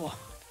æbleskiver.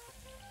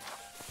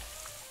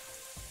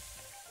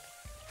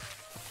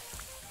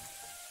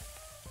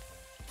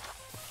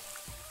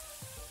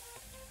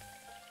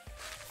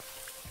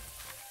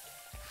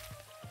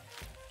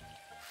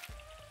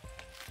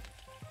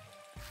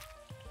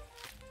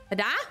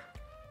 Da?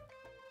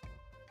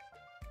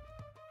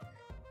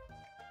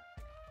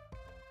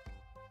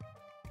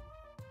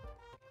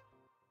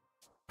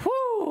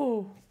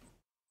 Whew.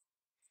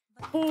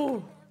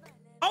 Oh.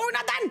 Oh, we're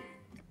not done.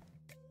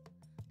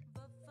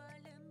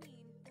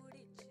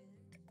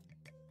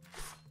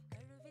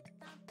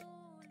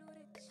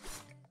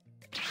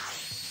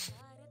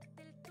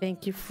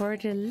 Thank you for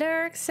the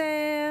lurk,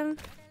 Sam.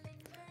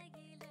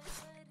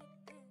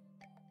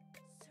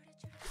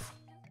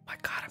 My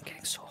God, I'm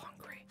getting so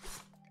hungry.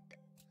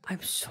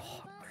 I'm so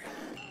hungry.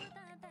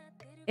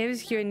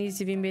 Every needs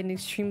to be made an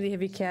extremely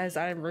heavy cast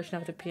iron version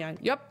of the piano.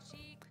 Yup.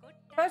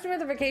 First with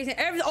the vacation.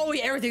 Oh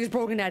yeah, everything is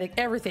broken attic.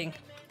 Everything.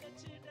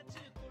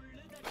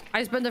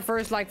 I spent the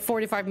first like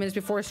 45 minutes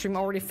before stream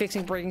already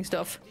fixing breaking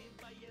stuff.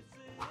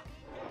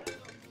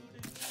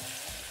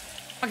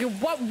 Okay,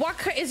 what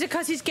is it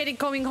because he's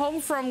coming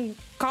home from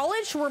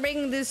college? We're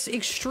making this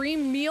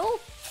extreme meal?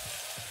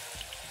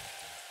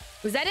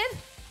 Was that it?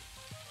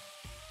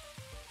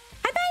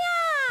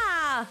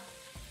 Hiya!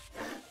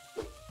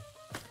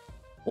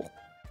 Oh.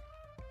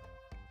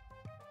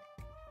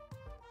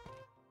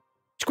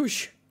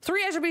 Squish.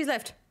 3 SRBs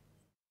left.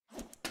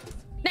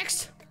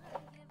 Next.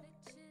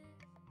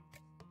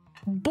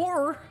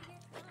 Boar.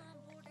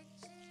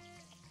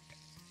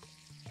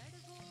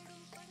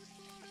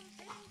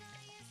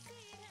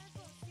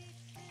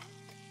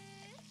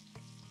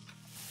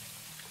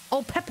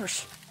 Oh,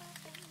 peppers.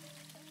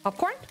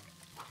 Popcorn.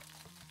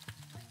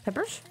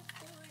 Peppers.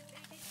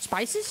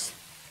 Spices.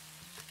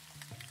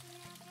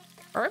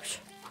 Herbs.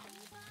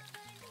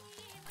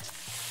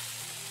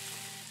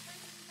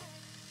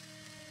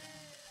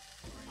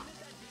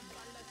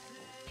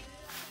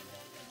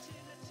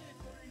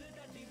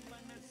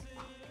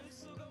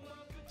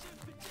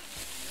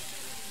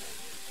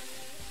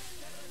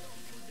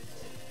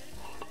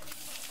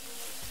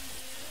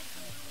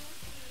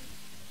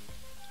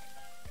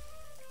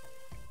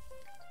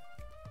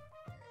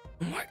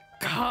 Oh my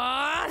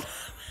God.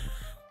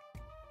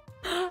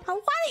 I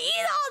want to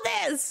eat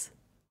all this.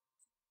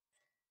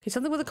 Okay,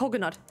 something with a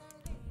coconut.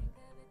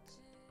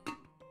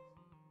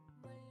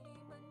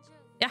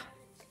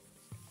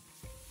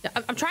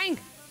 I'm trying.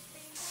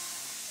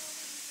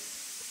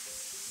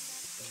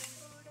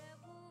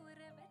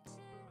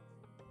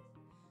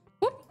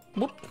 Whoop,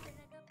 whoop.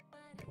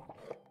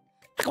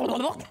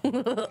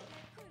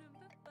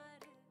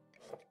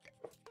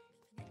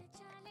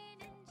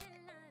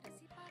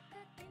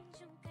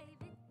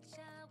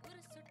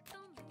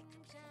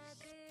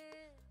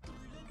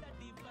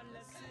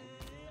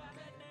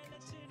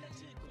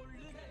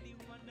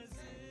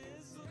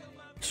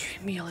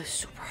 Stream meal is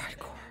super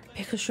hardcore.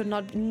 Pickles should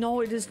not.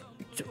 No, it is.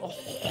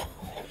 Oh.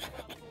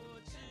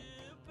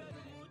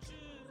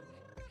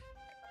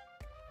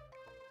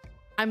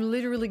 I'm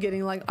literally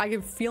getting like, I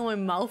can feel my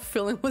mouth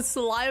filling with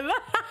saliva.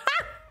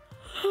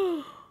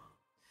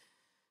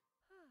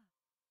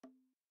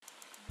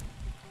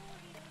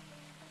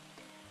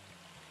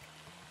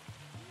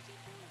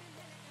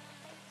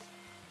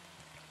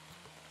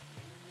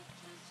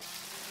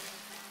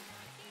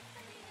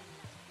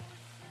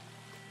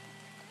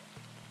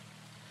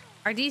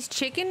 Are these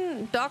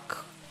chicken,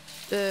 duck,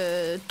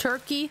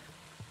 turkey?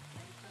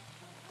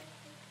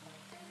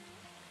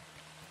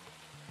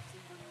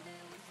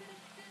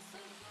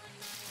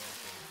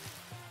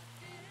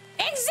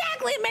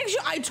 Exactly! Make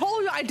sure I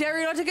told you, I dare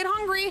you not to get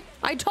hungry.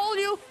 I told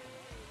you.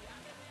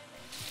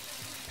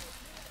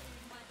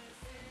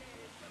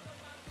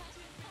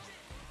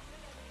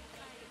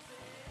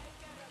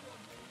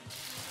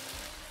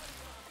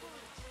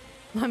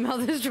 My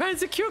mouth is dry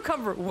as a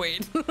cucumber.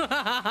 Wait.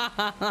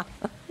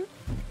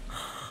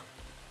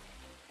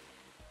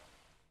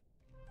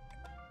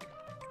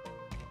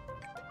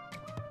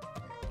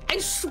 I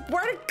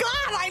swear to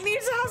God, I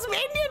need to have some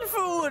Indian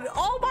food.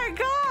 Oh my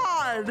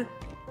God.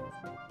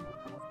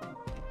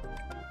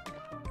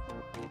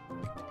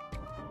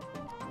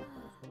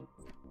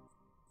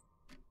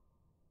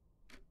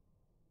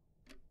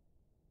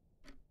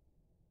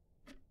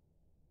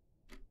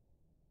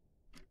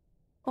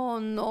 Oh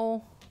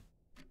no.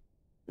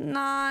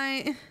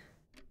 Night.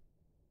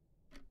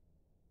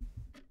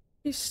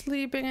 He's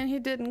sleeping and he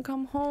didn't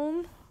come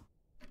home.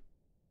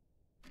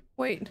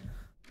 Wait.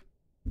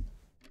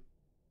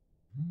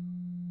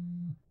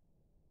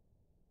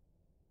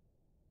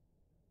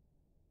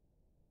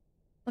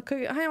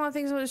 Okay, I want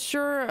things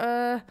sure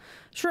I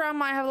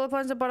might have a little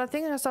plans, but I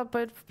think I'll stop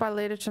by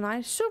later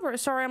tonight. Super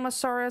sorry, I'm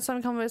sorry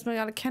something come with me.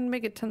 I can't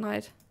make it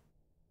tonight.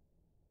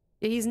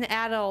 Yeah, he's an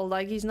adult,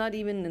 like he's not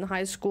even in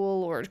high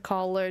school or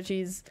college.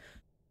 He's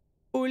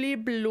fully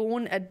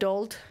blown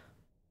adult.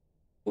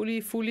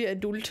 Fully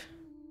adult.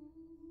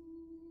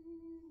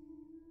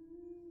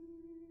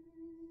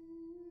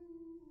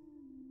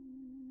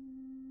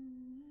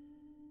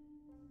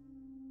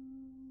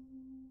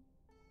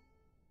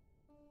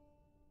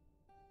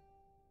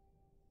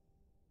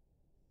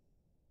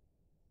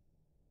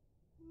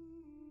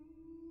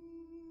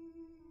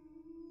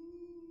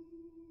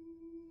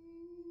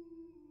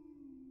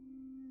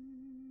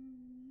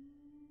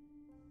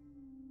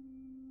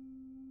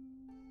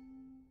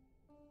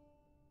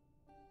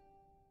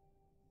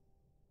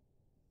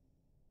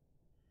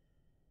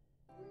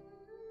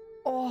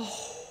 Oh.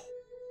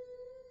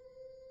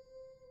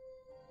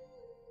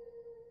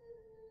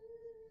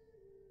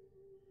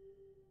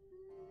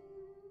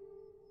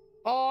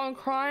 Oh, I'm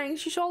crying.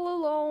 She's all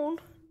alone.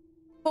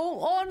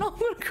 Oh no, I'm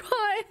gonna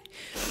cry.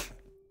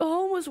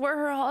 Home was where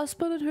her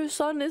husband and her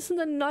son isn't,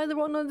 and neither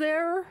one are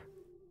there.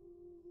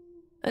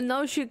 And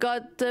now she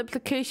got the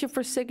application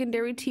for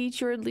secondary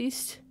teacher at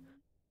least.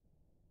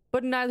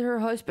 But neither her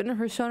husband and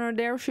her son are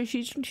there, so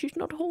she's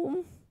not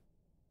home.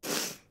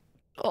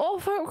 Oh,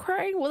 if I'm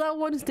crying, without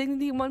one's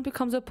dignity, one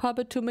becomes a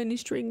puppet to many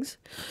strings.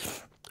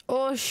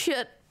 Oh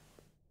shit.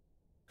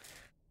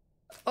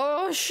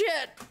 Oh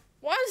shit.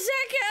 1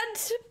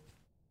 second.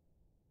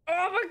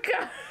 Oh my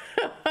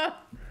God.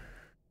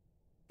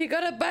 You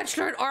got a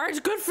bachelor in arts.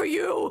 Good for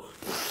you.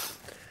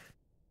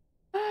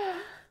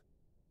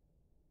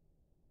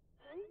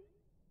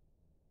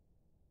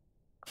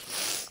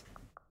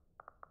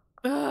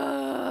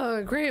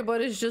 Great,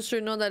 but it's just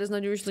to know that it's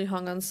not usually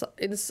hung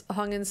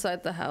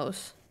inside the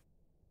house.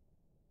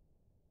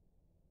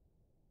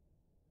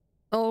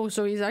 Oh,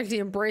 so he's actually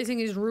embracing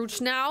his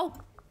roots now?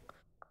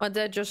 My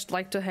dad just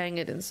like to hang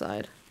it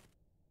inside.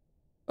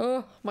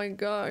 Oh my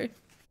God.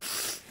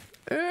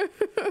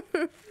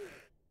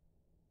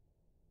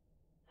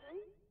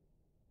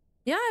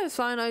 Yeah, it's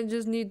fine. I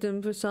just need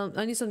them for some.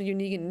 I need something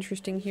unique and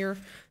interesting here.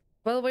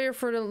 By the way,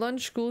 for the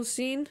lunch school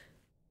scene,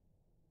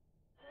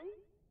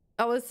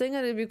 I was thinking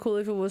it'd be cool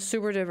if it was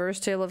super diverse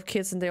tale of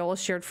kids and they all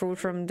shared food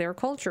from their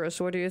cultures.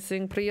 What do you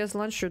think Priya's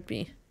lunch should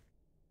be?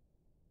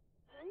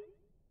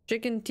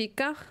 Chicken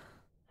tikka?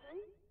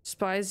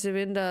 Spicy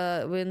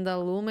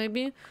vindaloo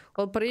maybe?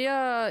 Well,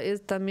 Priya is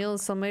Tamil,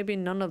 so maybe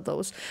none of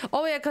those.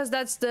 Oh yeah, because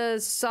that's the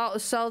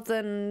south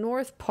and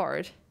north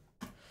part.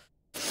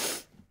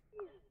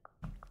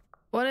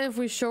 What if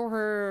we show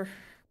her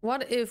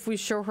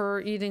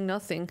eating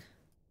nothing?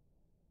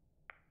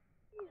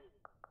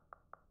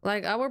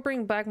 Like, I would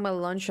bring back my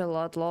lunch a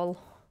lot, lol.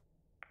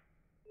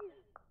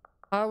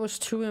 I was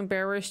too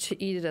embarrassed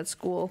to eat it at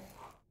school.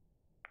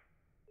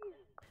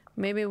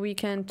 maybe we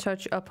can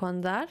touch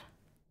upon that.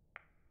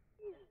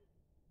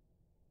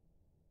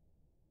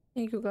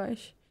 Thank you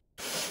guys.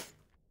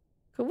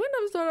 Could we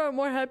have started on a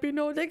more happy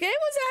note? The game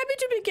was happy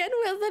to begin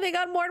with, and it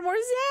got more and more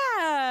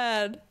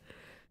sad.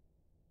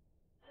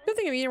 Good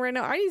thing I'm eating right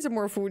now. I need some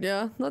more food,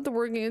 yeah. Not the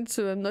working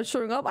into I'm not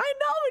showing up. I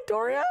know,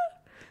 Victoria.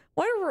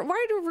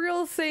 Why do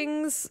real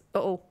things?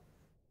 Uh-oh.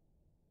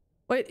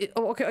 Wait.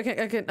 Oh,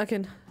 okay. I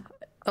can.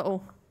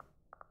 Uh-oh.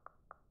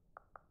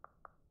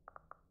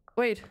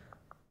 Wait.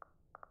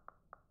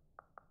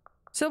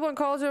 Silbon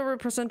calls over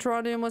present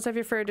Toronto. Must have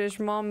your favorite dish.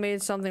 Mom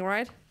made something,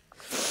 right?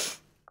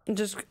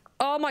 Just.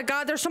 Oh my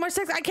God! There's so much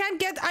text. I can't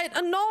get.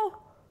 No.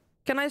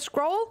 Can I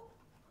scroll?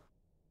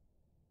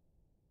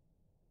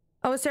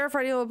 I was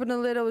terrified. You opened the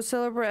lid. I was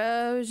celebrating.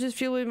 I was just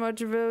feeling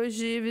much of it.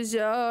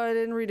 Oh, I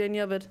didn't read any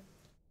of it.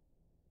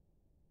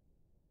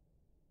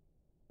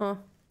 Huh.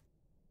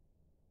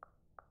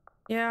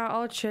 Yeah,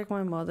 I'll check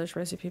my mother's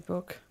recipe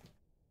book.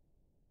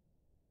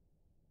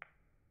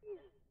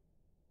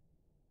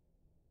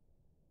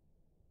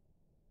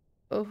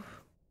 Oh,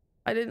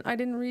 I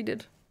didn't read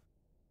it.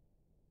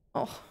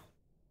 Oh.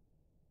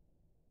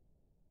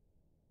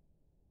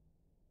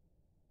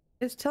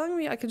 It's telling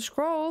me I can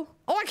scroll.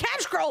 Oh, I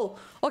can't scroll!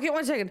 Okay,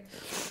 1 second.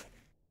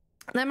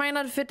 That might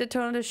not fit the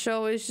tone of the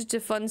show. It's just a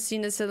fun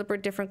scene to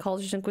celebrate different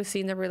cultures and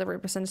cuisine that really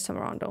represents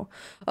Toronto.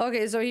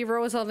 Okay, so he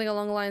wrote something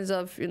along the lines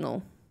of, you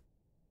know.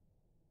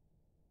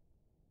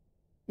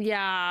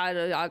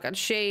 Yeah, I got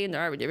Shane.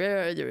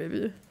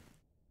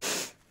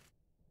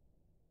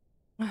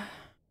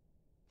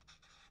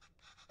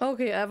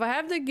 Okay, if I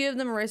have to give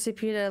them a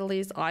recipe that at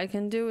least I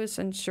can do is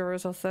ensure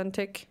it's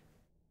authentic.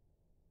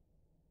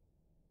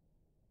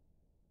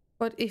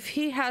 But if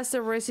he has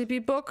the recipe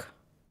book...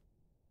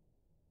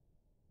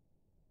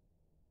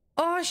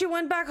 Oh, she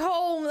went back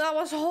home. I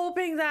was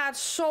hoping that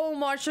so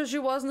much so she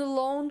wasn't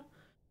alone.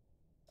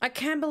 I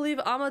can't believe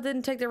Amma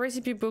didn't take the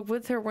recipe book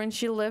with her when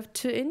she left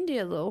to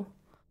India, though.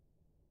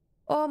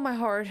 Oh, my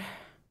heart.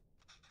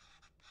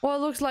 Well,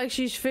 it looks like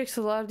she's fixed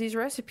a lot of these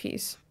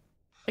recipes.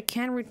 I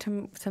can't read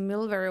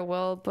Tamil very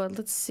well, but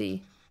let's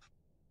see.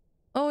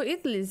 Oh,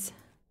 idlis.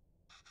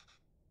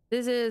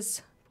 This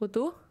is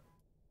putu.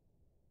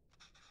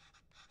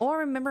 Oh, I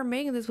remember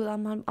making this with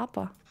Amma and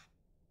Appa.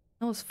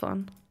 That was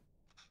fun.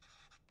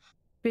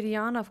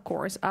 Biryani, of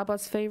course,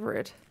 Appa's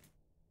favorite.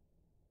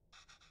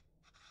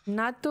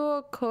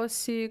 Nato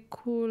kosi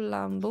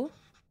kulambu.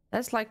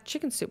 That's like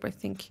chicken soup, I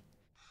think.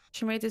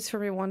 She made this for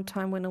me one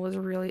time when I was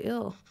really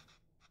ill.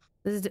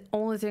 This is the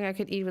only thing I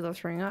could eat without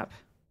throwing up.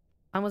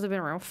 I must have been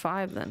around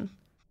 5 then.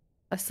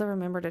 I still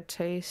remember the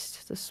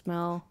taste, the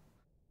smell,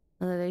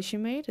 and the day she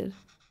made it.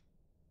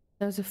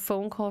 There was a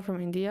phone call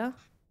from India.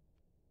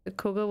 The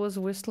cougar was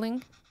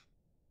whistling.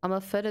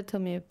 Amma fed it to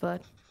me,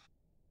 but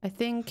I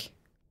think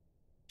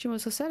she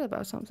was upset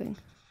about something.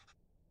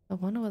 I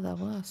wonder what that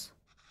was.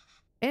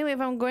 Anyway, if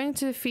I'm going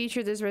to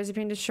feature this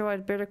recipe in the show,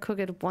 I'd better cook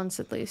it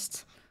once at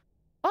least.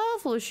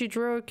 Awful, she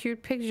drew a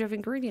cute picture of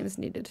ingredients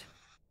needed.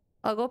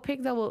 I'll go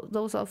pick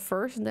those up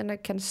first, and then I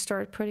can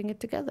start putting it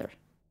together.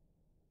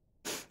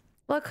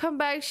 Welcome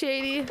back,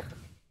 Shady.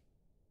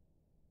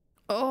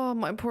 Oh,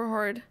 my poor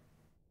heart.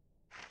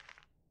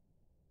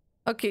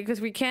 Okay, because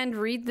we can't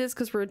read this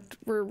because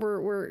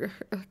we're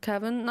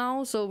Kevin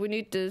now, so we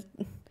need to.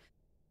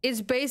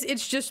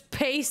 It's just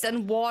paste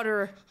and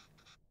water.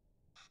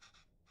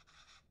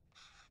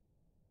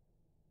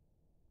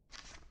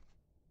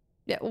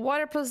 Yeah,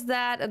 water plus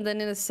that, and then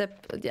in a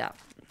sip. Yeah.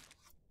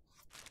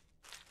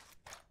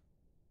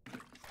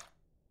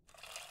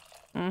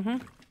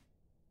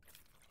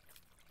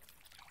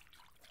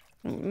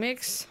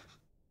 Mix.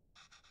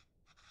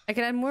 I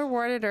can add more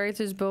water directly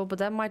to this bowl, but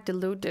that might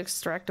dilute the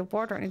extracted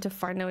water. I need to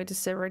find a way to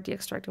separate the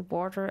extracted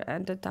water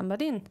and the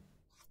tamarind.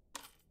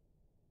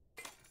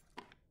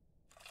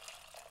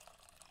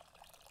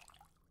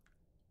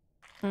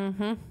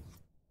 And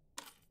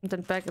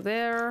then back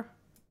there.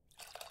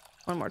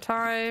 One more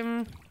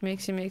time.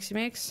 Mix.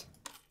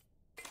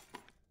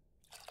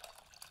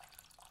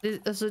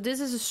 So this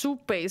is a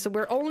soup base.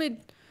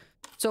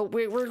 So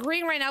we're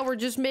agreeing right now. We're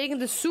just making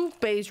the soup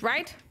base,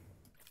 right?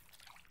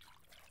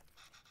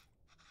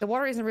 The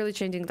water isn't really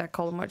changing that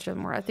color much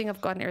anymore. I think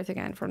I've gotten everything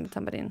in from the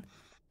tamarind.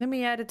 Let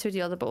me add it to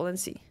the other bowl and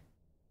see.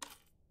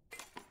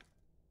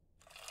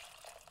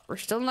 We're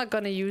still not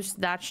gonna use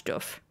that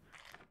stuff.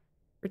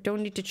 We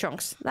don't need the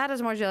chunks. That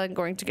is much as I'm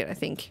going to get, I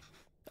think.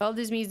 All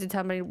this means the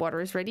tamarind water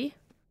is ready.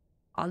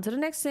 On to the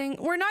next thing.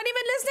 We're not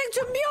even listening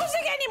to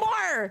music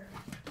anymore!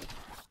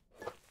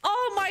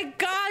 Oh my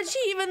god,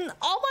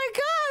 oh my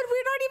god,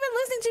 we're not even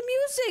listening to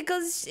music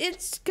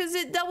because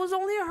that was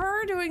only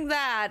her doing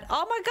that.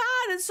 Oh my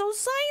god, it's so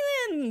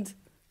silent.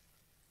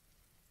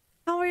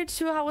 How are you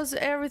two? How was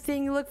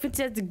everything? You look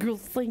fantastic, girl.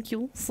 Thank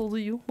you. So do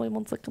you. Wait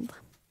 1 second.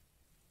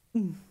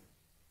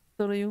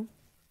 So do you.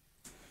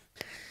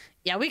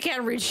 Yeah, we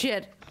can't read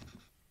shit.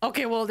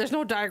 Okay, well, there's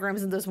no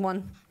diagrams in this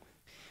one.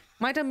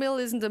 My Tamil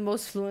isn't the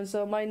most fluent,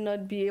 so I might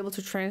not be able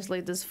to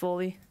translate this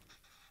fully.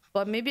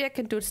 But maybe I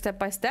can do it step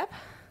by step.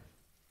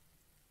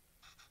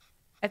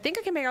 I think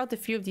I can make out a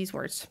few of these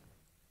words.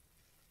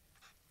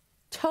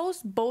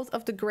 Toast both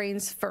of the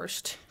grains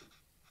first.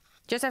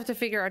 Just have to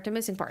figure out the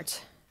missing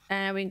parts.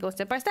 And we can go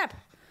step by step.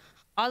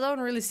 I don't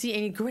really see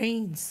any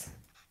grains.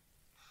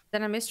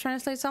 Did I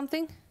mistranslate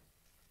something?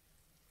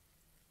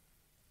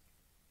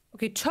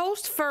 Okay,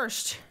 toast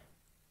first.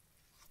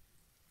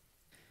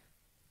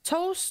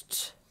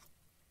 Toast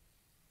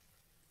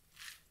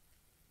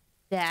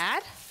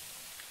that.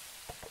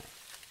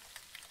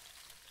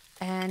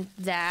 And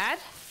that.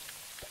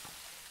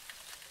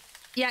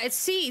 Yeah, it's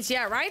seeds.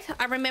 Yeah, right?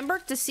 I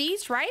remembered the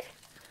seeds, right?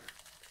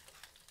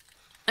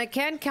 I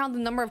can't count the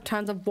number of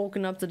times I've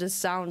woken up to this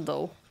sound,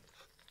 though.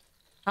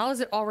 How is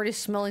it already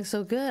smelling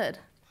so good?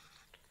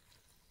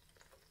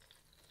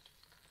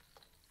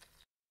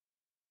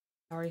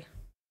 Sorry.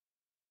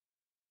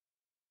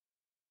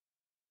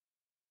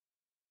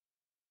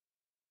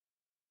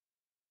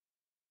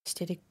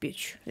 Aesthetic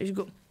bitch. There you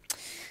go.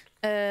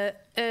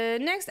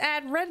 Next,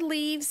 add red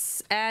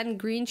leaves and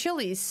green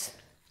chilies.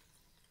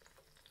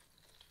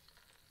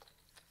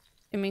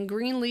 I mean,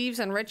 green leaves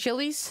and red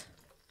chilies.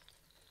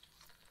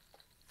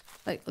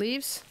 Like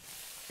leaves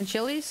and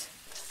chilies.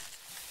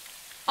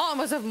 Oh, I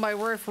must have my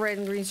word for red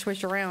and green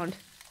switched around.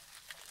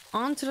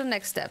 On to the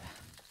next step.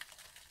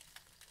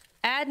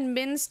 Add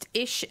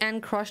minced-ish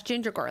and crushed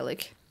ginger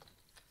garlic.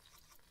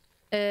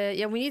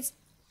 Yeah, we need...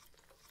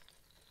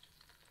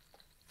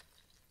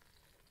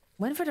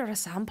 When for the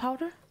rasam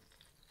powder?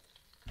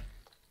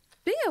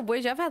 Speaking of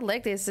which, I've had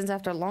leg days since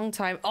after a long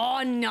time.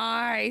 Oh,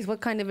 nice!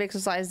 What kind of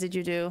exercise did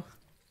you do?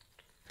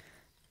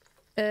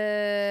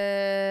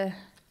 That?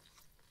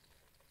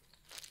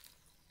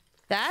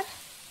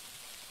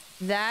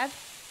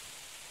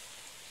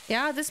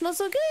 Yeah, this smells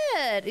so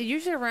good!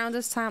 Usually around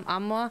this time,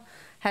 Amma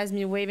has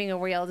me waving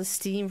away all the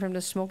steam from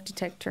the smoke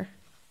detector.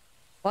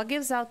 What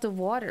gives out the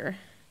water?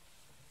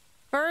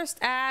 First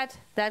add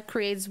that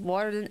creates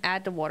water, then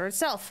add the water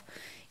itself.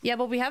 Yeah,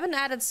 but we haven't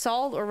added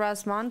salt or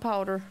rasam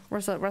powder.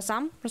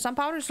 Rasam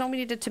powder? So we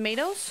need the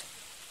tomatoes.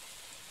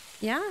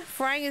 Yeah,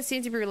 frying it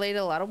seems to be related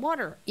to a lot of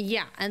water.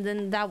 Yeah, and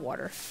then that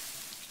water.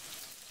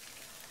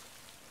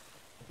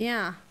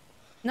 Yeah.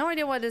 No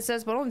idea what this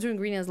says, but only 2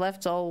 ingredients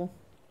left, so...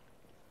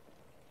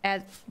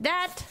 Add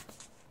that.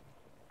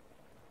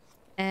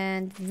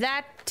 And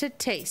that to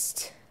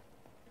taste.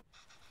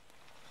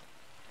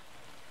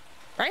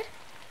 Right?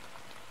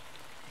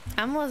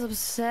 I was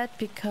upset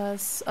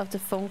because of the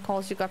phone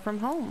calls you got from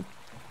home.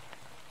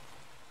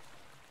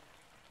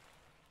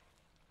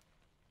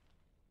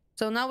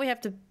 So now we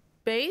have the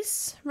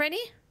base ready.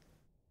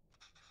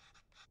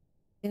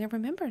 I can't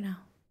remember now.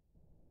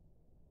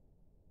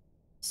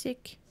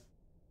 Sick.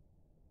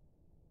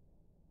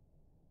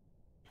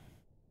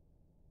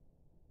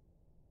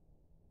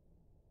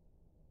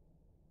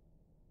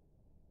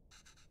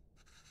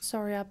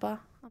 Sorry, Appa.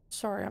 I'm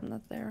sorry I'm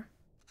not there.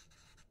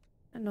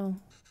 I know.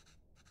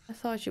 I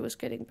thought she was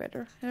getting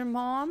better. Her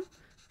mom?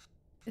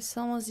 It's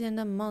almost the end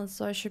of the month,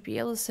 so I should be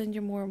able to send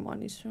you more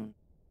money soon.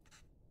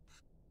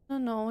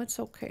 No, it's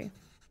okay.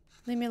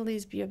 Let me at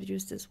least be of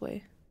use this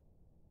way.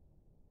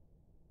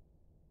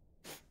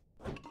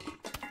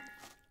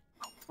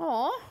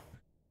 Aw.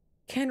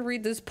 Can't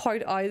read this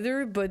part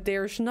either, but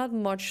there's not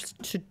much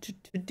to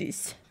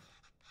this.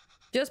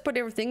 Just put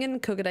everything in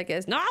and cook it, I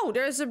guess. No,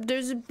 there's a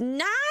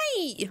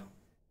nay.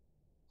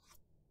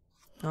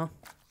 No.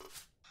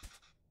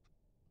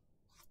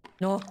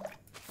 No.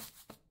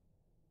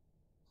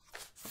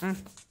 And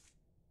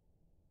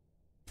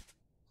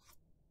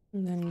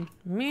then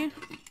me.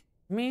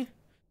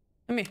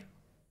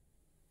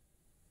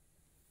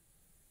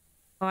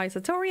 Hi,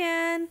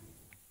 Satorian.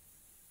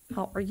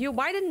 How are you?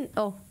 Why didn't...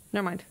 Oh,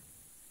 never mind.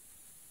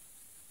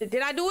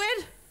 Did I do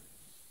it?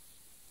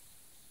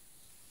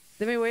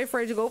 Let me wait for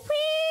it to go,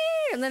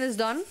 and then it's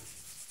done.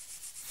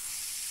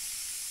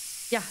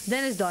 Yeah,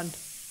 then it's done.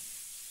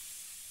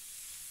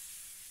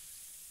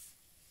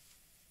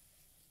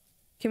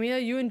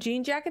 Camila, you in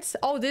jean jackets?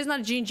 Oh, this is not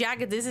a jean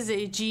jacket. This is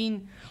a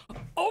jean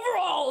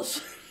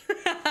overalls.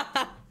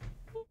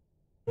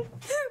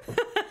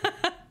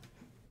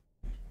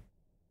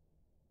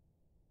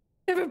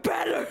 Even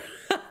better.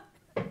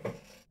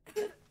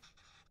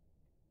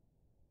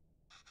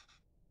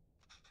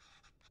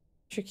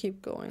 Should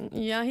keep going.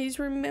 Yeah, he's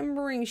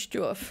remembering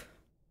stuff.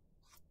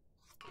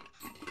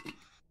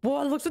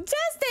 Whoa, it looks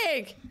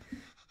fantastic!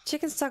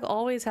 Chicken stock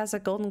always has a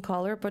golden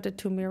color, but the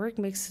turmeric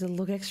makes it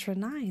look extra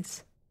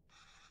nice.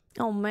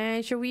 Oh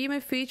man, should we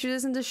even feature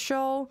this in the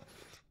show?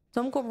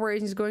 Some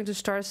corporation is going to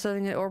start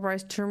selling an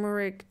overpriced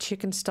turmeric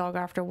chicken stock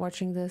after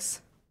watching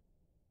this.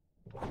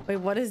 Wait,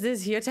 what is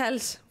this? Here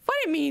tells. What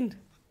do you mean?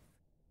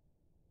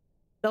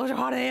 Those are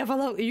hot AF.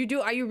 Are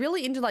you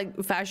really into like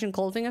fashion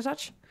clothing and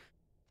such?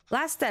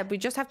 Last step, we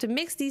just have to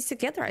mix these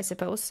together, I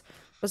suppose.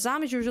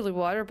 Balsam is usually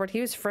water, but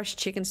here's fresh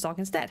chicken stock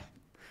instead.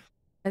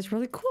 That's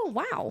really cool.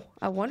 Wow.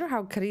 I wonder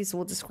how Carice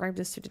will describe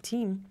this to the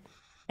team.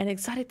 An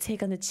exotic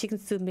take on the chicken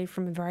soup made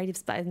from a variety of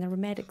spices and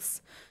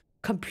aromatics.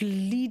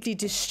 Completely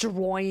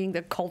destroying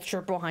the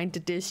culture behind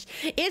the dish.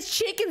 It's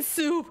chicken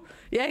soup!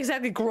 Yeah,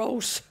 exactly.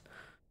 Gross.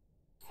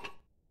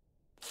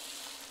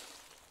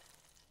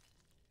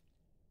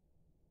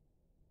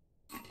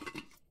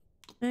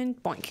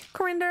 And boink.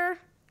 Coriander.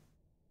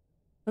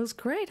 Looks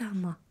great,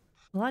 Amma.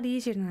 A lot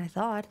easier than I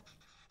thought.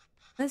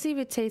 Let's see if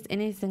it tastes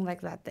anything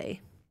like that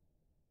day.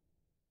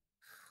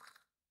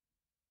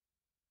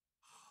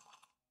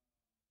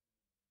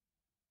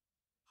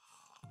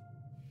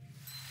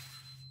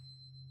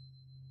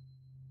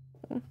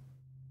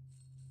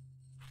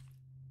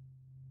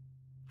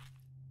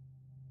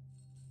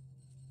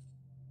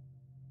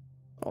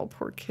 Oh,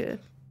 poor kid.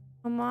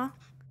 Mama?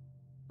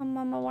 Oh,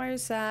 Mama, why are you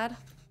sad?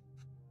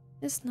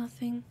 It's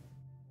nothing.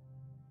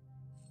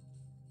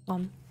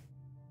 I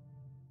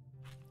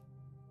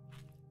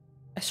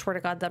swear to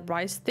God, that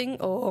rice thing.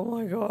 Oh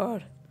my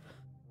God.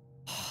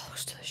 Oh,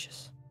 looks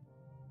delicious.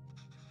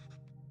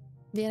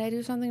 Did I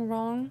do something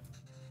wrong?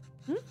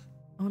 Hmm?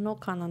 Oh, no,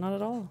 Kana, not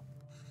at all.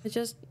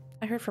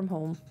 I heard from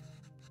home.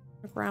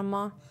 Her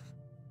grandma.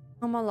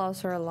 Mama loves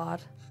her a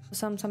lot.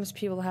 Sometimes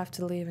people have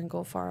to leave and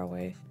go far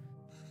away.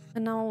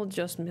 And now I'll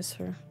just miss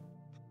her.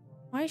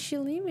 Why is she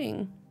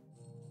leaving?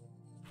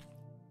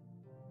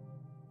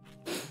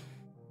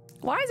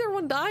 Why is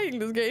everyone dying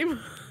this game?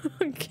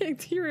 I'm getting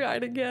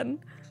teary-eyed again.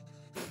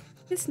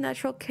 It's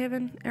natural,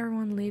 Kevin.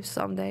 Everyone leaves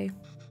someday.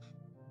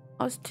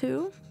 Us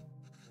too?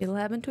 It'll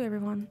happen to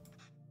everyone.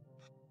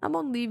 I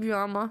won't leave you,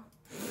 Amma.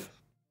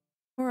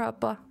 Or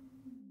Appa.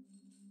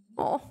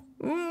 Oh.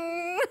 Oh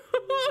my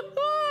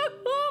God.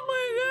 Oh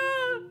my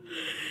God.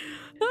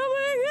 Oh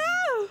my God.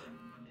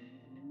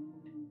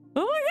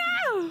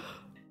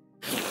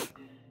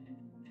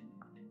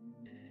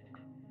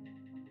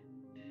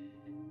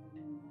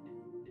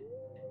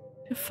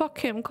 Fuck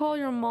him. Call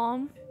your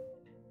mom.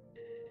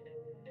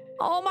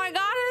 Oh my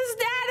God, his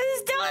dad is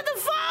still in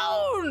the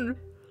phone!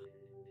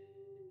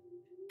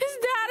 His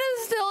dad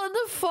is still in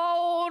the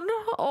phone!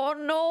 Oh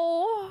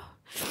no!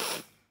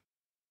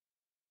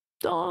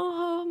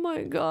 Oh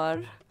my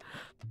God.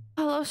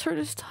 I lost her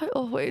this time.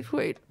 Oh,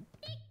 wait.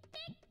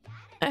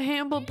 A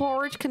humble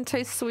porridge can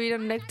taste sweet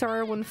and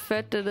nectar when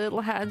fed the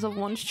little hands of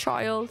one's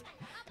child.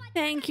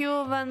 Thank you,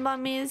 Venba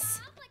miss.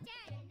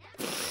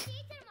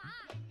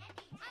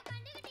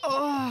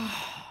 Oh.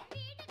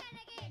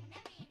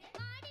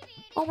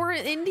 Oh, we're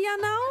in India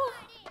now?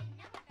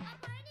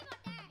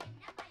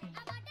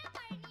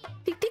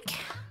 Tick, tick.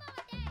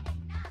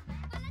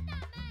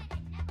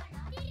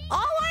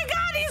 Oh my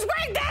God, he's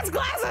wearing dance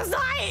glasses!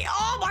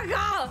 Oh my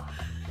God!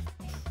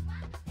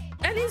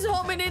 And he's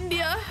home in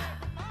India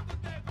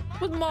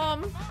with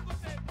mom.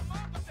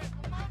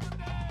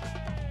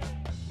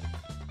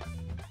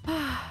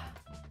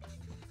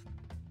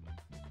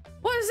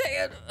 One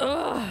second.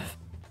 Ugh.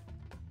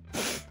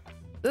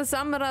 The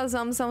Sam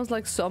Razam sounds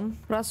like some.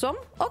 Rasam?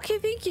 Okay,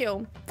 thank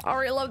you. I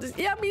already love this.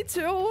 Yeah, me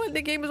too.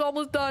 The game is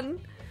almost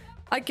done.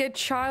 I get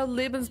child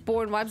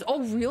Lebensborn vibes.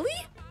 Oh, really?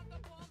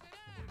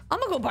 I'm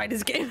gonna go buy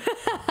this game.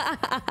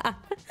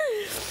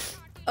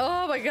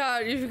 Oh my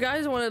God. If you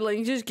guys want a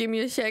link, just give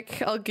me a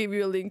sec. I'll give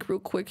you a link real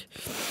quick.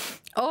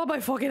 Oh my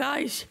fucking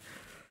eyes.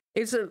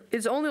 It's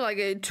only like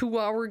a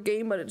 2-hour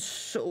game, but it's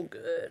so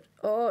good.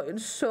 Oh,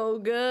 it's so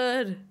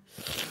good.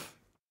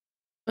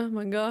 Oh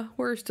my God.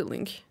 Where's the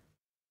link?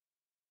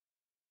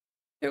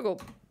 Here we go.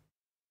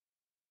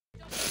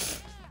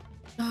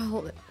 Oh,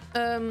 hold it.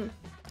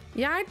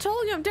 Yeah, I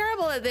told you I'm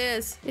terrible at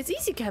this. It's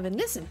easy, Kevin.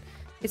 Listen.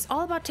 It's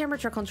all about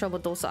temperature control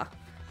with dosa.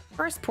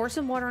 First, pour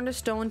some water on the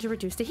stone to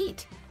reduce the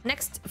heat.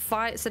 Next,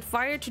 set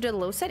fire to the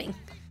low setting.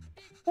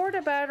 Pour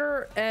the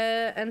batter,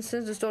 and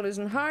since the stone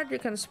isn't hard, you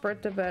can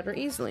spread the batter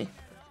easily.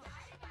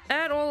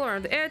 Add oil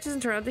around the edges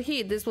and turn up the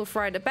heat. This will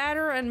fry the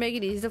batter and make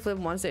it easy to flip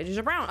once the edges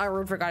are brown. I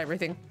already forgot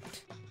everything.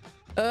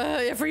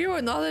 Yeah, for you,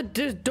 another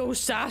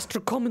disaster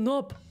coming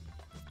up.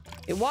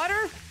 Okay,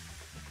 water.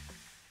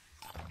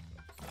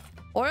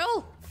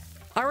 Oil.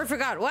 I already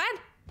forgot. What?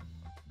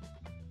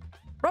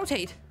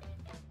 Rotate.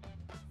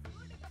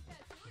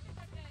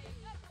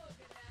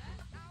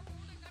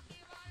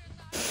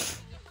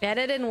 Yeah,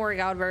 that didn't work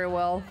out very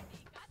well.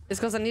 It's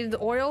because I needed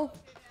the oil.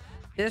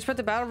 Did I spread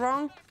the batter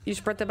wrong? You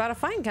spread the batter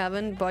fine,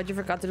 Kevin, but you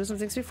forgot to do some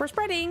things before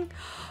spreading.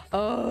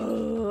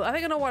 Oh, I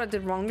think I know what I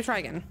did wrong. Let me try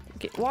again.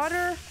 Okay,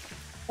 water.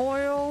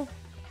 Oil.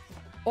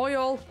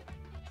 Oil.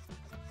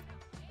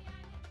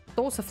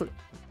 Dosa flip.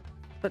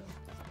 But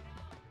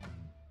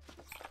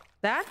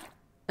that?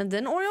 And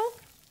then oil?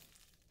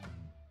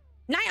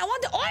 Nah, I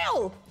want the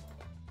oil!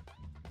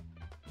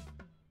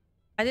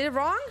 I did it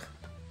wrong?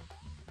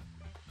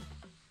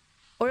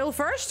 Oil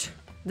first?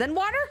 Then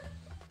water?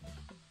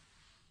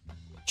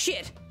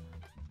 Shit.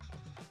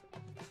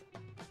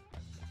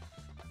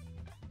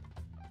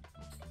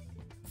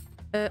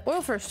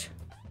 Oil first.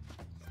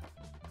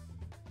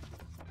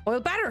 Oil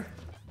batter.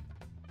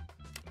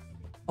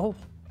 Oh.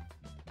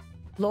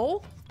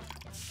 Low.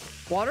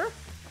 Water.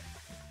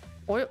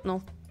 Oil.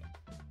 No.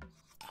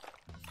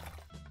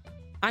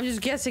 I'm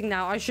just guessing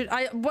now.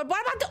 But what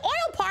about the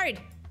oil part?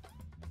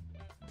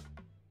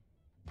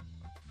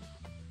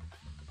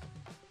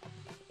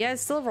 Yeah,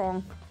 it's still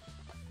wrong.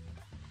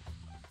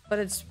 But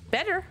it's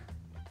better.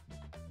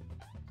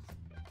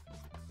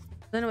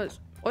 Then it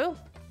was oil.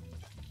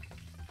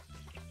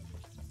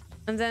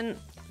 And then...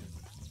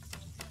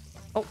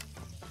 Oh.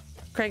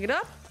 Crank it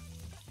up.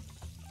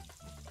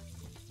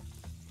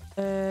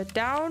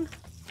 Down.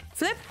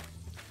 Flip.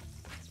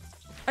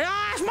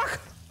 Ah, smack.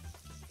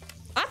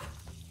 Up.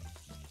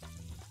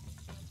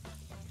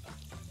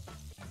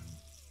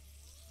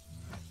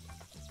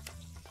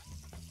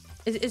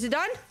 Is it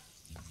done?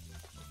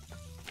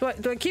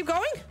 Do I keep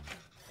going?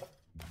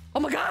 Oh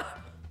my god!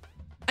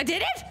 I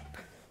did it!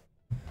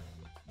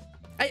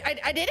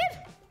 I did it!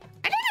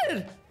 I did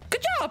it!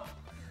 Good job!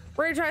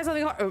 We're gonna try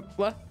something hard. Oh,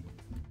 what?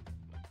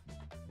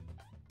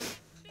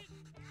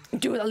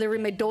 Dude, I literally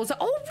made dosa.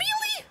 Oh,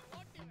 really?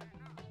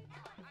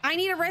 I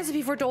need a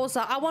recipe for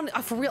dosa. I want,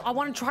 for real, I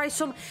want to try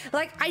some.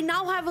 Like, I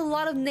now have a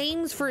lot of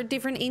names for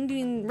different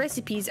Indian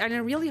recipes, and I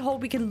really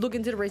hope we can look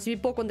into the recipe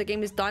book when the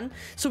game is done,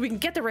 so we can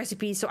get the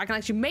recipes, so I can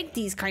actually make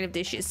these kind of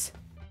dishes.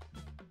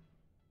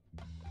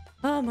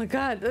 Oh my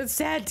god, that's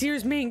sad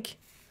tears, Mink.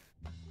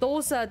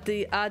 Dosa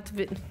the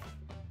advent.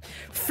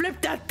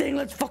 Flip that thing,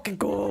 let's fucking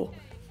go.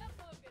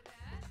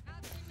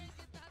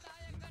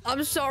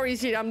 I'm sorry,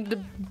 see, I'm the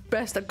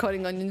best at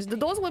cutting onions. The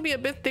dosa will be a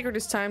bit thicker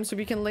this time, so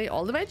we can lay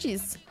all the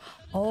veggies.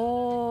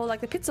 Oh, like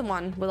the pizza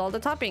one with all the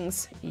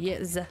toppings.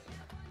 Yes.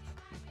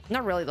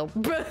 Not really though.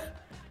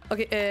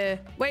 Okay,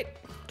 wait.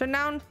 Turn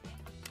down.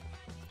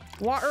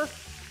 Water.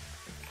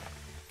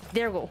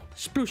 There we go.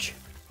 Sploosh.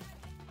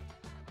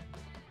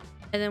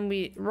 And then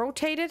we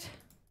rotate it.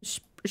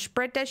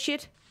 Spread that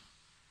shit.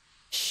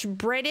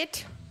 Spread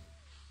it.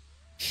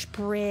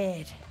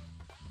 Spread.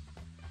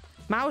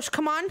 Mouse,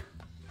 come on.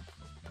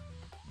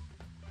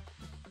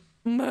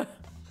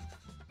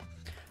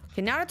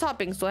 Okay, now the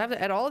toppings. Do I have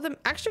to add all of them?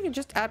 Actually, you can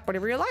just add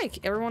whatever you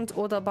like. Everyone's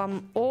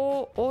odapam.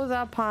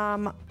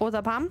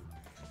 Odapam.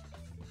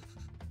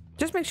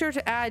 Just make sure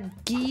to add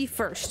ghee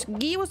first.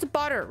 Ghee was the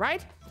butter,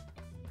 right?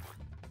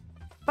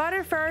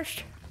 Butter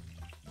first.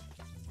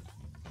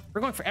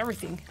 We're going for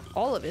everything.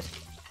 All of it.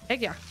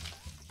 Heck yeah.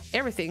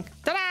 Everything.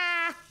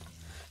 Ta-da!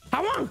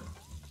 Hawang!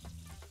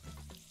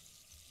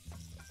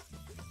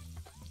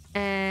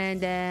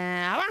 And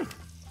hawang!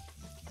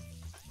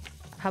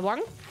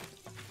 Hawang.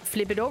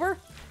 Flip it over.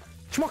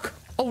 Schmuck.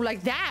 Oh,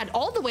 like that.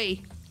 All the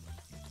way.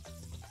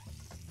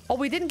 Oh,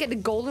 we didn't get the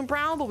golden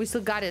brown, but we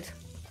still got it.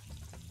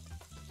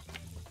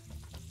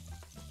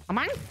 Come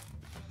on.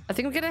 I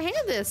think we're gonna hang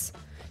this.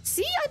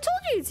 See, I told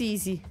you it's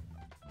easy.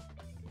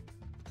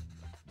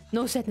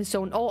 No sadness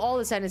zone. Oh, all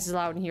the sadness is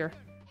allowed in here.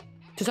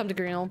 To some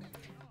degree, you know.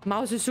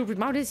 Mouse is super.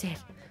 Mouse is it.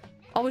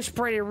 Always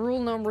spread it. Rule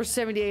number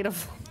 78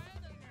 of.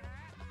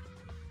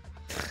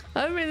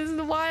 I mean, this is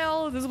a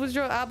while. This was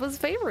your Appa's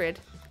favorite.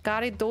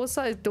 Curry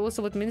dosa is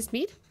dosa with minced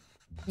meat.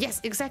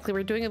 Yes, exactly.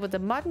 We're doing it with the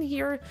mutton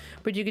here,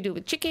 but you can do it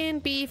with chicken,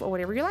 beef, or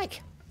whatever you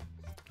like.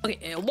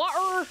 Okay,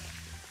 water.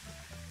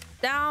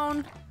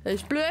 Down.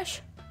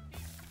 Splash.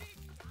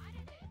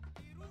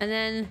 And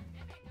then,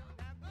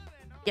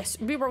 yes,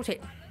 we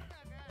rotate.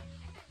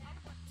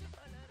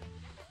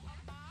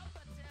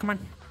 Come on.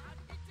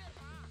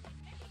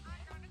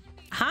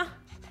 Huh?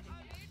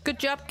 Good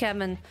job,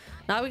 Kevin.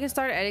 Now we can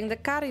start adding the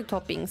curry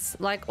toppings,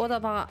 like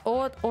odapam.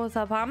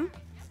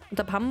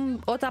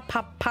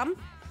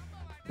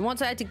 You want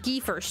to add the ghee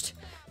first,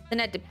 then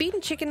add the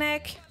beaten chicken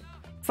egg,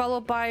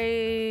 followed by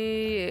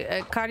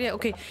curry.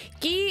 Okay,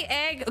 ghee,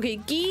 egg. Okay,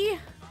 ghee,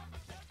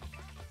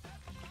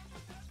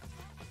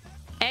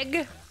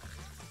 egg.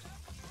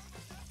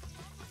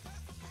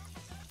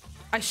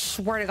 I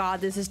swear to God,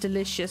 this is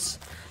delicious.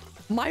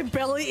 My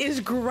belly is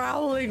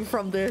growling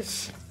from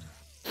this.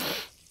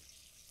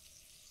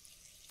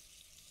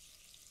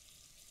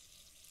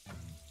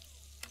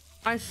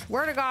 I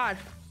swear to God.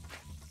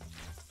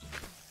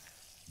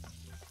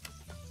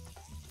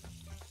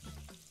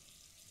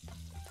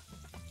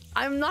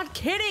 I'm not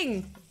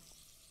kidding.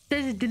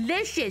 This is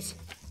delicious.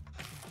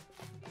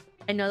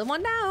 Another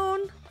one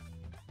down.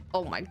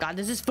 Oh my God,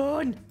 this is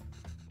fun.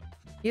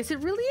 Yes, it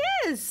really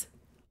is.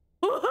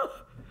 The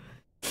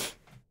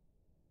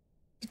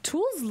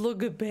tools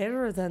look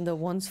better than the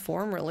ones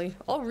formerly.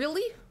 Oh,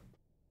 really?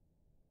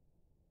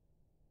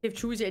 If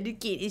choose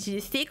again, is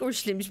it thick or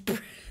slim spread?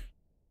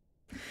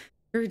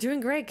 You're doing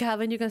great,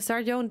 Calvin. You can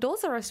start your own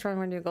dosa restaurant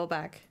when you go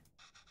back.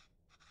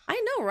 I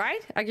know,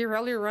 right? I could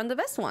probably run the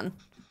best one.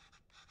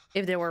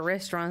 If there were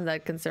restaurants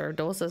that can serve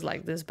dosas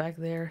like this back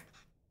there,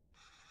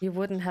 you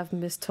wouldn't have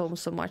missed home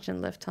so much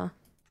and left, huh?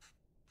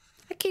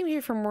 I came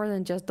here for more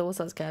than just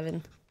dosas,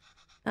 Kevin.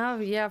 Oh,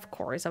 yeah, of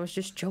course. I was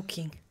just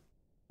joking.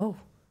 Oh.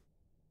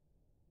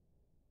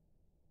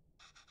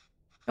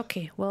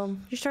 Okay, well,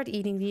 you start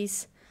eating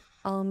these.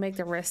 I'll make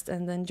the rest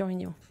and then join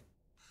you.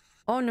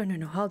 Oh, no, no,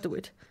 no. I'll do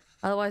it.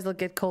 Otherwise, they'll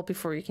get cold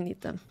before you can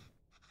eat them.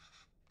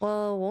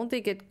 Well, won't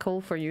they get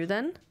cold for you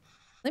then?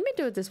 Let me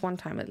do it this one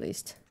time at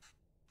least.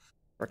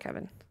 For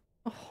Kevin.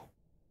 Oh.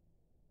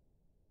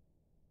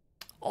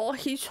 Oh,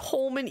 he's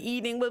home and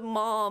eating with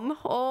Mom.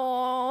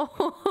 Oh.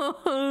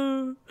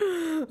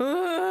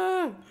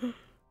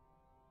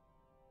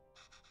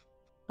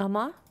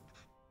 Amma,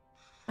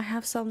 I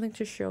have something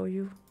to show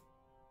you.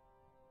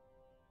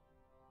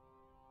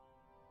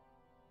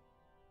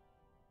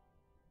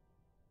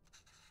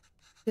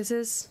 This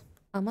is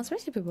Amma's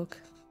recipe book.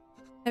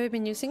 Have you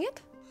been using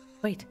it?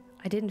 Wait,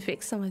 I didn't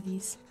fix some of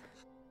these.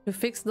 You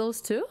fixed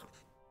those too?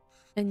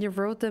 And you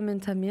wrote them in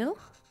Tamil?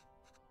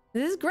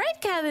 This is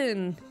great,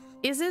 Kevin!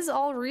 Is this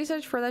all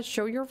research for that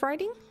show you're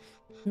writing?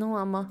 No,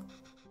 Amma.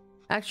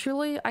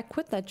 Actually, I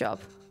quit that job.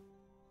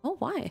 Oh,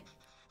 why?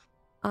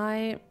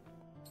 I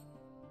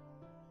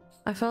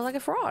felt like a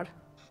fraud.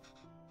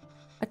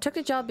 I took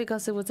the job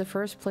because it was the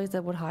first place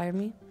that would hire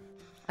me.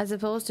 I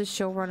suppose the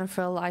showrunner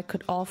felt I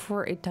could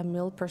offer a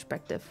Tamil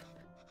perspective.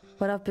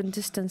 But I've been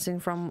distancing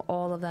from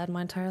all of that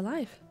my entire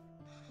life.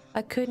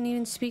 I couldn't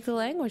even speak the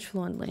language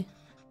fluently.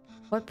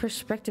 What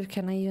perspective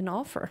can I even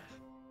offer?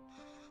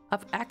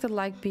 I've acted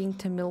like being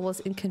Tamil was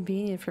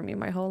inconvenient for me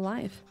my whole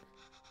life.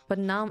 But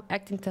now I'm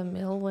acting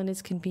Tamil when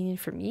it's convenient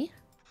for me?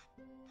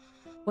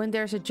 When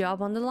there's a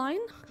job on the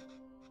line?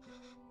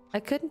 I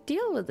couldn't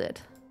deal with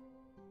it.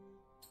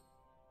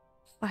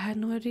 I had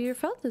no idea you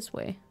felt this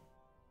way.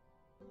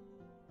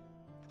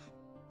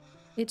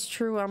 It's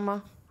true,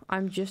 Amma.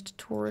 I'm just a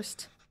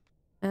tourist.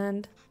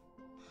 And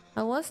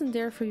I wasn't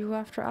there for you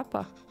after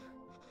Appa.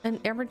 And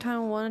every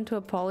time I wanted to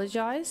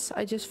apologize,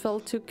 I just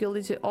felt too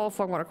guilty to— oh,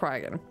 fuck, I'm gonna cry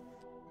again.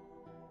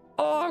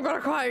 Oh, I'm gonna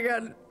cry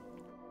again.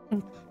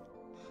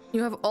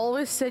 You have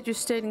always said you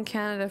stayed in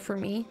Canada for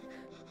me.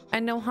 I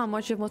know how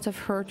much it must have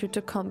hurt you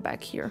to come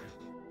back here.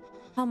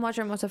 How much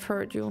I must have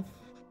hurt you.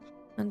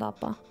 And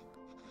Appa.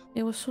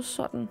 It was so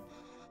sudden.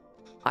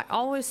 I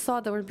always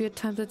thought there would be a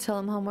time to tell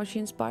him how much he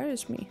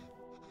inspires me.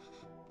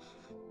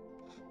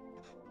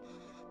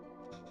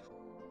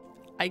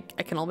 I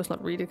can almost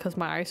not read it because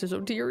my eyes are so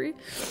teary.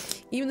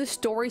 Even the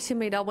stories he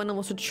made up when I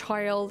was a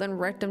child and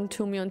read them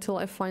to me until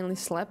I finally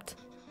slept.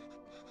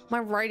 My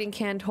writing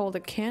can't hold a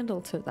candle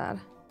to that.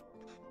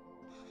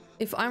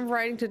 If I'm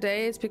writing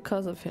today, it's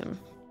because of him.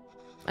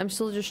 I'm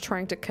still just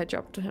trying to catch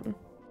up to him.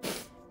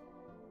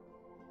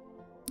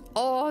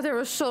 Oh, there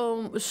was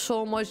so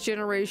much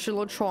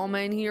generational trauma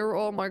in here.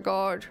 Oh my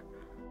god.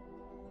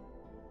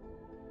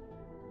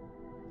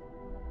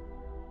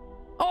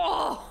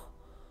 Oh!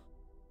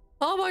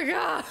 Oh my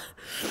god!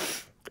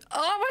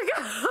 Oh my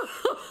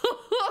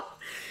god!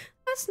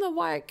 That's not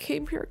why I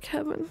came here,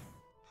 Kevin.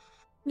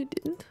 You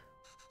didn't.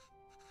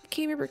 I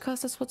came here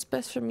because that's what's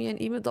best for me, and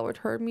even though it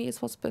hurt me,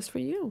 it's what's best for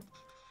you.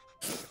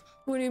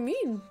 What do you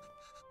mean?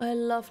 I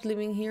loved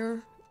living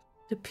here.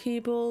 The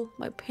people,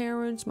 my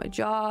parents, my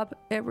job,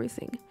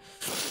 everything.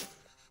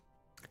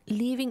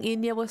 Leaving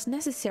India was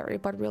necessary,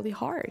 but really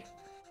hard.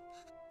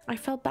 I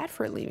felt bad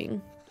for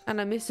leaving. And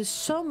I missed it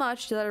so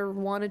much that I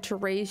wanted to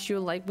raise you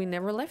like we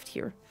never left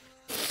here.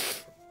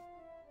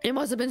 It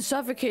must have been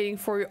suffocating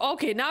for you.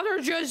 Okay, now they're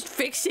just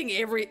fixing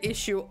every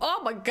issue.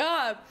 Oh my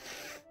god.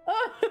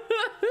 Oh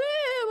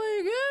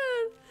my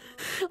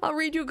god. I'll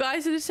read you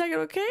guys in a second,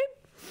 okay?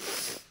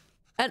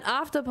 And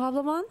after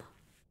Pablaman,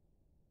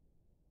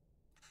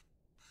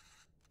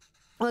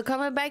 well,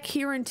 coming back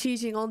here and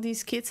teaching all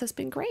these kids has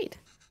been great.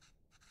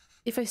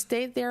 If I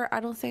stayed there, I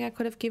don't think I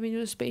could have given you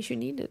the space you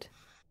needed.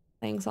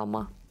 Thanks,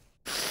 Amma.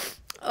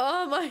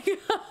 Oh my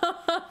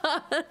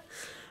god.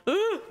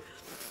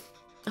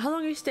 How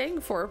long are you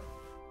staying for?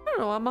 I don't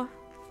know, Amma.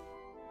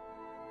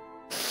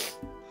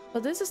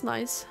 But this is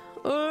nice.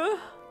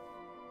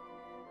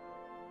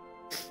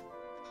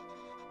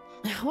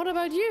 What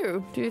about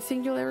you? Do you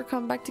think you'll ever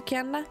come back to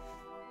Canada?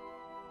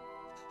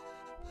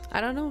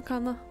 I don't know,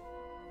 Kanna.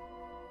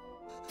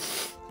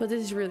 But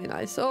this is really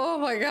nice. Oh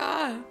my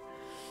god.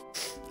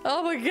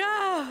 Oh my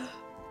god.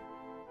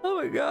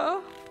 Oh my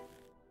god.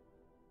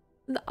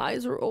 And the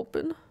eyes were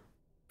open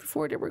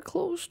before they were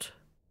closed.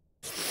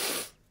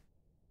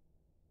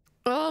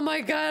 Oh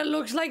my god, it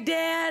looks like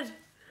Dad.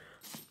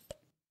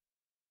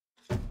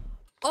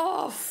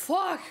 Oh,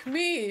 fuck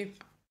me.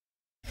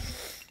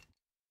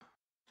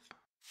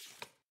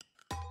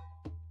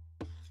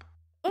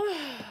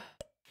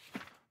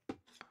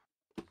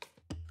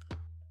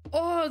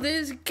 Oh,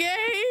 this game.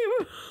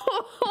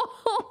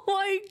 Oh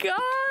my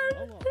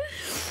god.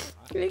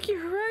 Thank you,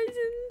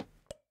 Horizon.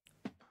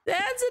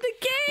 That's in the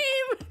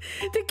game.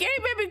 The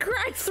game made me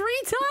cry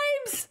 3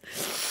 times.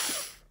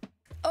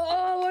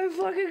 Oh my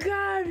fucking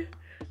god.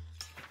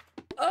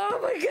 Oh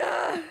my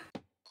god.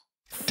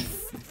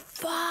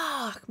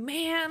 Fuck,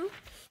 man.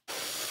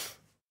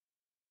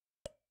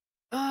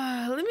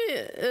 Let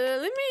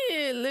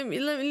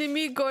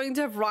me going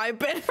to fry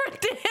bed for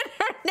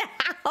dinner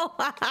now.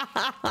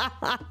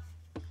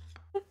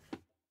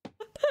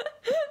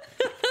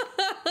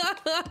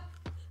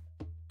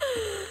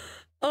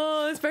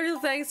 Oh, special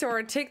thanks to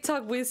our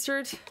TikTok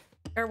wizard.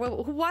 Or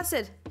who was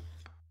it?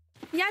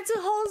 Yeah, to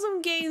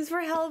Wholesome Games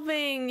for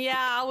helping.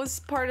 Yeah, I was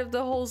part of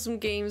the Wholesome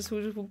Games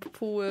or the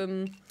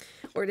Wholesome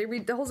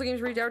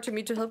Games reached out to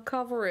me to help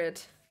cover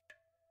it.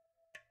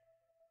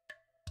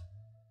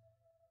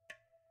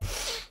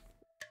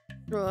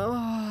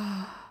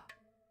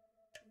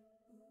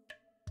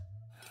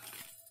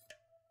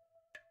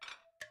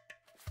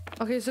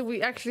 Okay, so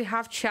we actually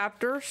have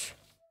chapters.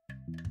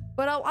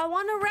 But I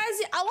want the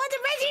recipe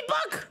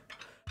book!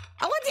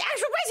 I want the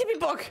actual recipe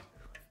book!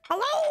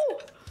 Hello?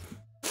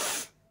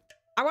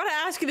 I want to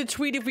ask in a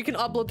tweet if we can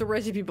upload the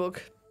recipe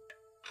book.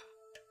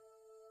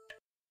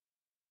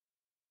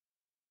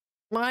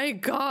 My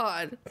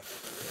god.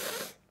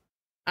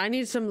 I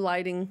need some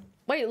lighting.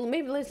 Wait,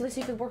 maybe let's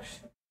see if it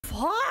works.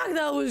 Fuck,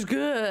 that was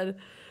good.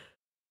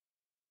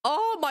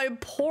 Oh, my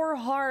poor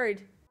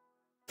heart.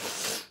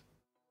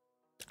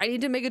 I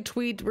need to make a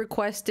tweet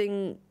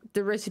requesting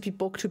the recipe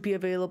book to be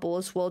available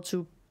as well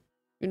to,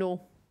 you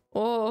know.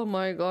 Oh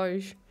my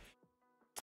gosh.